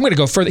 I'm going to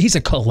go further. He's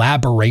a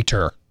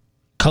collaborator.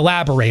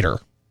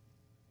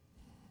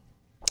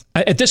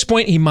 At this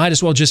point, he might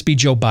as well just be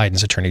Joe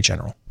Biden's attorney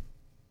general.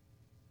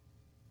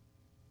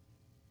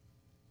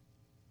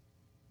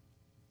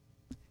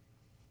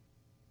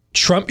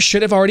 Trump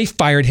should have already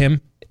fired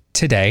him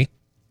today.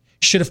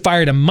 Should have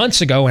fired him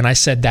months ago, and I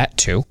said that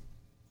too.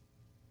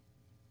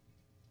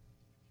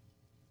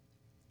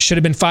 Should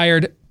have been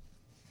fired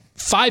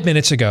 5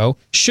 minutes ago.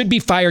 Should be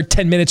fired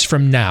 10 minutes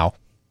from now.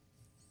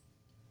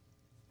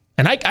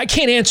 And I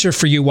can't answer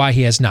for you why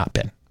he has not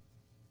been.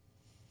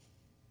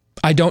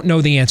 I don't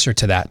know the answer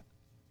to that.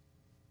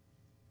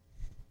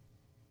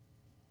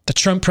 The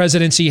Trump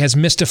presidency has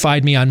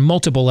mystified me on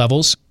multiple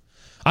levels.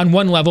 On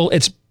one level,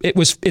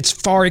 it's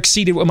far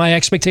exceeded what my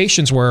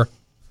expectations were.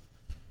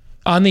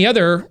 On the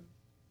other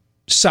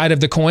side of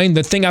the coin,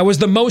 the thing I was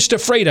the most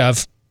afraid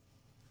of,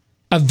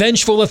 a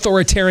vengeful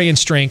authoritarian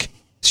streak,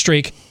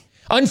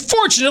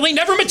 unfortunately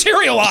never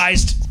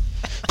materialized.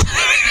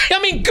 I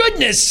mean,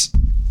 goodness.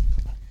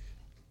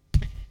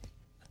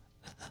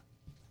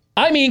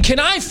 I mean, can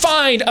I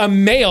find a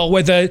male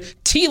with a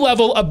T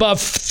level above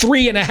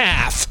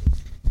 3.5?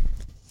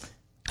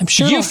 I'm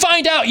sure. You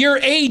find out your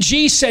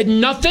AG said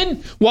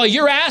nothing while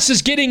your ass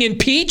is getting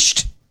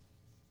impeached?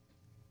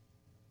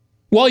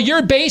 While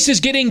your base is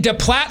getting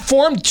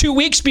deplatformed 2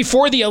 weeks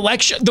before the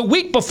election, the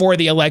week before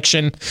the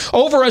election,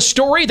 over a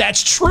story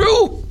that's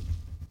true?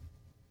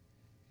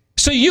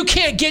 So you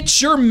can't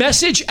get your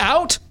message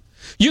out?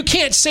 You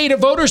can't say to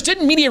voters,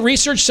 didn't Media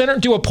Research Center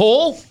do a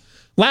poll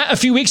a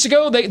few weeks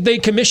ago? They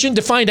commissioned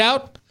to find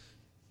out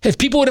if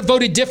people would have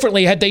voted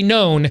differently had they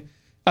known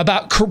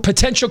about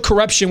potential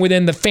corruption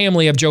within the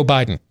family of Joe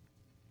Biden.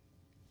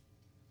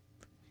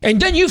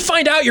 And then you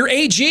find out your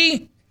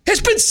AG has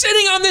been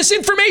sitting on this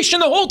information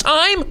the whole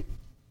time.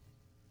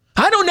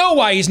 I don't know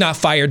why he's not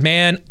fired,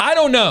 man. I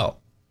don't know.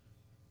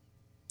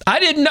 I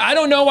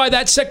don't know why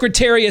that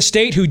Secretary of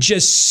State who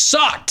just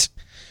sucked,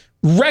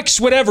 Rex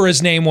whatever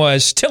his name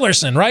was,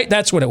 Tillerson, right?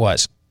 That's what it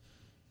was.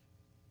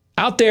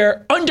 Out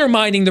there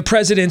undermining the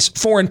president's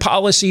foreign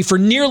policy for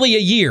nearly a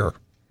year.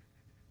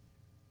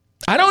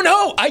 I don't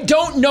know. I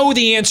don't know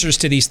the answers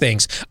to these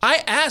things.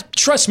 I ask.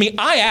 Trust me,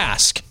 I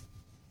ask.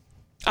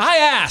 I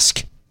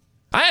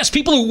ask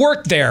people who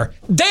work there.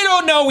 They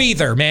don't know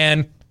either,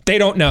 man. They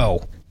don't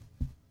know.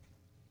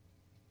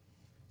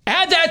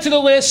 Add that to the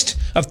list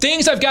of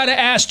things I've got to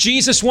ask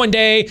Jesus one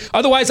day.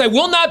 Otherwise, I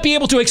will not be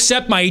able to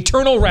accept my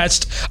eternal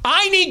rest.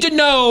 I need to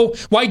know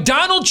why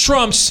Donald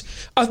Trump's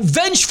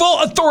vengeful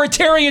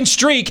authoritarian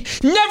streak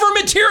never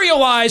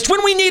materialized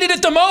when we needed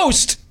it the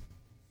most.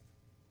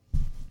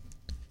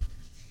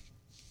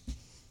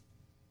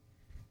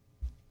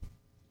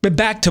 But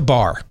back to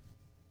Barr.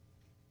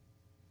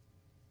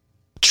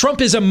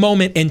 Trump is a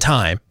moment in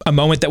time, a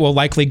moment that will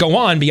likely go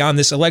on beyond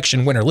this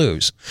election, win or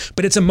lose.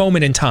 But it's a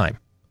moment in time.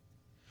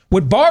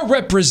 What Barr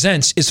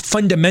represents is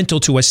fundamental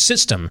to a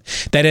system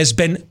that has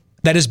been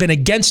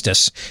against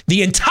us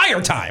the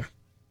entire time.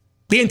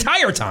 The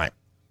entire time.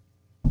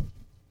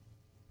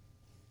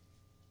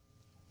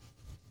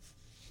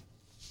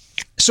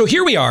 So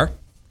here we are,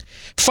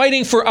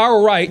 fighting for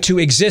our right to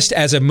exist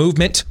as a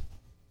movement,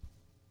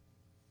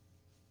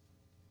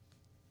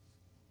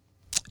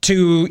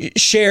 to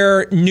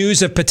share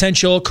news of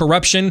potential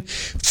corruption.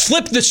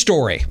 Flip the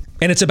story,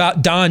 and it's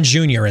about Don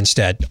Jr.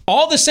 instead.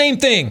 All the same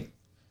thing.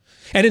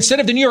 And instead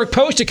of the New York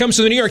Post, it comes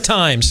to the New York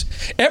Times.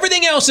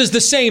 Everything else is the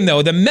same,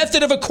 though. The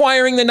method of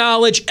acquiring the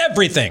knowledge,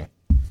 everything.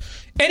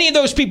 Any of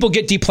those people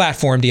get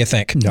deplatformed, do you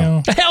think?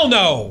 No. Hell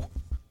no.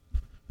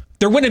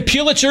 They're winning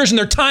Pulitzers and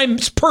they're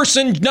Times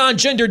Person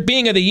Non-Gendered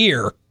Being of the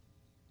Year.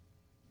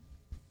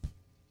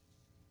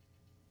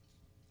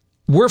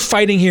 We're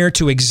fighting here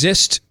to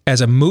exist as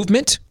a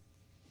movement,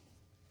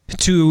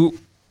 to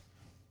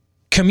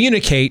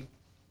communicate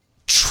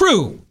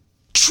true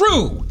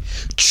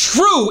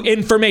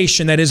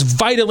information that is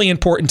vitally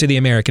important to the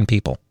American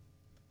people.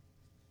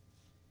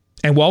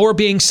 And while we're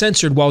being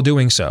censored while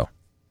doing so,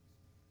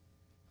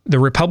 the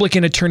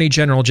Republican Attorney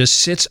General just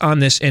sits on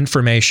this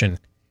information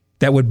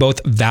that would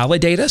both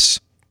validate us,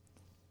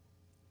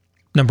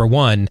 number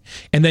one,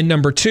 and then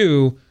number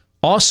two,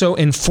 also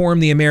inform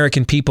the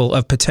American people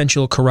of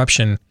potential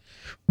corruption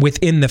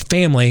within the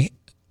family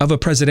of a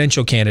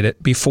presidential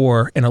candidate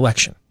before an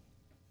election.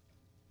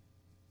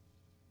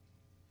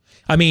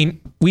 I mean,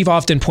 we've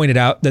often pointed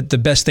out that the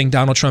best thing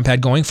Donald Trump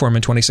had going for him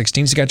in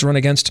 2016 is he got to run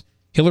against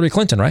Hillary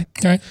Clinton, right?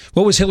 Right.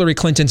 What was Hillary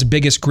Clinton's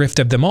biggest grift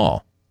of them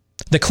all?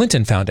 The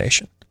Clinton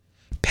Foundation.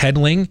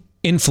 Peddling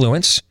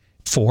influence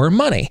for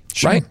money,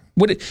 sure. Right?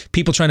 What did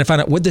people trying to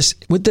find out, would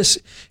this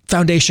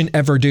foundation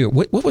ever do?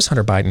 What was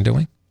Hunter Biden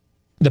doing?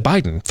 The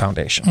Biden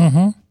Foundation.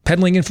 Mm-hmm.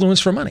 Peddling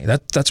influence for money.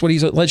 That's what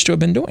he's alleged to have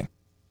been doing.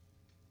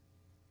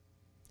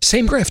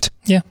 Same grift.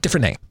 Yeah.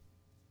 Different name.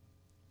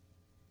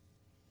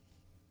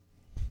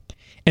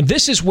 And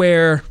this is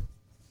where,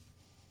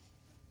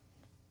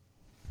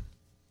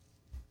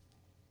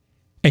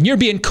 and you're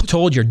being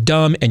told you're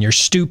dumb and you're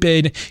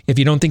stupid if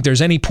you don't think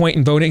there's any point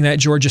in voting that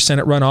Georgia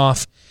Senate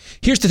runoff.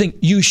 Here's the thing.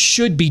 You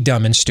should be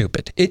dumb and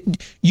stupid.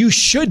 You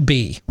should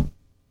be.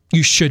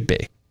 You should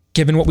be.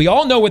 Given what we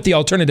all know what the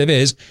alternative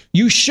is,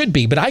 you should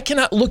be. But I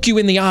cannot look you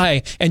in the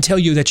eye and tell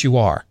you that you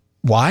are.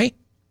 Why?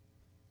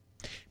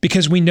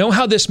 Because we know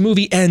how this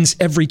movie ends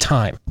every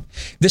time.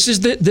 This is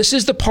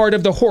the part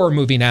of the horror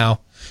movie now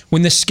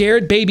when the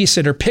scared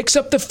babysitter picks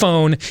up the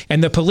phone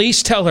and the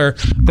police tell her,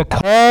 the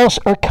calls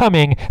are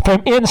coming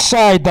from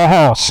inside the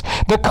house.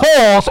 The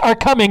calls are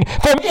coming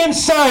from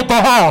inside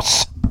the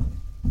house.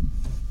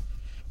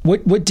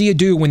 What do you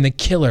do when the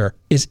killer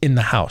is in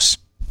the house?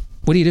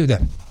 What do you do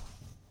then?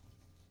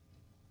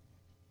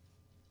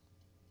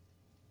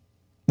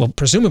 Well,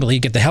 presumably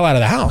you get the hell out of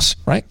the house,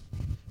 right?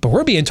 But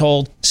we're being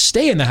told,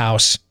 stay in the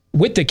house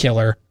with the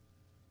killer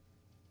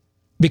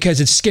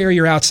because it's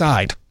scarier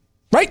outside,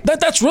 right?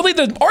 That's really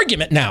the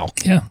argument now.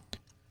 Yeah.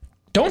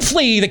 Don't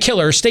flee the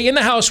killer. Stay in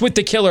the house with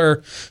the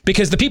killer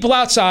because the people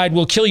outside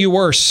will kill you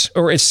worse,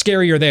 or it's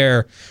scarier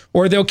there,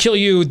 or they'll kill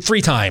you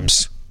 3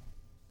 times.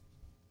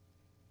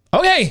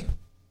 Okay.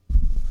 I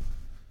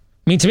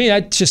mean, to me,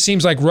 that just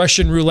seems like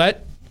Russian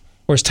roulette,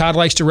 or as Todd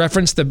likes to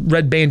reference, the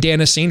red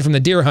bandana scene from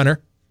The Deer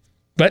Hunter.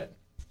 But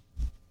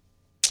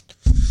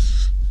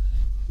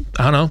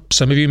I don't know.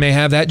 Some of you may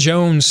have that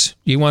Jones.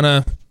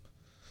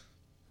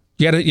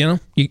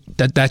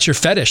 That's your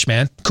fetish,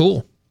 man.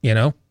 Cool.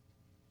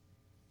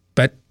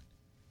 But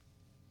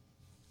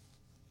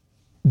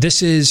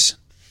this is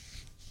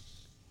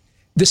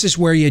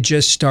where you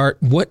just start.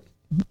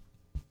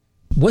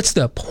 What's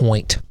the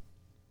point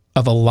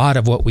of a lot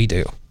of what we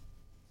do?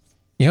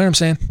 You know what I'm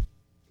saying?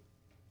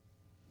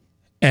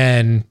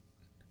 And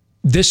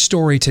this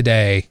story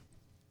today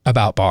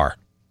about Barr.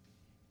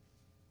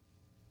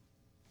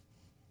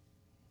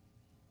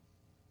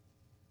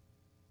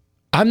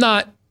 I'm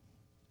not...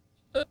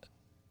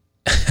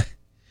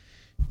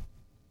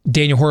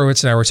 Daniel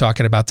Horowitz and I were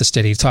talking about this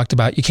today. He talked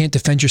about you can't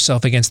defend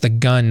yourself against the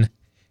gun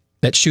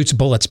that shoots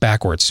bullets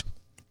backwards.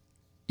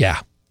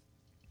 Yeah.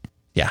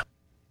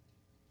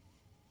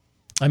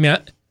 I mean,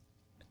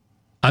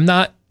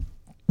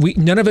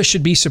 none of us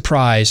should be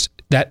surprised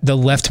that the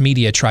left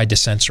media tried to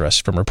censor us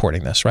from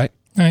reporting this, right?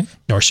 Right.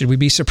 Nor should we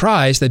be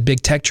surprised that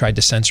big tech tried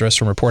to censor us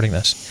from reporting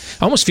this.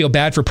 I almost feel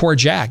bad for poor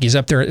Jack. He's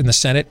up there in the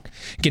Senate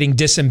getting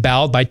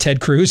disemboweled by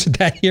Ted Cruz at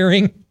that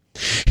hearing.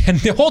 And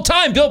the whole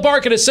time, Bill Barr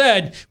could have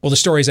said, well, the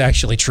story's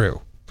actually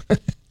true. All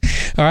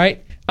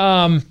right.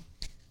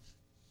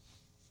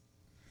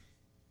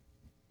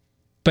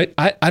 But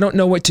I don't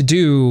know what to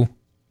do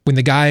when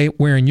the guy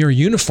wearing your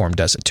uniform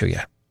does it to you.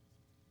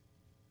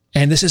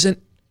 And this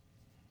isn't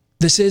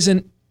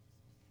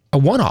a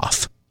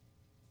one-off.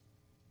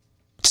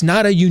 It's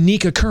not a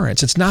unique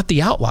occurrence. It's not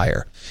the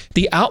outlier.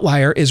 The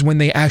outlier is when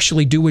they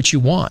actually do what you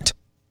want.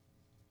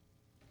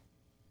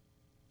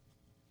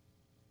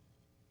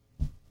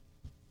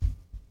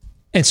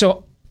 And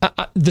so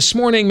this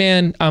morning,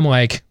 man, I'm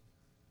like,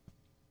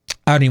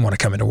 I don't even want to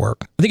come into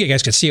work. I think you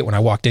guys could see it when I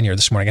walked in here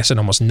this morning. I said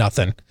almost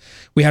nothing.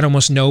 We had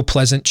almost no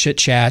pleasant chit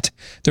chat.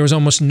 There was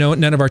almost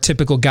none of our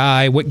typical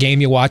guy. What game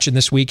you watching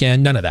this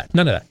weekend? None of that.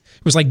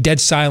 It was like dead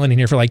silent in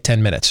here for like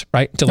 10 minutes,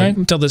 right?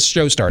 Until this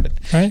show started.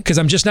 Right. Because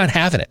I'm just not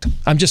having it.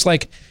 I'm just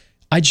like,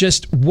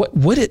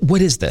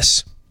 what is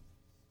this?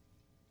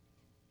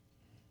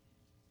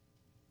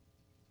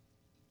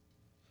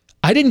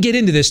 I didn't get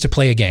into this to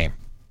play a game.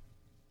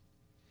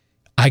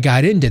 I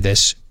got into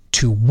this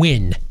to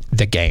win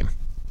the game.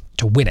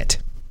 To win it.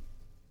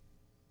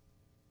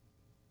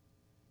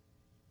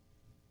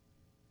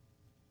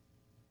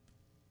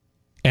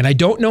 And I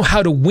don't know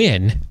how to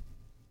win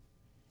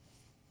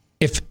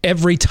if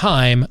every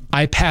time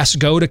I pass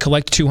go to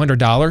collect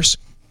 $200,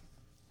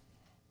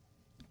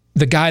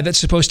 the guy that's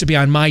supposed to be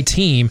on my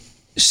team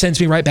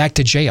sends me right back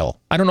to jail.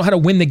 I don't know how to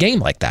win the game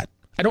like that.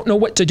 I don't know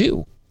what to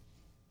do.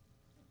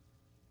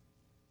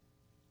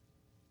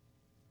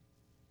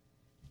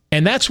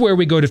 And that's where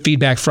we go to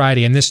Feedback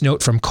Friday and this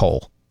note from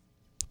Cole.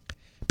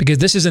 Because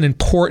this is an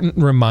important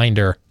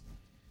reminder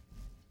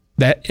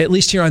that at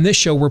least here on this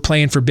show, we're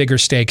playing for bigger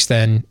stakes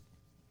than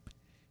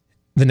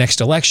the next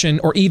election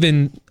or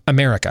even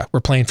America. We're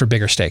playing for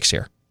bigger stakes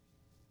here.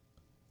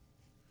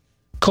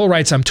 Cole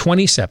writes, I'm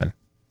 27.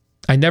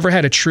 I never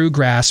had a true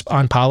grasp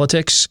on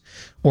politics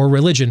or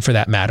religion for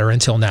that matter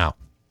until now.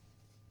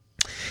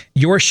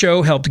 Your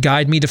show helped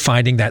guide me to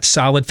finding that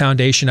solid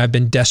foundation I've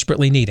been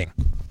desperately needing.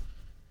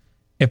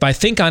 If I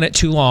think on it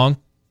too long,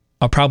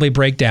 I'll probably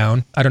break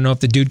down. I don't know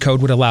if the dude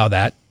code would allow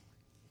that,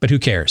 but who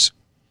cares?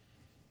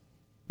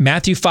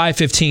 Matthew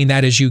 5:15,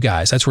 that is you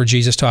guys. That's where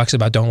Jesus talks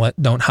about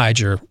don't hide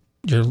your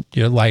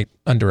light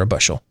under a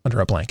bushel,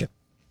 under a blanket.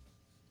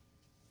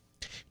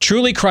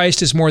 Truly,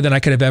 Christ is more than I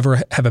could have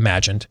ever have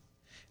imagined.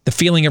 The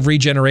feeling of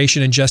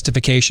regeneration and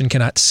justification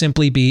cannot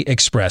simply be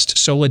expressed.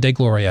 Sola Deo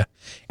Gloria.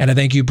 And I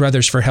thank you,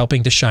 brothers, for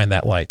helping to shine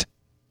that light.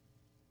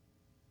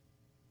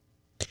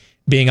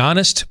 Being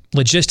honest,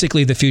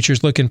 logistically, the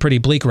future's looking pretty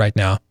bleak right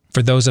now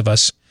for those of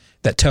us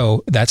that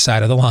toe that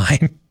side of the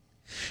line.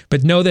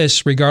 But know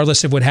this,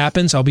 regardless of what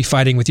happens, I'll be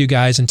fighting with you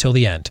guys until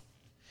the end.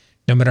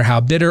 No matter how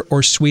bitter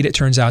or sweet it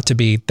turns out to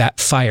be, that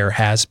fire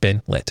has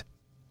been lit.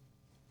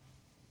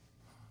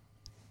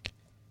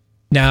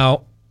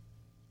 Now,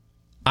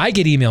 I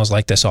get emails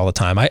like this all the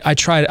time. I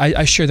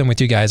share them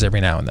with you guys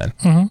every now and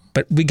then,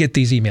 but we get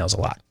these emails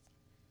a lot.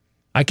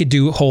 I could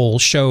do whole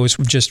shows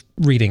with just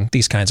reading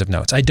these kinds of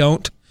notes. I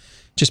don't,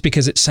 just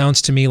because it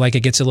sounds to me like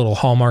it gets a little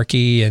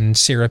hallmarky and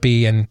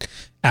syrupy, and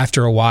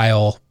after a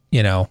while,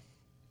 you know,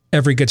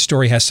 every good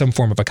story has some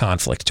form of a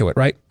conflict to it,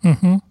 right?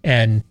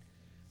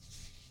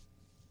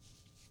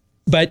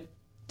 But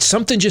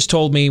something just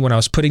told me when I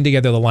was putting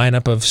together the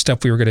lineup of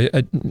stuff we were going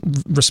to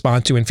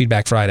respond to in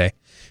Feedback Friday,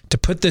 to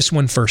put this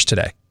one first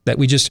today, that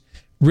we just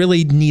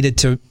really needed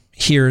to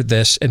hear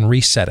this and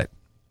reset it.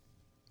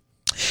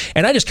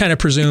 And I just kind of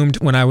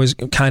presumed when I was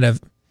kind of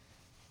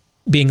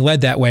being led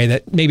that way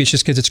that maybe it's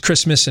just because it's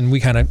Christmas and we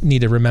kind of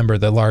need to remember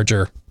the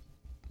larger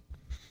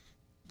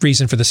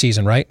reason for the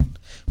season, right?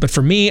 But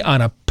for me,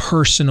 on a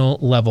personal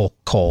level,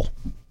 Cole,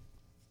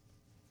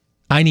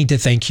 I need to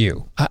thank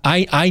you.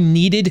 I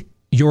needed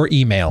your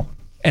email,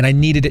 and I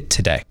needed it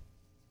today.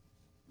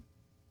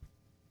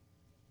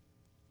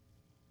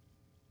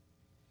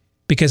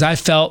 Because I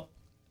felt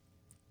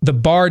the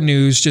Barr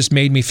news just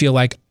made me feel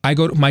like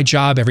my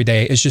job every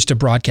day is just to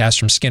broadcast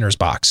from Skinner's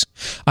box.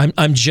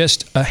 I'm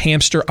just a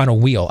hamster on a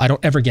wheel. I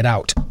don't ever get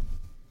out.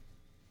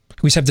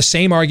 We just have the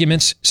same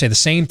arguments, say the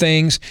same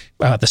things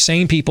about the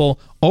same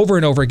people over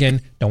and over again.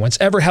 No one's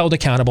ever held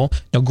accountable.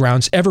 No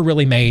ground's ever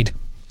really made.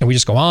 And we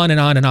just go on and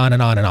on and on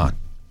and on and on.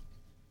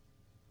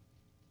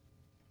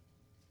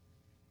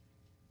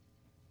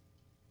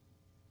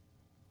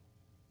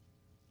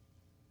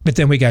 But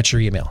then we got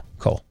your email,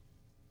 Cole.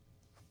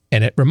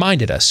 And it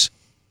reminded us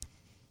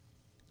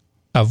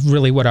of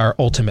really what our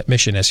ultimate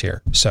mission is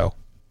here. So,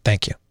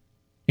 thank you.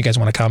 You guys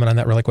want to comment on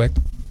that really quick?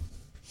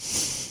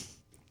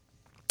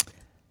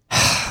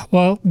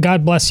 Well,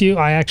 God bless you.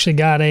 I actually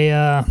got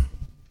I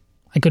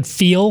could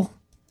feel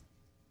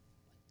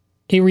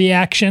a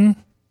reaction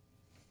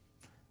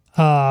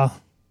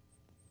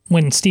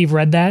when Steve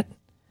read that.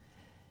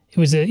 It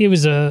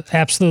was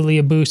absolutely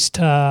a boost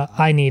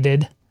I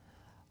needed.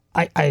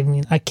 I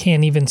mean, I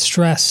can't even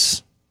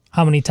stress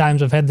how many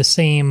times I've had the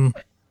same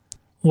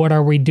what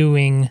are we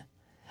doing,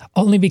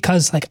 only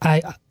because like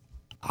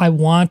I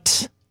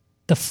want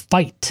the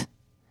fight.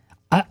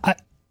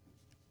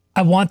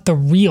 I want the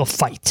real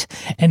fight,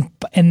 and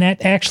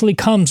that actually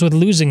comes with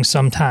losing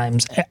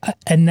sometimes,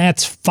 and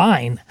that's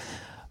fine.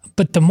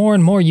 But the more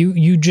and more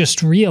you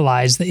just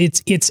realize that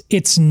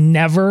it's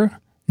never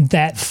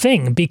that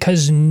thing,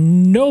 because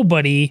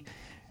nobody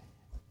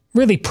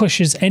really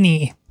pushes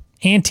any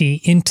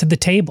ante into the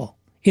table.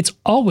 It's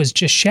always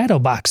just shadow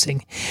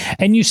boxing,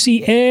 and you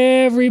see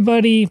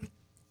everybody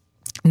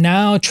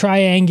now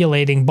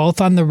triangulating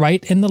both on the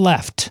right and the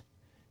left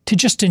to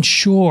just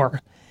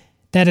ensure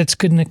that it's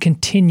going to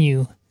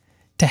continue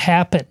to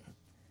happen.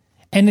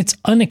 And it's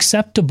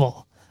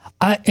unacceptable.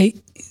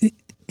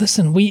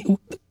 Listen,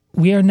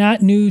 we are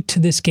not new to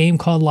this game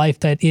called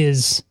life that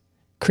is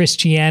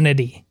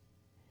Christianity.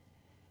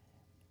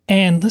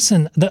 And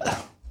listen,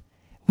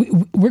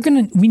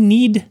 we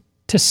need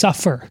to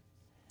suffer.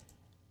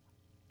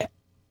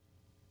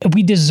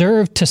 We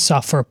deserve to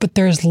suffer, but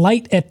there's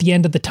light at the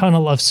end of the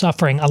tunnel of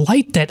suffering, a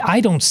light that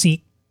I don't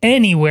see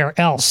anywhere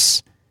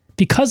else,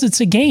 because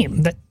it's a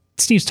game that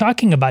Steve's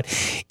talking about.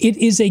 It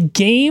is a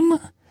game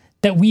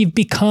that we've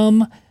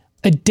become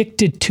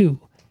addicted to.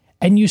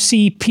 And you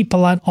see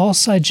people on all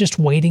sides just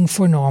waiting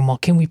for normal.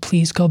 Can we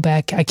please go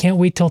back? I can't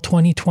wait till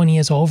 2020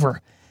 is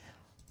over.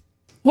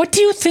 What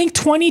do you think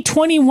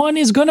 2021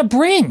 is going to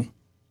bring?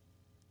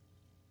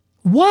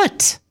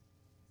 What?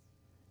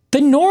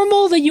 The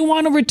normal that you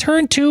want to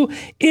return to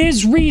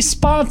is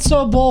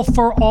responsible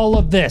for all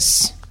of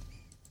this.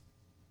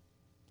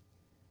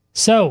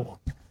 So,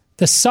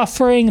 the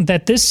suffering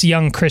that this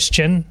young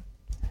Christian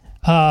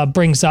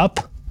brings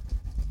up,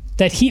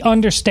 that he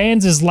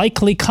understands is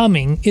likely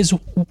coming,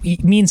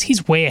 means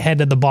he's way ahead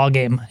of the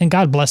ballgame, and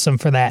God bless him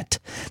for that.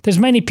 There's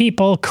many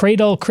people,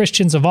 cradle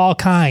Christians of all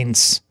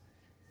kinds,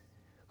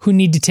 who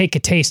need to take a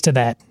taste of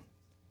that,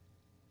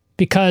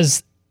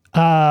 because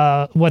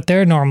what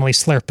they're normally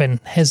slurping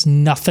has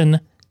nothing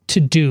to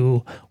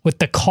do with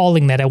the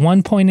calling that at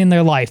one point in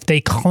their life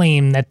they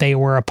claim that they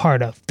were a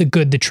part of, the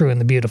good, the true,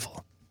 and the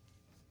beautiful.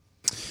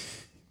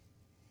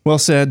 Well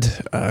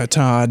said,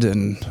 Todd.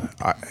 And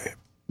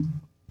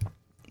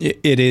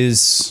it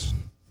is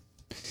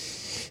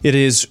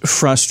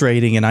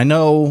frustrating. And I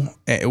know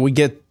we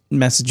get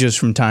messages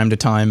from time to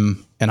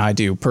time, and I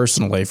do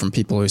personally, from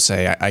people who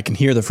say, I can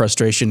hear the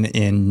frustration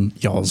in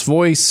y'all's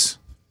voice,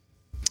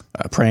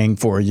 praying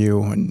for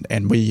you.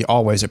 And we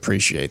always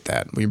appreciate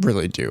that. We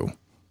really do.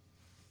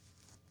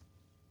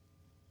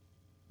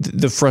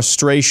 The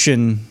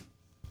frustration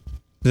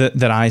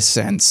that I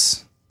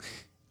sense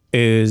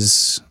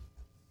is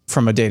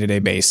from a day-to-day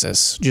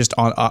basis, just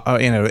on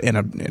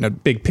in a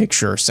big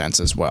picture sense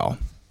as well.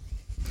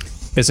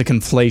 It's a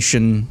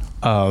conflation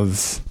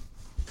of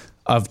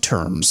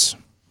terms.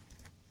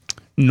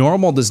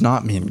 Normal does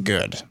not mean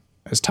good,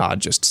 as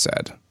Todd just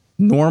said.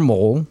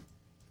 Normal,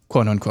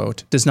 quote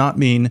unquote, does not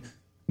mean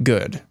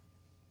good.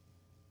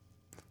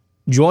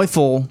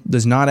 Joyful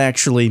does not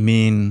actually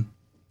mean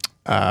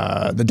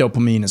the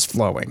dopamine is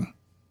flowing.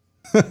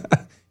 You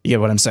get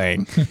what I'm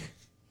saying?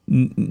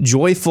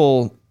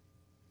 Joyful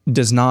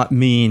does not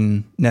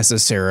mean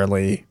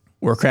necessarily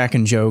we're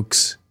cracking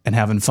jokes and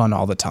having fun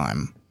all the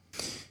time.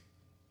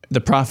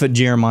 The prophet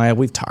Jeremiah,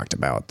 we've talked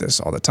about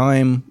this all the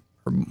time,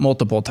 or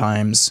multiple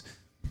times.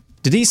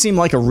 Did he seem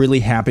like a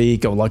really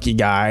happy-go-lucky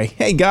guy?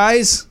 Hey,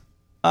 guys,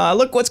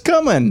 look what's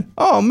coming.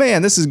 Oh,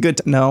 man, this is good.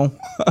 No.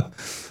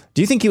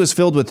 Do you think he was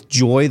filled with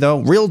joy,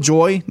 though? Real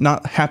joy,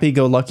 not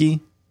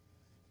happy-go-lucky?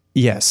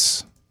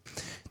 Yes.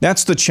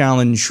 That's the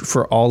challenge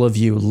for all of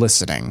you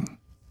listening.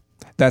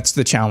 That's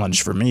the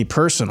challenge for me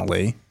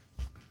personally,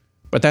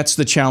 but that's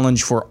the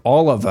challenge for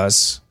all of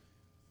us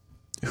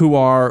who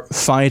are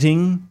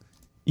fighting,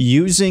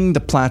 using the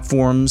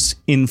platform's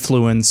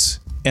influence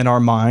in our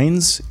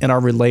minds and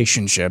our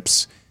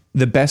relationships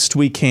the best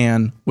we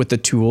can with the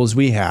tools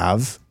we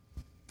have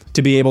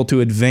to be able to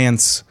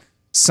advance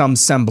some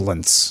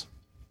semblance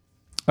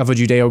of a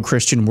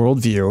Judeo-Christian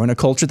worldview in a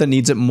culture that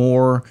needs it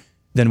more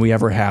than we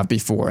ever have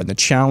before. And the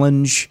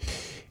challenge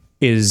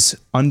is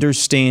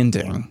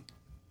understanding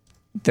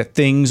that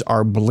things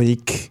are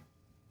bleak.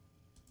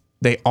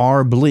 They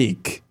are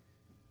bleak,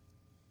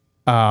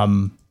 but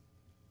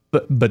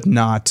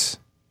not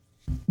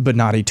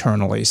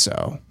eternally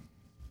so.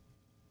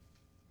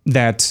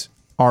 That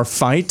our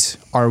fight,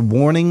 our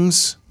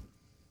warnings,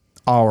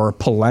 our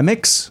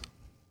polemics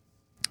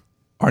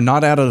are not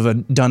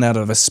done out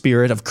of a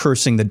spirit of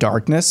cursing the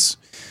darkness,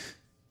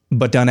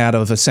 but done out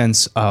of a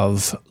sense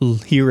of,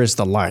 here is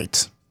the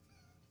light.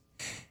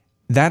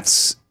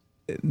 That's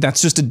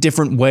just a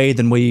different way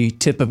than we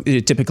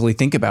typically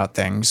think about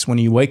things. When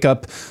you wake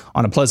up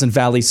on a Pleasant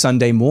Valley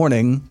Sunday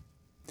morning,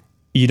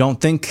 you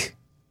don't think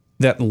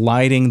that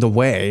lighting the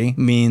way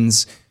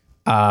means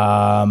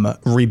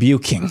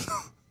rebuking.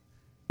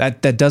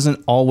 That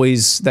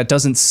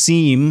doesn't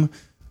seem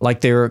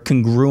like they're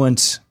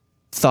congruent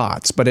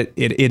thoughts, but it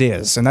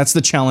is. And that's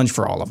the challenge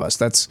for all of us.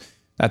 That's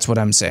what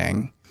I'm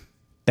saying.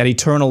 That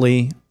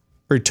eternally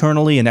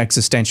and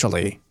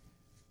existentially,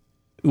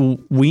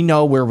 we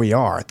know where we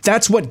are.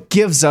 That's what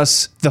gives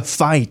us the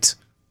fight.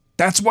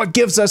 That's what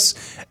gives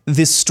us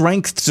the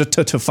strength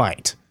to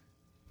fight.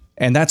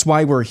 And that's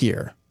why we're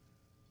here.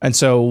 And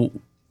so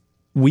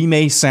we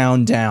may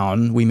sound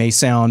down. We may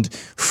sound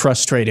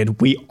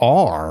frustrated. We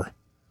are.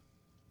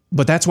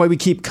 But that's why we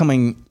keep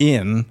coming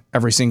in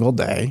every single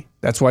day.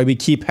 That's why we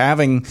keep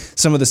having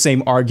some of the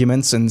same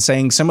arguments and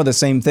saying some of the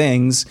same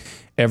things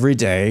every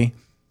day,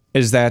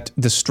 is that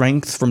the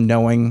strength from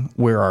knowing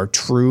where our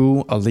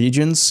true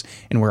allegiance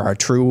and where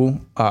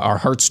our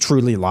hearts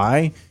truly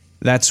lie,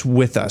 that's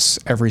with us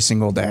every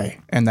single day.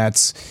 And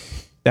that's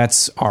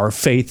our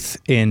faith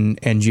in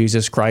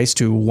Jesus Christ,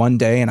 who one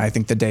day, and I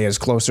think the day is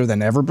closer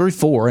than ever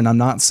before, and I'm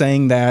not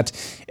saying that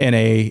in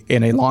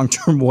a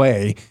long-term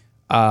way,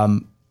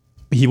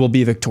 he will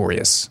be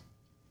victorious.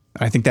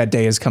 I think that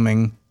day is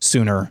coming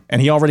sooner,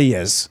 and he already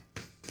is.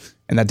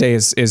 And that day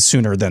is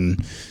sooner than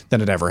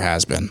it ever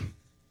has been.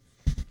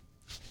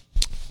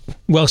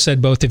 Well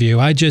said, both of you.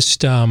 I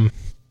just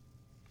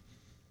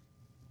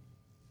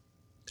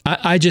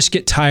I just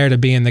get tired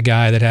of being the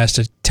guy that has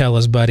to tell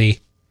his buddy,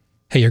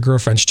 hey, your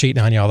girlfriend's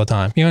cheating on you all the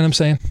time. You know what I'm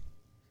saying?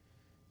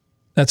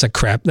 That's a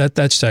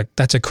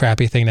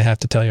crappy thing to have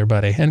to tell your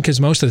buddy. And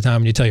because most of the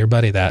time when you tell your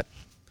buddy that,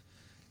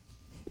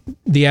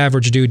 the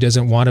average dude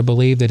doesn't want to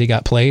believe that he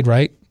got played,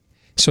 right?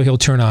 So he'll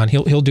turn on.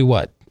 He'll do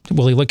what?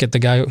 Will he look at the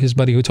guy, his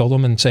buddy who told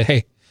him, and say,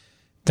 hey,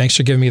 thanks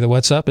for giving me the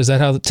what's up? Is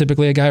that how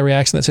typically a guy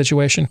reacts in that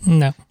situation?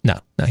 No. No.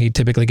 He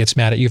typically gets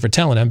mad at you for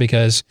telling him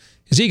because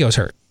his ego's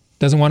hurt.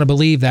 Doesn't want to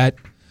believe that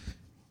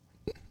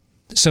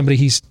somebody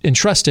he's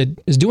entrusted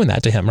is doing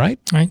that to him, right?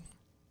 Right.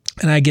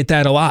 And I get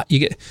that a lot.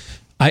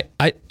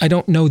 I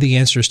don't know the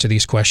answers to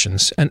these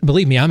questions. And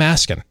believe me, I'm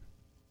asking.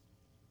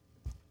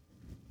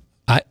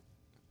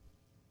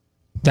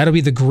 That'll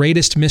be the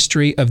greatest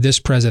mystery of this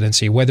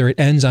presidency, whether it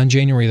ends on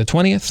January the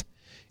 20th,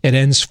 it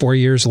ends 4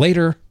 years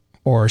later,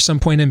 or some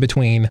point in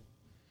between.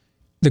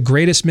 The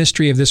greatest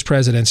mystery of this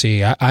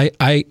presidency,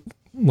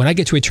 when I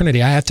get to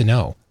eternity, I have to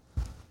know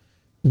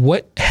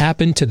what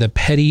happened to the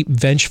petty,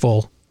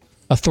 vengeful,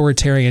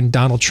 authoritarian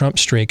Donald Trump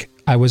streak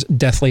I was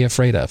deathly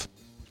afraid of.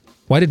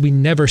 Why did we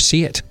never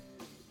see it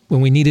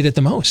when we needed it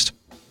the most?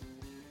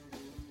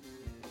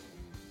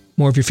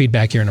 More of your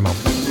feedback here in a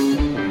moment.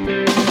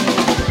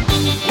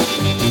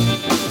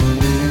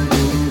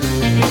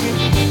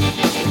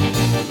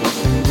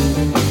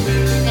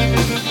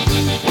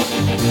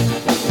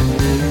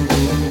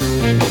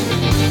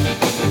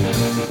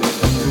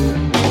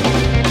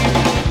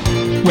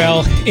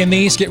 Well, in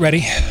these, get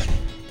ready,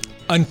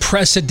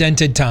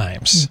 unprecedented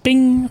times.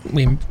 Bing.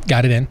 We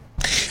got it in.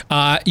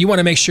 You want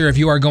to make sure if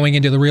you are going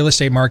into the real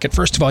estate market,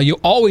 first of all, you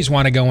always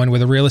want to go in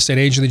with a real estate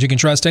agent that you can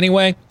trust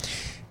anyway.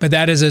 But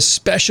that is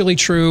especially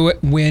true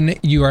when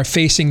you are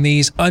facing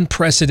these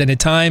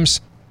unprecedented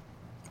times.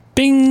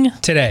 Bing.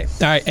 Today.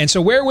 All right. And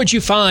so where would you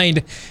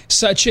find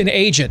such an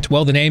agent?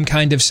 Well, the name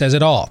kind of says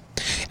it all.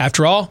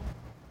 After all,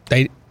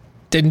 they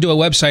didn't do a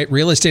website,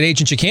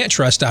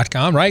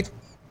 realestateagentsYouCan'tTrust.com, right?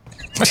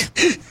 They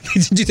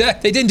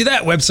didn't do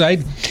that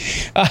website.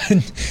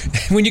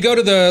 When you go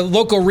to the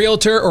local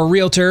realtor or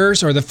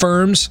realtors or the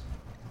firms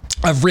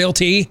of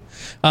realty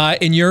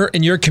in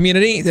your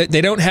community, they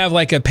don't have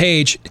like a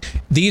page.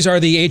 These are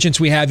the agents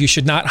we have. You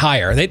should not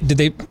hire. Did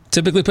they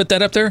typically put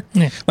that up there?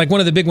 Yeah. Like one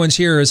of the big ones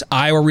here is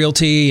Iowa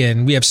Realty,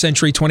 and we have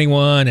Century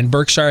 21 and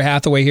Berkshire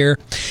Hathaway here.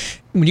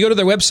 When you go to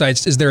their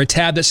websites, is there a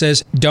tab that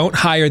says, don't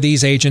hire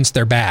these agents,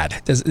 they're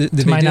bad? To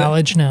my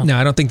knowledge, no. No,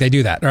 I don't think they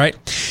do that, all right?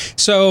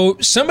 So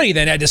somebody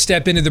then had to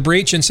step into the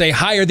breach and say,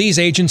 hire these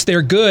agents,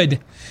 they're good.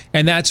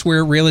 And that's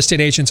where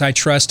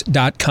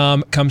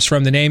realestateagentsitrust.com comes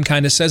from. The name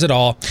kind of says it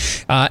all.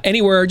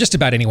 Anywhere, just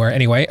about anywhere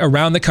anyway,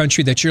 around the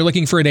country that you're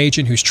looking for an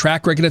agent whose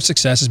track record of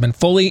success has been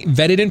fully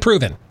vetted and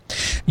proven,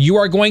 you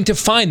are going to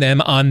find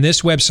them on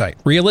this website,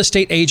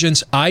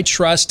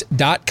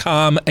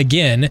 realestateagentsitrust.com.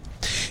 Again,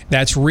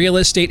 that's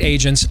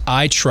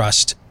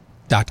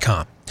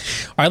realestateagentsitrust.com. All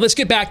right, let's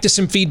get back to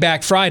some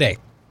Feedback Friday.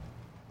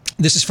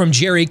 This is from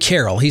Jerry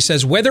Carroll. He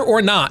says, whether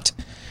or not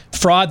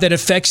fraud that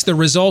affects the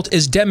result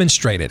is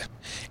demonstrated,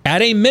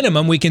 at a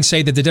minimum, we can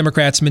say that the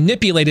Democrats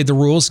manipulated the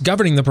rules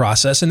governing the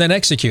process and then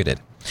executed.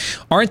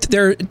 Aren't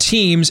there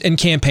teams and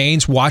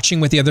campaigns watching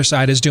what the other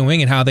side is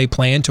doing and how they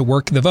plan to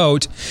work the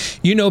vote?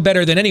 You know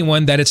better than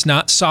anyone that it's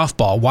not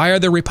softball. Why are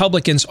the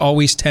Republicans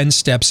always 10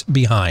 steps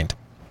behind?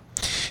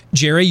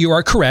 Jerry, you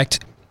are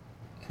correct.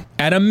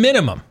 At a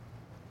minimum,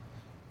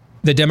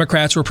 the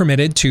Democrats were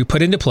permitted to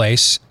put into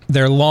place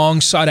their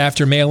long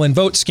sought-after mail-in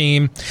vote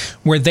scheme,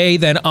 where they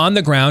then, on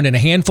the ground in a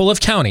handful of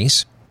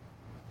counties,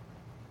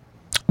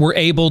 were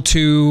able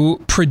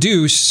to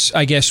produce,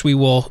 I guess we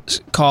will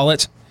call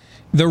it,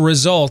 the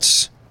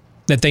results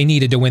that they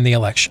needed to win the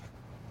election.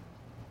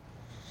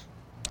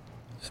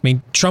 I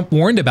mean, Trump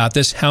warned about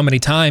this how many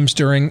times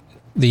during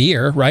the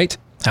year, right?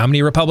 How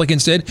many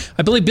Republicans did?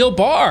 I believe Bill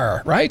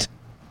Barr, right?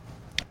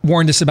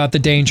 Warned us about the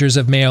dangers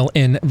of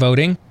mail-in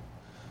voting.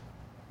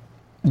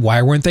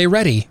 Why weren't they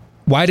ready?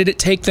 Why did it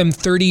take them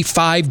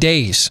 35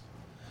 days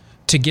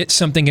to get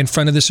something in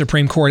front of the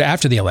Supreme Court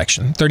after the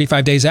election,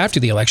 35 days after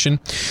the election,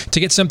 to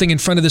get something in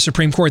front of the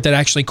Supreme Court that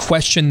actually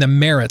questioned the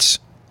merits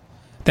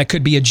that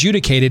could be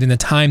adjudicated in the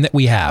time that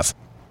we have.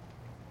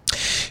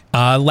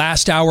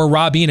 Last hour,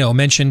 Rob Eno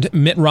mentioned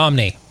Mitt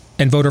Romney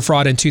and voter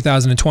fraud in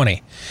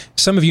 2020.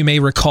 Some of you may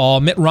recall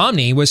Mitt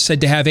Romney was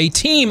said to have a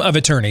team of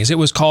attorneys. It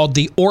was called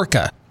the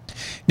Orca,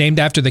 named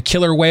after the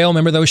killer whale.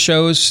 Remember those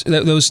shows,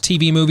 those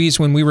TV movies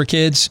when we were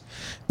kids?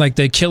 Like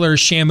the killer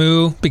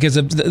Shamu, because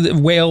of the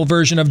whale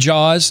version of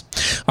Jaws.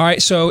 All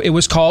right, so it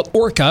was called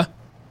Orca,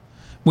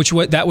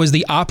 that was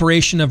the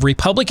operation of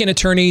Republican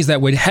attorneys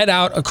that would head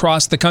out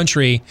across the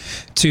country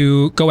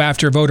to go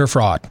after voter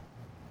fraud.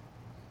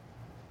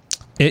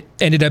 It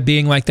ended up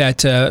being like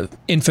that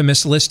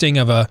infamous listing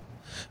of a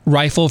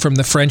rifle from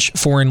the French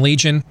Foreign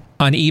Legion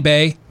on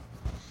eBay.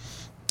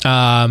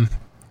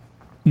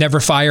 Never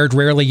fired,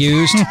 rarely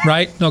used,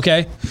 right?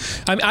 Okay.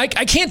 I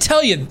can't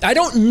tell you. I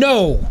don't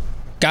know,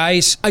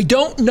 guys. I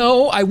don't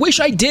know. I wish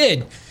I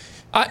did.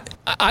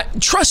 I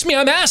trust me,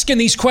 I'm asking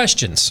these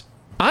questions.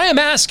 I am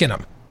asking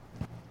them.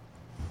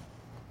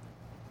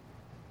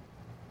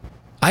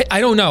 I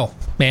don't know,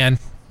 man.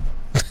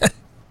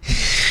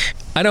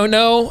 I don't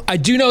know. I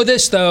do know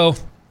this, though.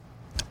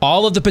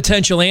 All of the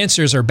potential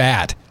answers are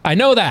bad. I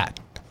know that.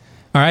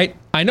 All right?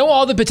 I know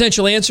all the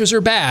potential answers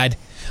are bad.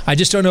 I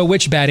just don't know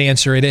which bad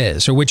answer it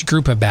is or which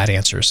group of bad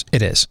answers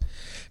it is.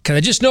 Because I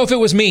just know if it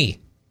was me,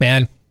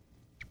 man.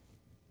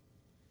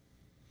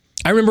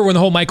 I remember when the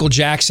whole Michael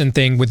Jackson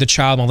thing with the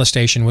child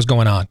molestation was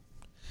going on.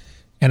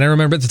 And I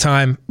remember at the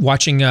time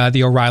watching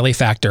the O'Reilly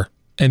Factor.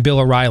 And Bill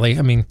O'Reilly,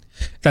 I mean,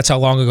 that's how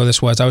long ago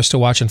this was. I was still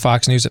watching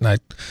Fox News at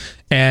night.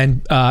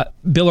 And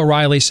Bill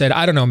O'Reilly said,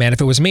 I don't know, man,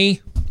 if it was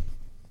me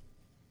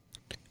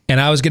and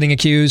I was getting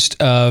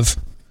accused of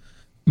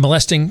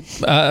molesting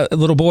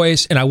little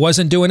boys and I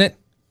wasn't doing it,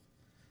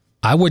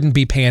 I wouldn't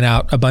be paying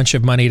out a bunch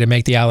of money to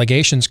make the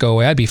allegations go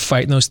away. I'd be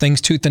fighting those things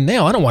tooth and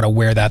nail. I don't want to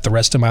wear that the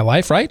rest of my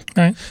life, right?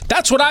 Right.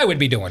 That's what I would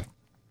be doing.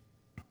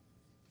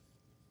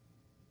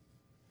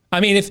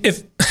 I mean,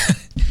 if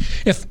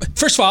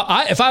first of all,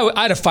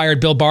 I'd have fired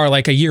Bill Barr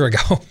like a year ago,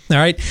 all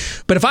right?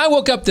 But if I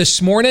woke up this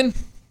morning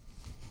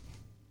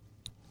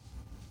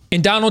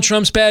in Donald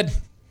Trump's bed,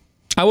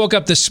 I woke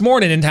up this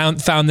morning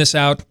and found this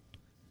out,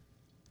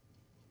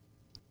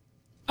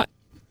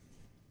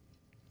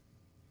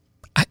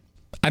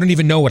 I don't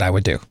even know what I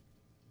would do,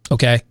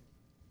 okay?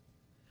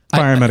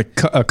 Fire him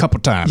a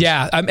couple times.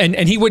 Yeah,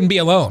 and he wouldn't be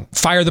alone.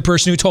 Fire the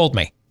person who told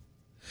me.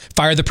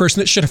 Fire the person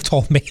that should have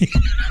told me.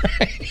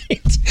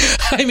 Right?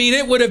 I mean,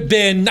 it would have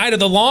been Night of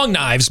the Long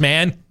Knives,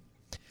 man.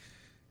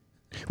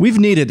 We've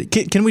needed,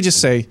 can we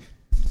just say,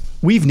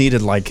 we've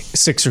needed like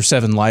 6 or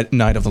 7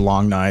 Night of the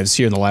Long Knives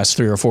here in the last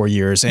 3 or 4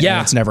 years, and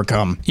it's never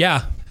come.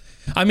 Yeah.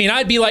 I mean,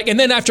 I'd be like, and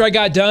then after I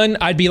got done,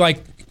 I'd be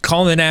like,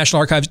 calling the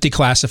National Archives,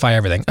 declassify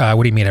everything.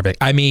 What do you mean everything?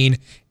 I mean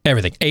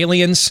everything.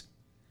 Aliens,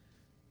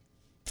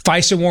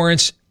 FISA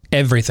warrants,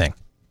 everything.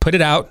 Put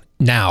it out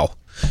now. All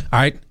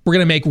right? We're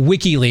going to make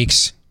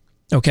WikiLeaks,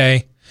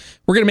 okay?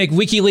 We're going to make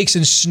WikiLeaks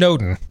and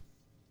Snowden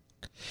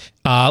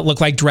look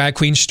like drag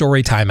queen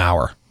story time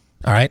hour.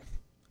 All right?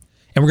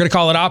 And we're going to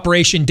call it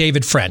Operation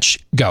David French.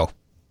 Go.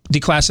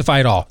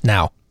 Declassify it all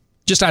now.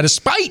 Just out of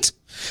spite.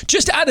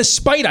 Just out of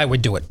spite, I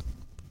would do it.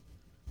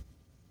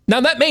 Now,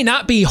 that may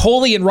not be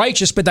holy and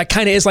righteous, but that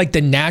kind of is like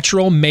the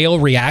natural male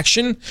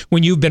reaction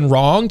when you've been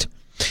wronged,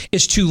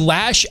 is to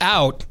lash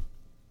out.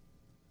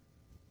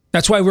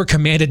 That's why we're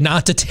commanded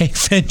not to take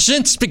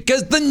vengeance,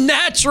 because the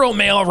natural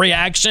male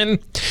reaction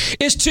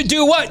is to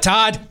do what,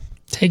 Todd?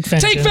 Take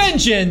vengeance. Take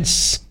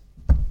vengeance.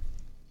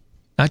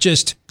 Not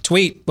just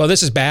tweet, well,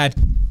 this is bad.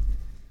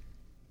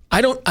 I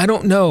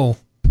don't know,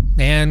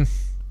 man.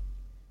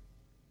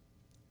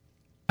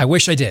 I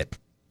wish I did.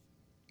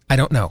 I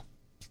don't know.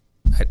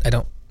 I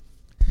don't.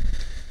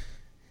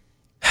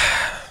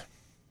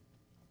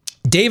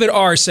 David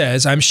R.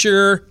 says, I'm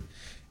sure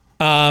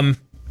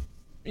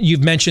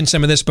you've mentioned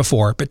some of this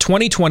before, but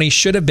 2020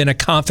 should have been a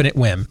confident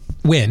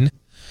win.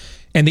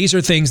 And these are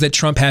things that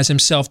Trump has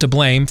himself to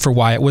blame for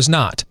why it was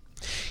not.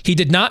 He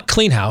did not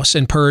clean house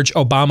and purge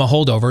Obama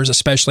holdovers,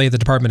 especially the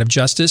Department of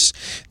Justice,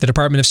 the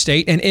Department of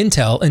State, and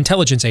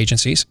intelligence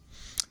agencies.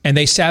 And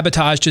they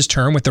sabotaged his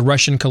term with the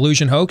Russian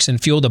collusion hoax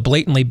and fueled a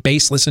blatantly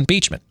baseless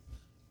impeachment.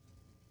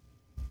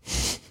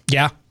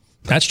 Yeah,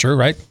 that's true,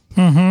 right?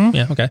 Mm-hmm.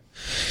 Yeah, okay.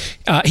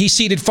 He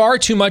ceded far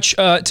too much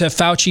to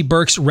Fauci,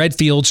 Birx,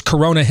 Redfield's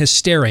corona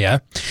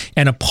hysteria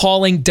and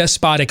appalling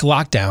despotic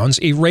lockdowns,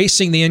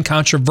 erasing the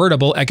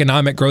incontrovertible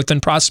economic growth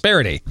and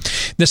prosperity.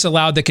 This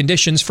allowed the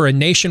conditions for a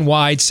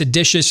nationwide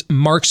seditious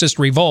Marxist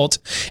revolt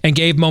and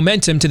gave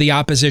momentum to the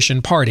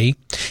opposition party,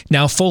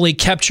 now fully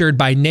captured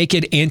by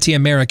naked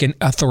anti-American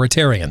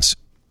authoritarians.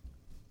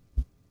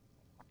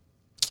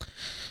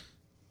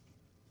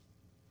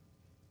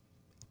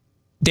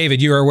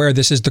 David, you are aware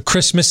this is the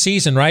Christmas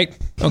season, right?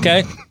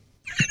 Okay.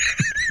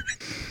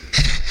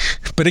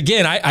 But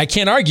again, I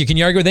can't argue. Can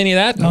you argue with any of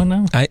that? Oh,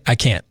 no. I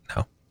can't,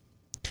 no.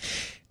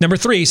 Number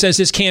 3 says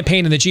his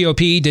campaign and the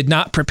GOP did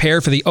not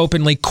prepare for the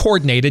openly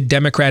coordinated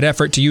Democrat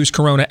effort to use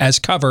Corona as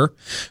cover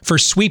for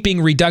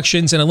sweeping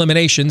reductions and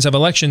eliminations of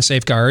election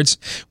safeguards,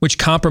 which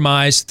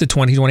compromised the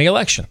 2020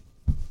 election.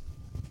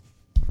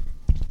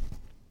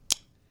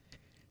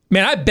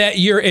 Man, I bet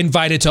you're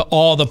invited to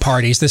all the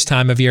parties this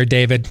time of year,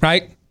 David,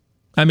 right?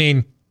 I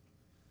mean,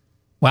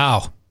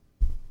 wow.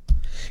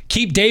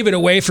 Keep David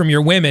away from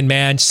your women,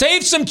 man.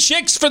 Save some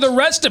chicks for the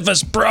rest of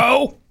us,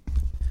 bro.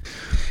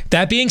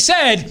 That being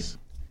said,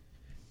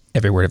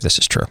 every word of this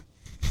is true.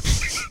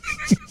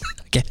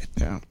 Get it?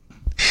 Yeah.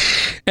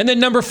 And then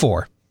number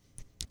 4.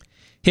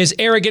 His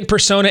arrogant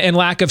persona and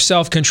lack of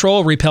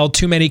self-control repelled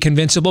too many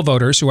convincible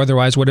voters who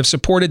otherwise would have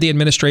supported the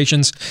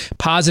administration's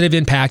positive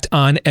impact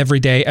on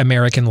everyday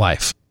American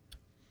life.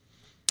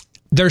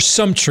 There's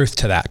some truth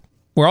to that.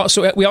 We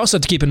also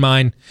have to keep in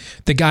mind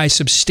the guy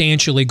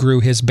substantially grew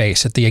his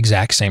base at the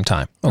exact same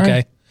time. Okay,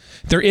 right.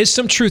 There is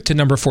some truth to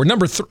number 4.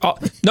 Numbers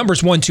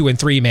 1, 2, and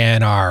 3,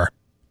 man, are.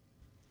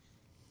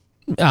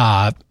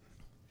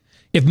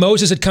 If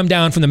Moses had come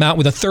down from the mountain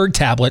with a third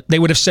tablet, they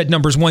would have said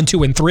numbers 1,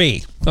 2, and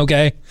 3.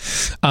 Okay.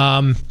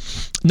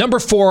 Number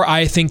 4,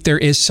 I think there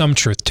is some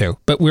truth to,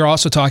 but we're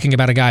also talking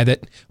about a guy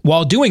that,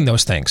 while doing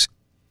those things,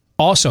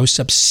 also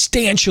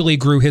substantially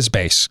grew his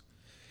base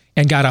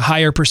and got a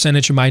higher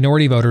percentage of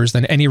minority voters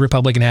than any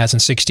Republican has in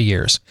 60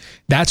 years.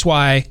 That's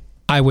why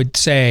I would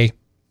say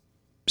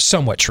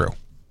somewhat true.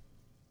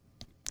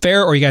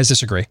 Fair, or you guys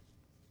disagree?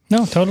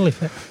 No, totally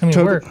fair. I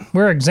mean,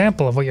 we're an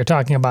example of what you're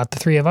talking about. The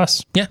 3 of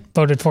us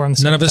voted for him.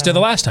 None of us did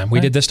the last time. We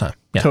did this time.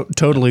 Yeah.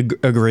 Totally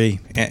agree.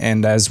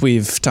 And as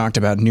we've talked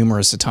about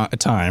numerous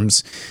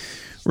times,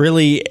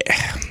 really,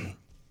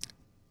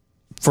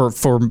 for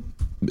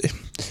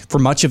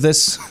much of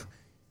this,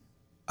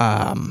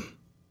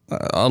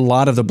 a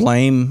lot of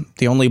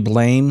the only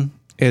blame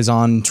is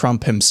on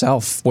Trump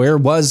himself. Where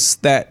was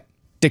that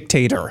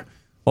dictator?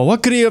 Well,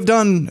 what could he have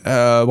done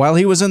while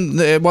he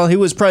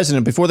was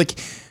president before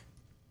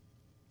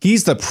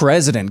He's the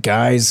president,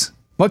 guys.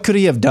 What could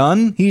he have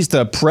done? He's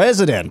the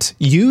president.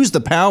 Use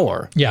the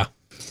power. Yeah.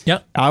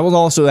 Yeah. I will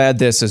also add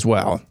this as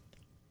well.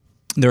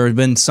 There have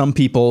been some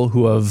people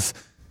who have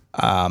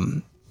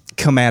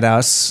come at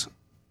us,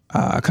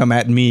 come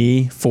at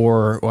me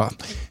for, well,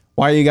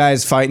 why are you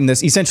guys fighting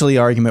this? Essentially, the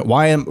argument,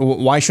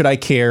 why should I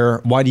care?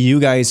 Why do you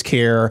guys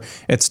care?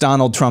 It's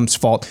Donald Trump's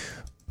fault.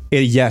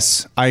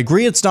 Yes, I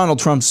agree it's Donald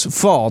Trump's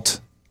fault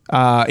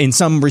in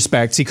some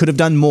respects. He could have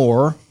done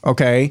more,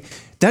 okay?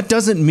 That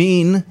doesn't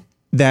mean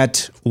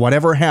that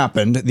whatever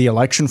happened, the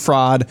election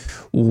fraud,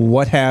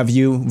 what have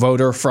you,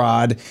 voter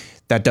fraud,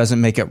 that doesn't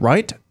make it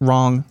right,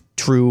 wrong,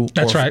 true,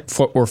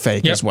 or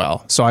fake as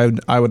well. So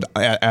I would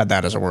add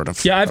that as a word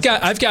of. Yeah, I've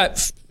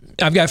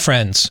got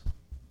friends,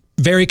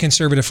 very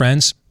conservative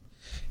friends.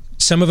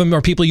 Some of them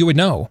are people you would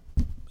know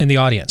in the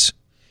audience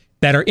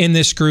that are in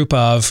this group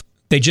of,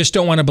 they just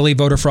don't want to believe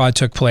voter fraud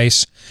took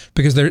place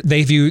because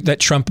they view that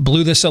Trump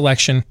blew this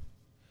election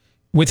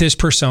with his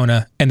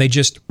persona, and they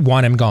just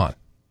want him gone.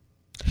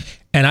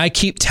 And I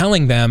keep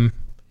telling them,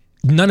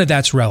 none of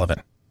that's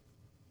relevant.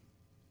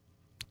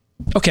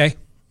 Okay,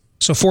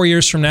 so 4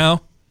 years from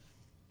now,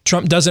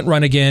 Trump doesn't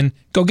run again.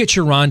 Go get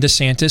your Ron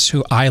DeSantis,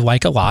 who I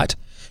like a lot.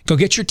 Go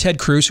get your Ted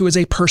Cruz, who is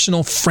a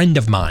personal friend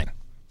of mine.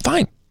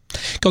 Fine.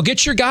 Go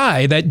get your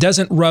guy that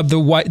doesn't rub the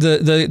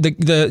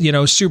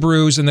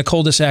Subarus and the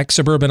cul-de-sac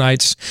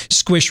suburbanites,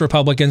 squish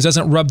Republicans,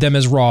 doesn't rub them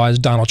as raw as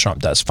Donald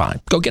Trump does.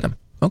 Fine. Go get him.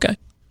 Okay.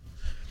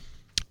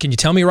 Can you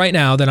tell me right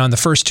now that on the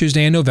first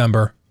Tuesday in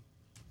November,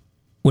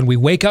 when we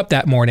wake up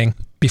that morning,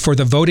 before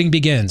the voting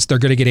begins, they're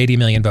going to get 80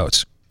 million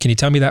votes? Can you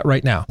tell me that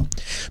right now?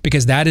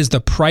 Because that is the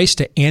price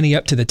to ante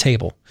up to the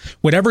table.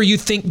 Whatever you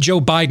think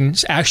Joe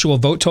Biden's actual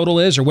vote total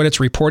is, or what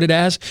it's reported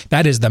as,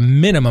 that is the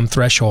minimum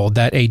threshold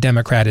that a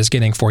Democrat is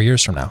getting 4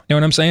 years from now. You know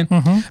what I'm saying?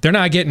 Mm-hmm. They're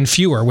not getting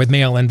fewer with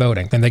mail-in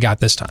voting than they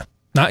got this time.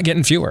 Not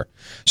getting fewer.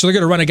 So they're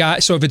going to run a guy.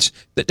 So that's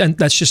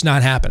just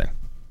not happening.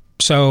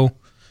 So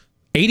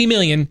 80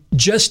 million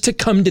just to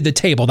come to the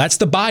table. That's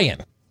the buy-in,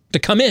 to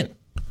come in.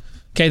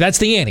 Okay, that's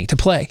the ante, to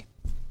play.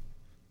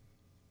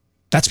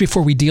 That's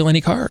before we deal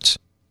any cards.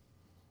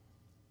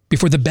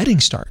 Before the betting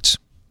starts.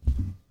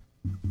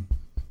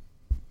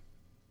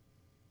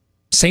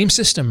 Same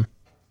system.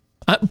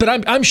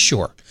 But I'm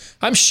sure.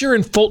 I'm sure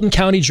in Fulton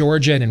County,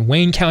 Georgia, and in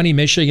Wayne County,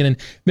 Michigan, and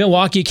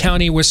Milwaukee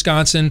County,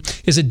 Wisconsin,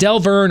 is it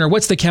Delverne, or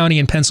what's the county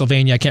in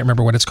Pennsylvania? I can't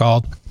remember what it's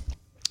called.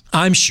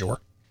 I'm sure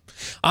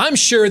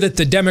that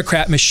the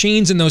Democrat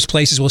machines in those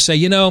places will say,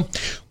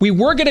 we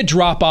were going to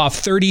drop off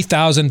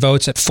 30,000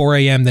 votes at 4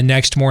 a.m. the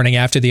next morning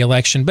after the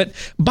election. But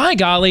by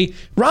golly,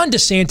 Ron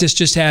DeSantis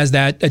just has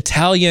that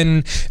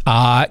Italian,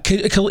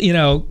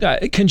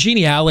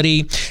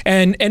 congeniality.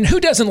 And who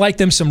doesn't like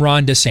them some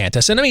Ron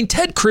DeSantis? And I mean,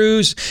 Ted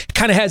Cruz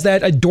kind of has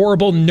that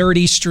adorable,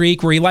 nerdy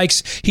streak where he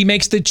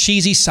makes the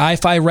cheesy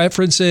sci-fi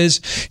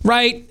references,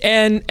 right?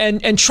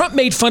 And Trump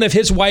made fun of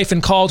his wife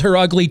and called her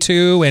ugly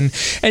too. And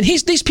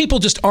these people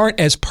just aren't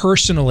as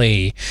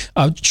personally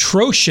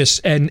atrocious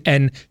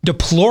and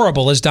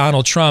deplorable as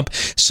Donald Trump.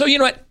 So you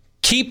know what?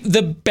 keep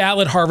the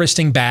ballot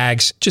harvesting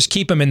bags. Just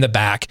keep them in the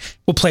back.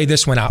 We'll play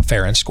this one out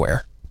fair and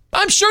square.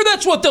 I'm sure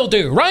that's what they'll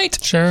do,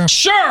 right? Sure.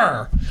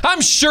 Sure.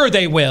 I'm sure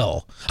they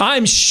will.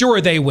 I'm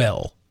sure they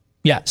will.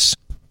 Yes,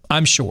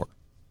 I'm sure.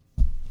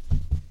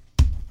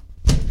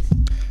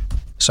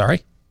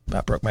 Sorry,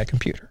 about broke my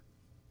computer.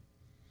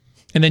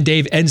 And then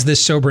Dave ends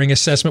this sobering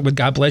assessment with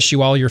God bless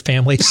you all, your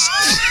families.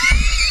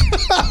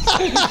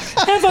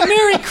 Have a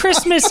Merry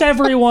Christmas,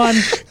 everyone.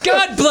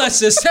 God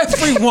bless us,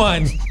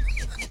 everyone.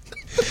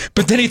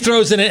 But then he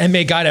throws in it, and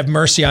may God have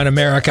mercy on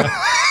America.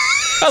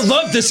 I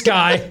love this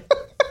guy.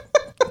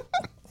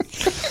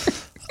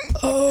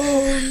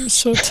 Oh, I'm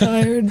so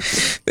tired.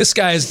 This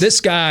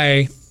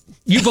guy.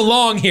 You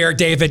belong here,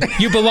 David.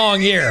 You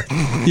belong here.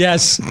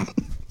 Yes.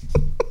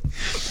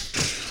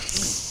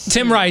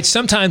 Tim writes,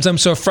 sometimes I'm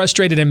so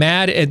frustrated and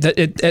mad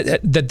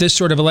that this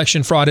sort of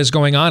election fraud is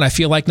going on, I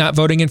feel like not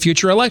voting in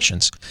future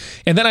elections.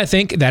 And then I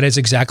think that is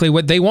exactly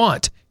what they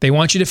want. They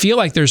want you to feel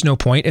like there's no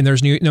point and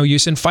there's no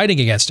use in fighting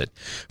against it.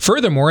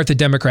 Furthermore, if the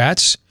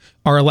Democrats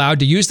are allowed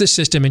to use the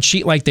system and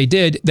cheat like they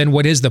did, then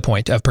what is the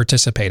point of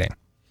participating?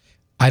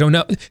 I don't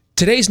know.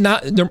 Today's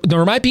not,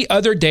 there might be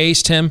other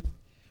days, Tim,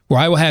 where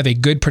I will have a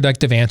good,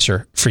 productive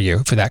answer for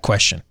you for that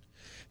question.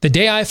 The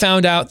day I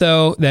found out,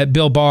 though, that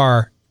Bill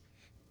Barr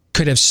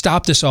could have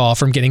stopped us all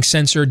from getting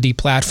censored,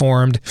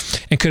 deplatformed,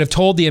 and could have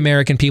told the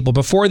American people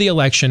before the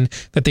election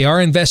that they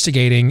are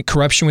investigating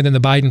corruption within the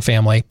Biden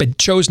family, but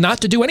chose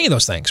not to do any of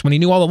those things when he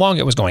knew all along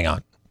it was going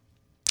on.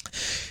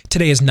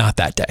 Today is not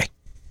that day.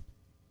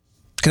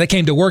 Because I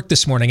came to work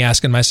this morning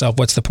asking myself,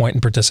 what's the point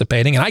in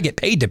participating? And I get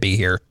paid to be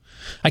here.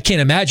 I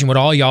can't imagine what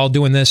all y'all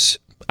doing this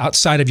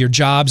outside of your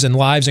jobs and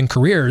lives and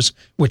careers,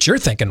 what you're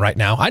thinking right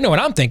now. I know what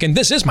I'm thinking.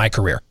 This is my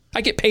career.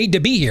 I get paid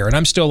to be here. And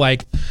I'm still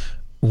like,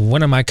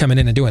 what am I coming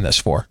in and doing this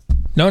for?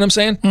 Know what I'm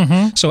saying?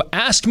 Mm-hmm. So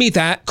ask me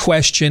that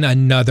question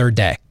another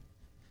day.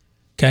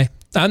 Okay?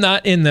 I'm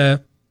not in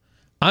the,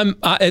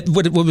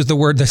 what was the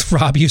word that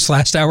Rob used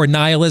last hour?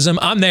 Nihilism.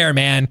 I'm there,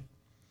 man.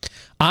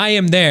 I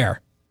am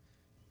there.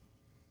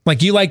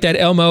 Like you like that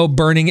Elmo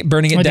burning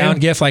it down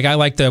gif. Like I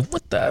like the,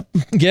 what the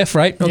gif,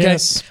 right? Okay.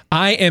 Yes.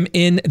 I am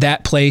in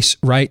that place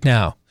right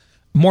now.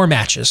 More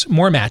matches.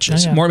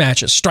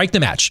 Strike the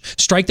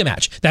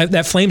match.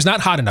 That flame's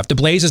not hot enough. The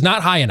blaze is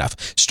not high enough.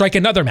 Strike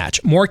another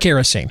match. More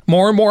kerosene.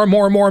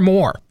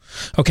 More.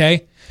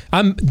 Okay?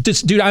 I'm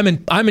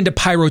into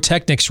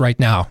pyrotechnics right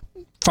now.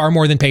 Far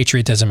more than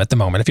patriotism at the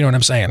moment, if you know what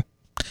I'm saying.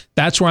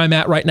 That's where I'm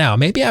at right now.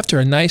 Maybe after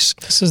a nice,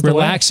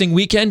 relaxing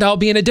weekend, I'll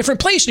be in a different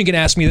place and you can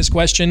ask me this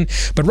question.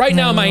 But right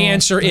now, my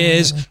answer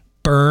is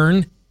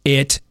burn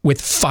it with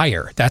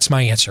fire. That's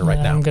my answer right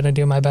now. I'm going to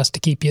do my best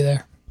to keep you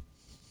there.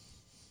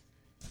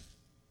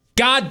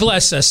 God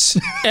bless us,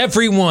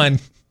 everyone.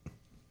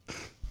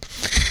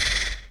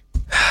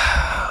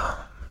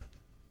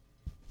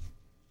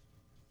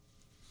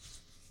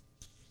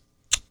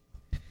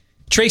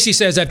 Tracy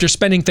says, after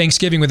spending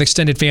Thanksgiving with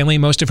extended family,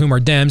 most of whom are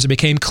Dems, it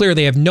became clear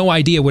they have no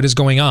idea what is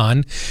going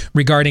on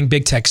regarding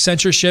big tech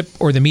censorship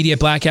or the media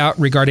blackout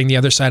regarding the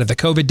other side of the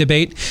COVID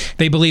debate.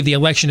 They believe the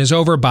election is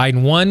over,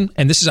 Biden won,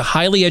 and this is a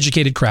highly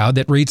educated crowd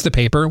that reads the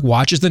paper,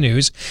 watches the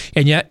news,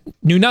 and yet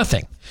knew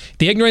nothing.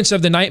 The ignorance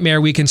of the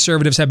nightmare we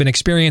conservatives have been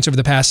experiencing over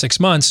the past 6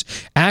 months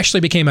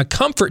actually became a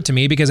comfort to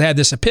me because I had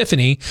this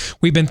epiphany.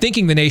 We've been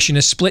thinking the nation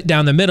is split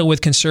down the middle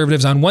with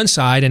conservatives on one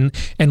side and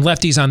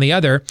lefties on the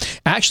other.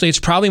 Actually, it's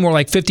probably more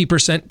like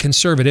 50%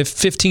 conservative,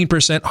 15%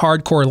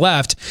 hardcore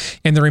left,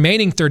 and the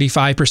remaining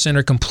 35%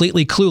 are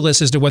completely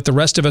clueless as to what the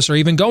rest of us are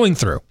even going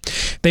through.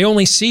 They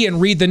only see and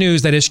read the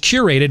news that is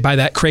curated by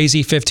that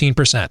crazy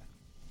 15%.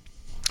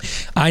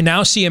 I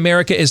now see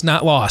America is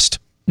not lost.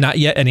 Not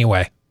yet,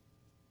 anyway.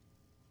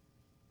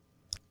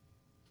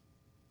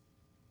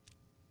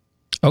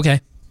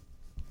 Okay.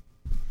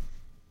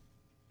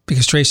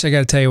 Because, Tracy, I got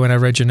to tell you, when I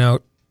read your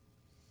note,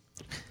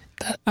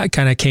 I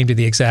kind of came to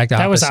the exact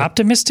opposite. That was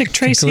optimistic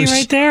Tracy conclusion.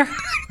 Right there?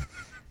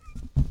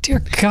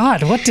 Dear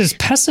God, what does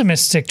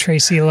pessimistic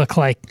Tracy look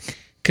like?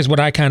 Because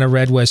what I kind of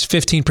read was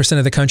 15%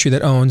 of the country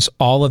that owns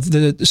all of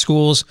the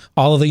schools,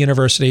 all of the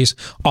universities,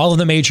 all of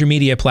the major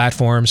media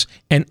platforms,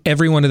 and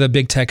every one of the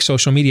big tech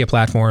social media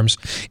platforms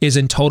is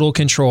in total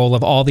control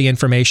of all the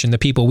information the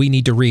people we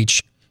need to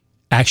reach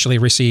actually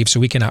receive, so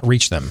we cannot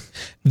reach them.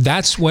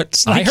 That's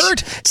what I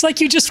heard. It's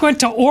like you just went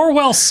to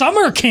Orwell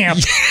summer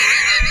camp.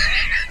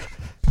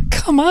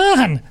 Come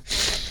on.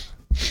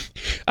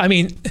 I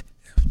mean,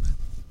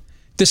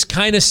 this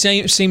kind of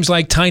seems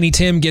like Tiny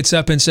Tim gets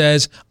up and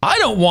says, I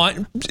don't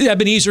want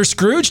Ebenezer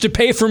Scrooge to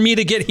pay for me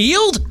to get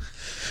healed.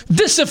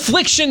 This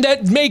affliction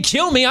that may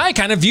kill me, I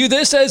kind of view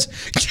this as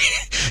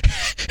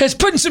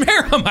putting some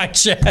hair on my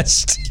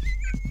chest.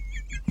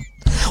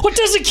 What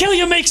doesn't kill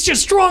you makes you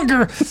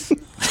stronger.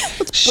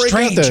 Break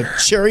out the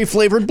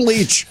cherry-flavored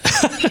bleach.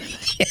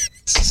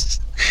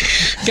 Yes.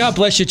 God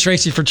bless you,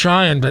 Tracy, for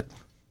trying, but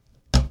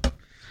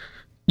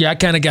yeah, I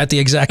kind of got the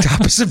exact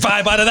opposite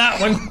vibe out of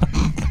that one.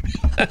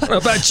 I don't know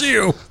about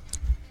you.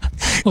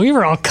 We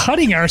were all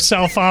cutting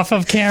ourselves off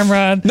of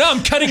camera. No,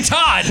 I'm cutting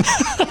Todd.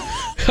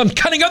 I'm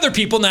cutting other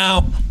people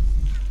now.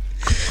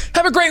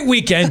 Have a great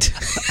weekend.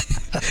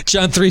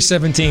 John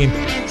 3:17.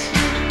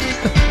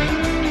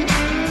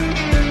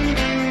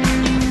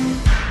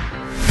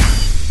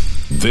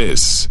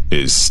 This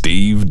is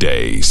Steve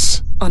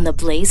Deace on the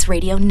Blaze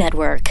Radio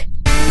Network.